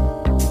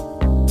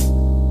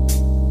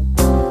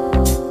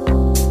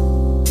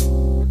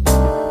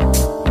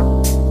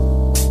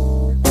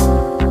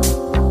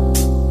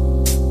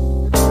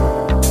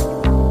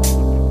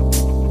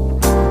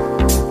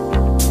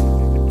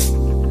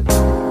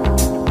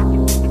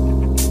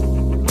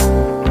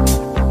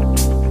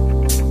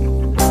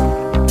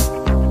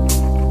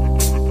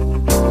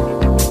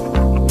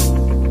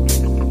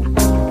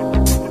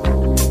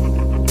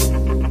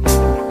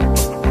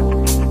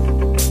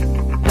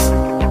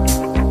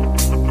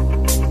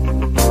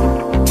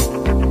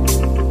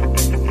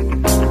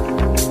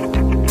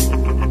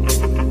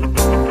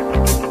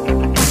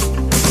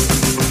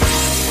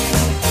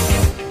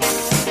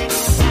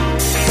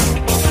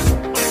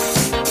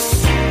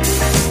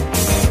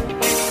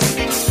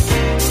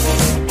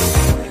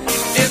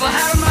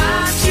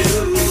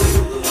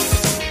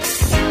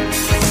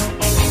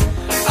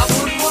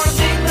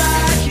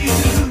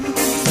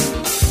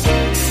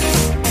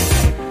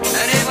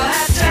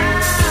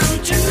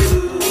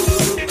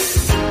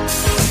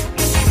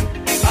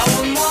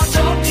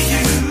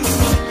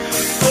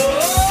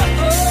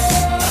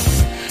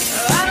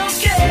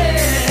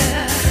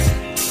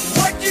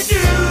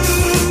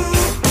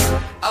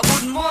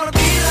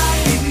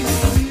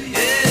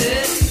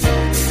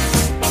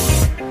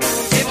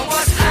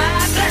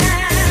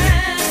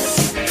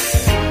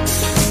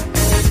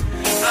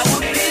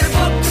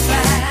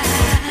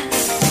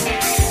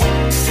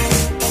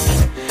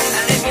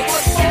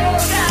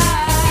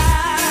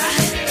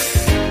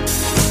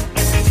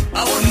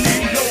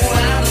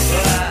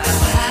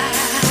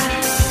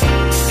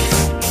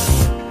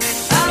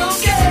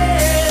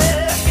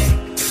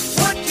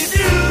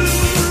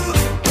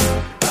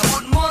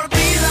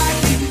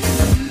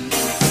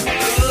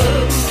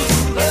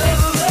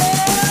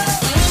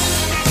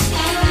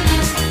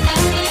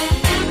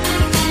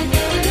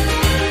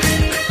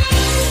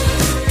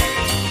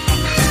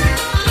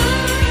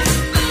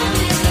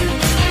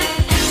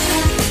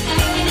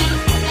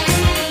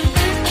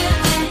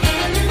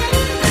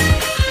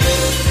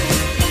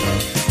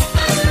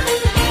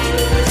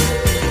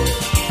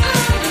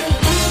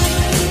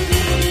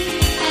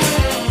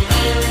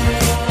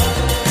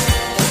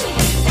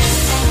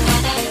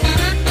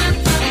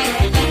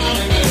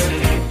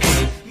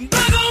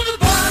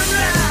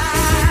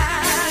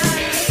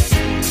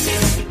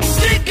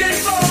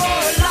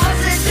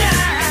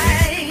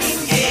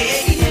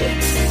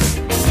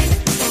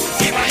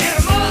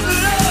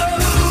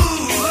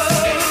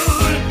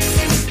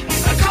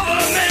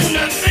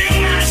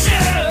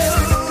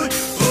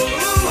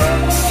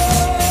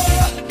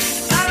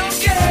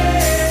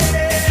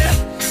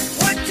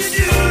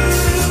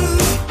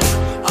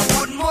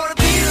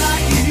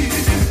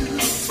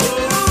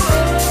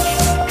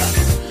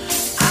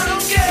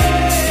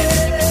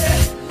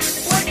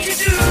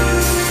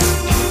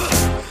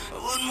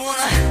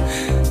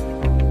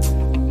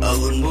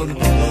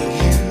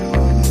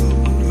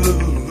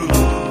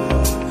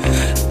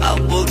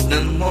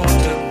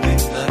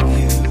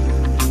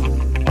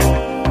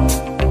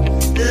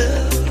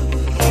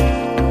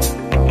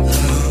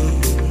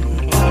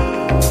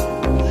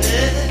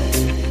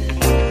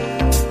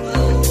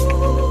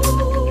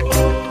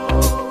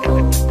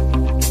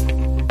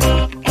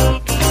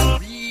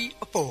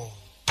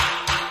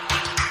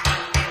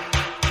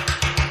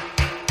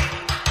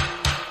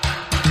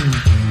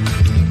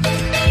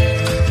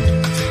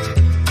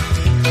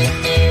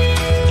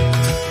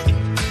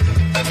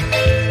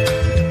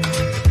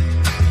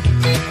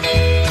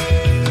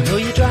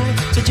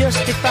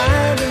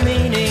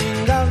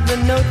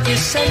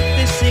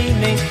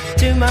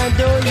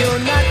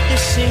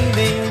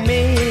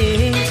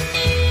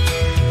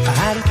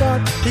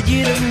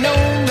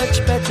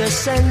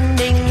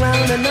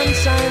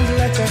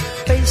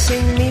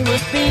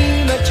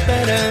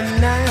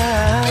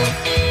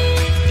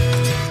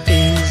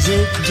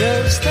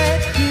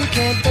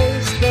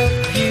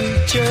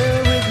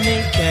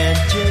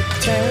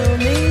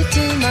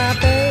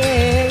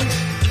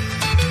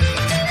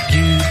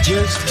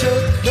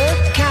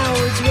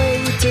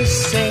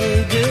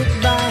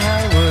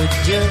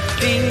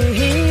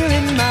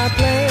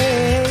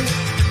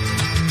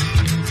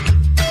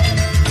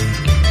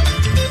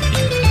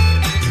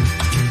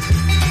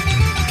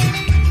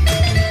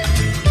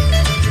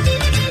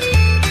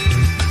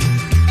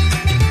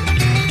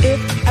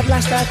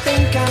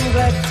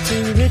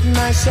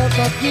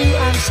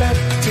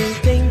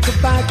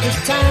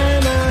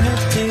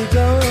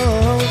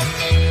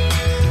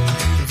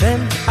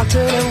 Then I'll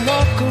turn and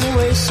walk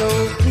away, so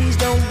please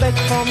don't beg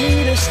for me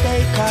to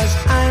stay, 'cause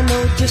I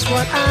know just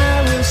what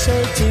I will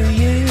say to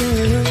you.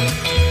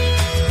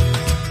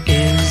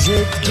 Is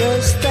it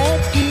just that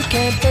you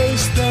can't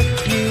face the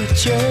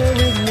future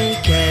with me?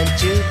 Can't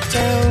you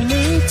tell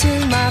me to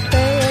my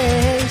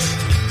face?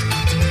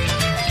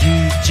 You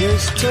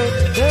just took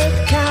the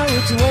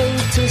coward's way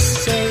to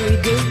say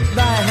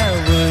goodbye. How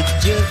would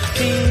you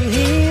feel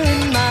here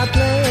in my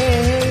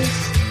place?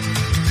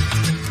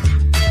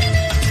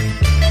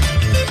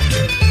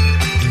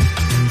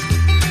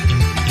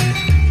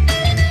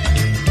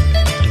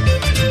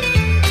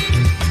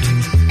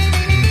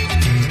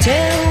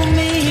 Tell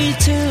me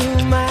to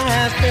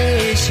my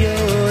face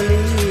you're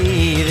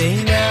leaving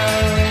now.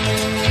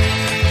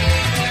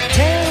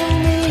 Tell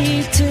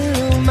me to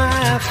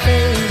my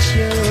face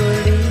you're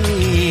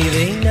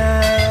leaving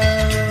now.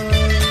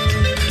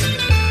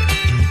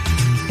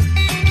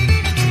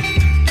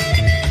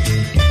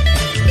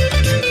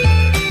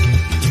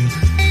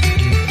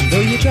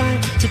 Though you try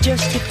to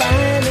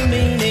justify the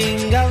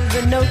meaning of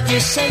the note you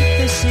sent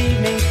this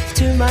evening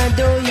to my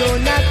door,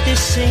 you're not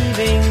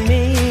deceiving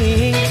me.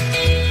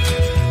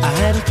 I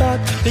had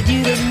thought that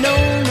you'd have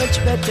known much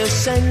better.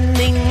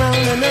 Sending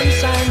round an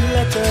unsigned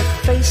letter,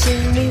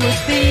 facing me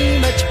would be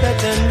much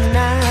better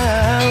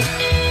now.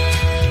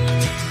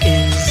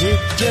 Is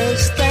it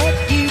just that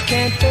you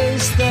can't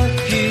face the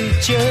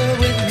future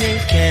with me?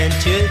 Can't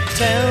you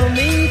tell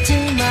me to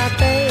my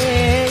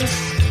face?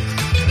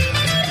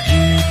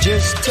 You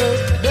just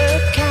took the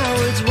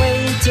coward's way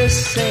to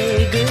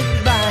say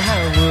goodbye.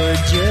 How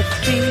would you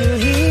feel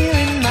here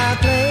in my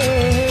place?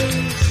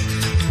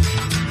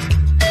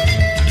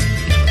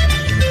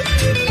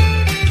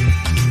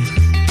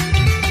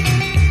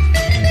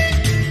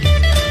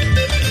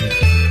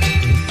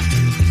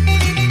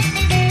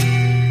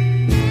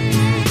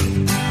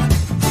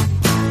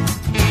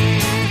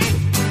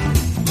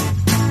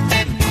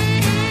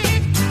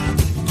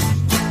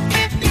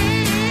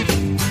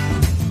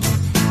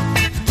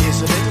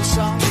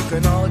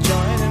 Can all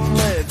join in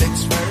with.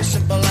 It's very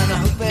simple and I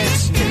hope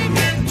it's new.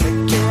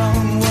 Make your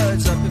own words.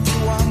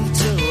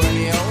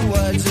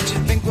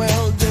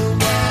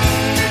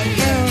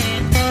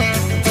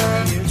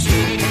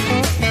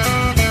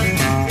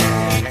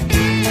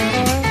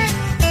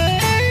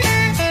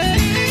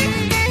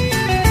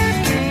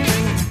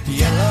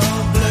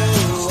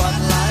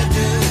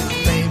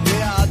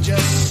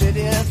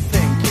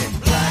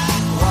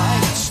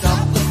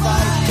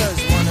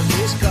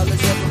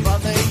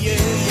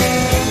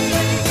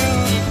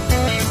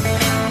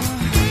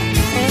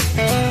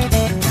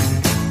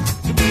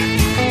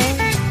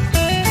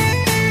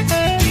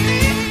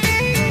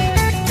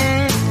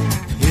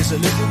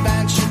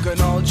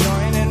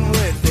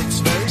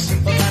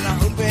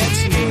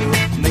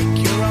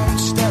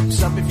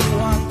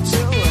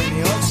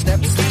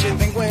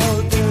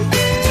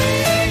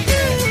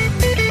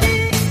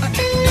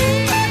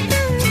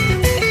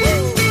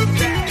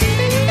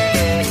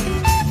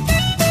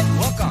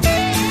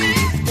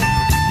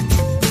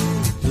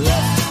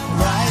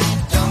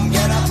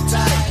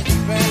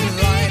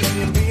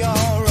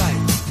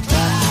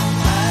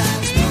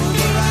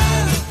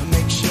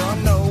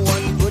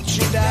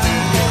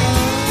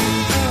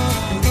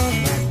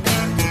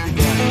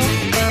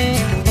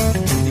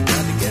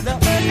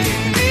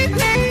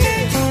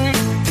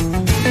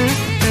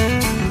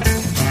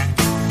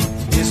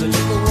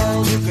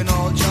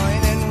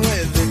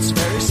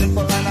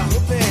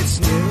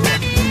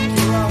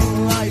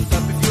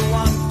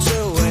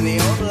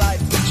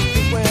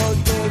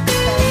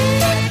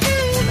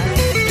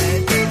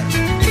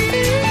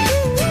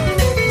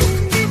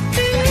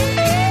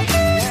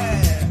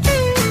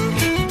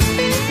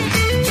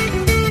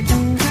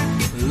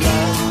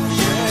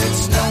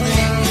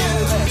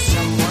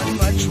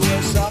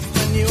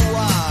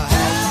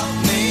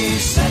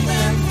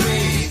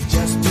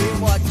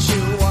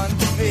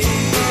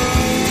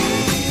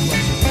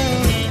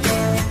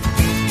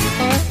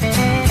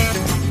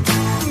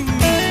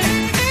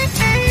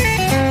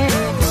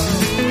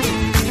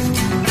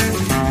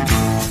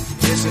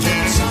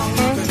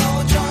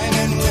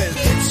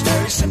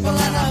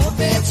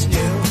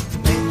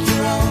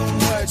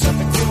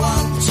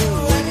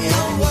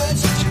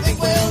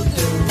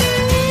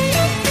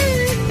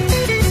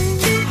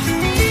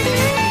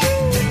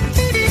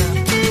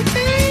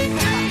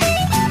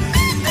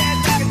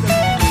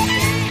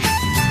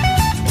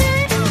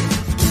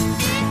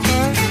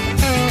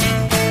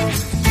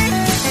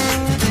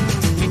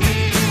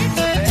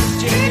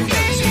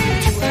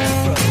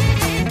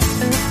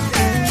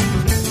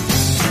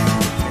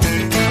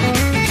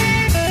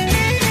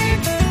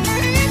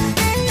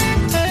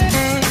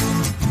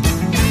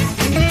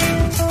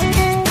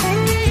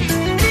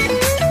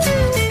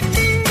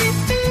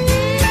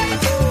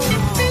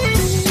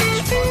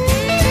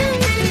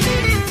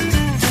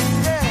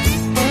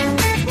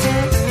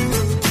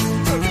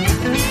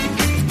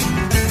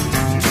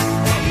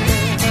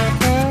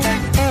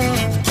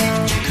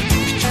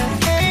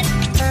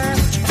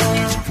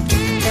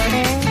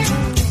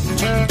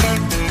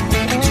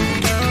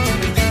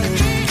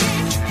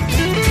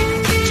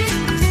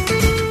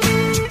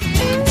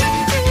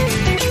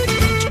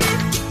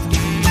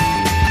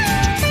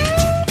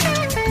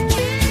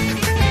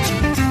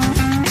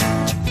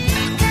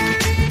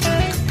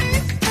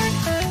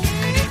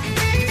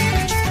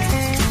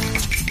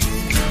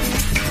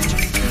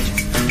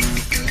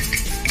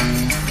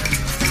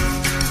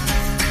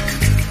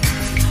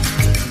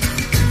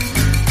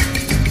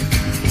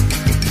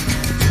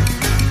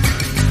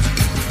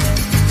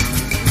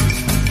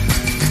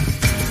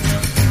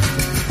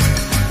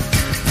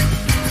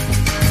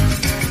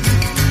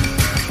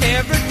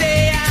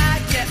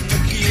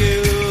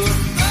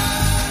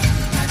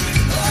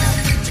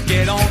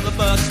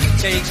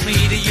 takes me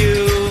to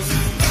you.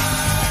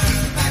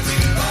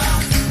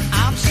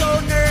 I'm so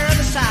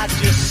nervous I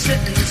just sit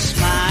and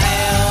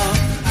smile.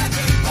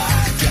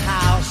 Your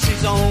house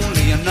is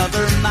only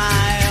another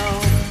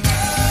mile.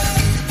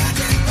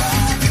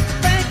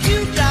 Thank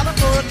you, driver,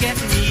 for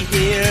getting me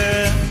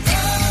here.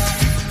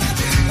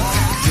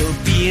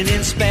 You'll be an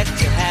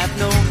inspector, have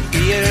no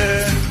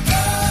fear.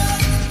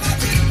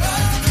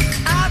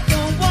 I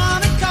don't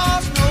want to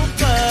cause no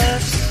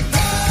fuss,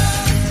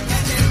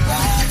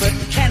 but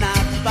can I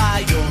buy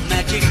your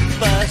magic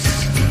bus?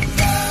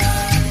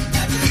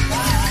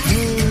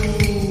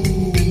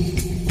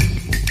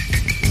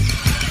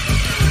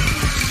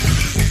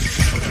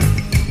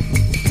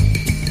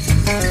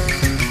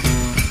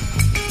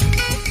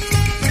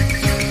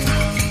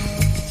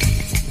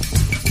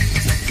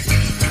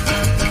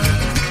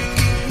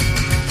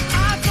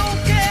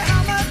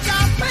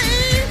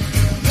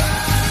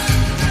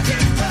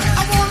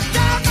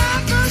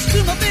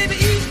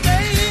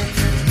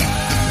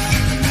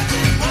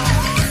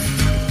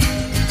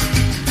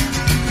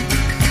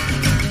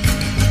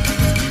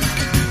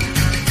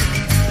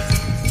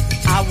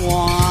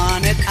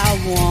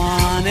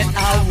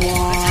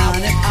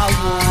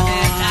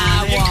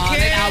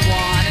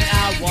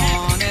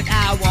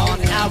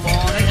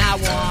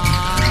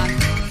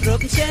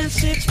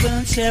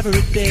 Sixpence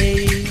every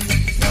day,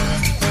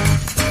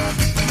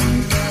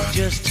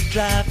 just to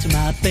drive to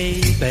my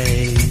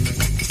baby.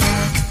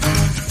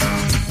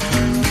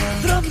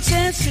 Throw me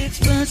 10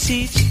 sixpence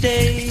each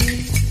day,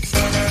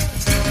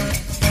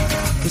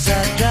 'cause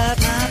I drive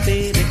my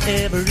baby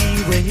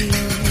every way.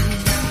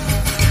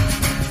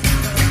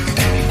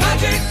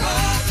 Magic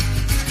bus,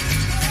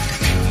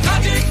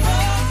 magic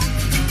bus,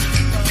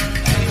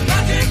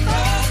 magic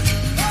bus,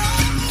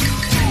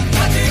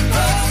 magic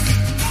bus.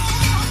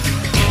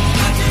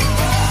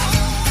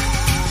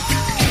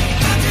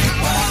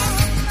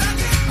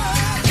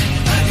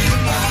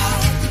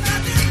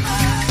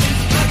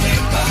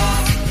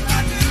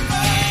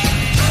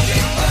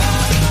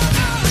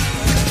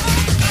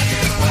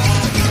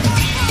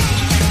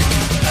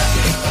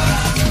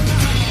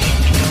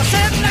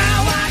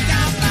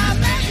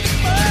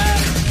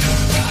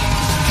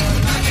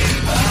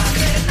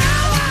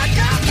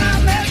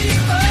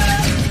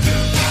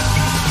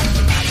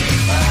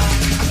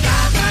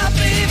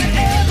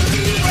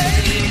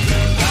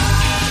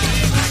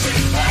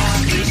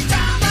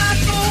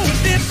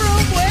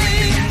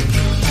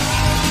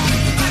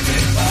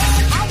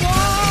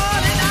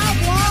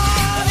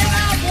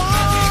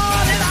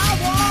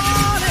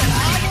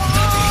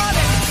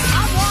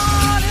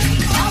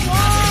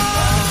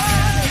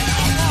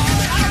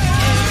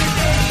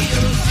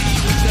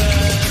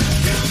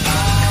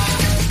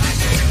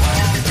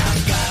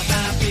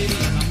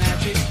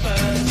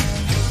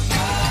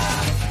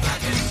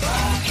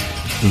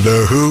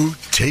 The Who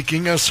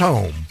taking us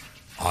home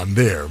on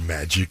their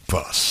magic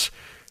bus.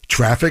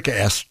 Traffic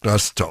asked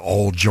us to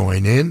all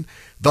join in.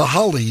 The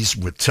Hollies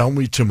would Tell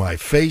Me to My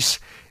Face,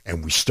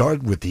 and we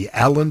started with the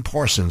Alan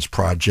Parsons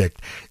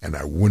Project and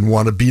I Wouldn't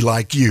Want to Be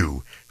Like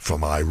You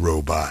from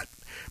iRobot.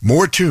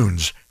 More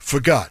tunes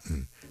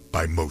forgotten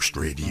by most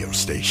radio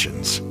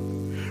stations.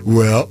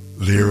 Well,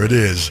 there it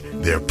is.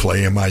 They're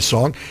playing my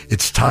song.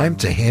 It's time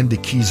to hand the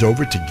keys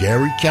over to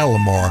Gary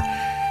Calamar.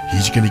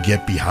 He's going to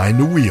get behind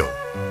the wheel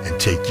and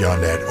take you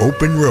on that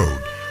open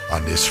road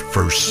on this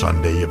first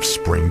Sunday of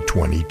spring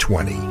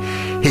 2020.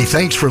 Hey,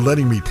 thanks for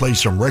letting me play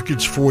some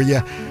records for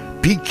you.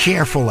 Be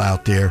careful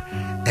out there,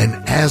 and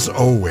as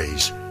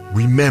always,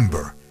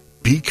 remember,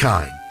 be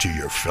kind to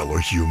your fellow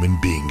human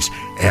beings.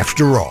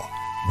 After all,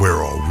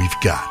 we're all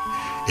we've got.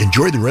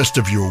 Enjoy the rest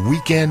of your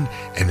weekend,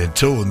 and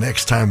until the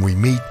next time we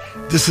meet,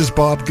 this is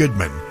Bob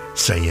Goodman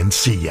saying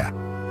see ya.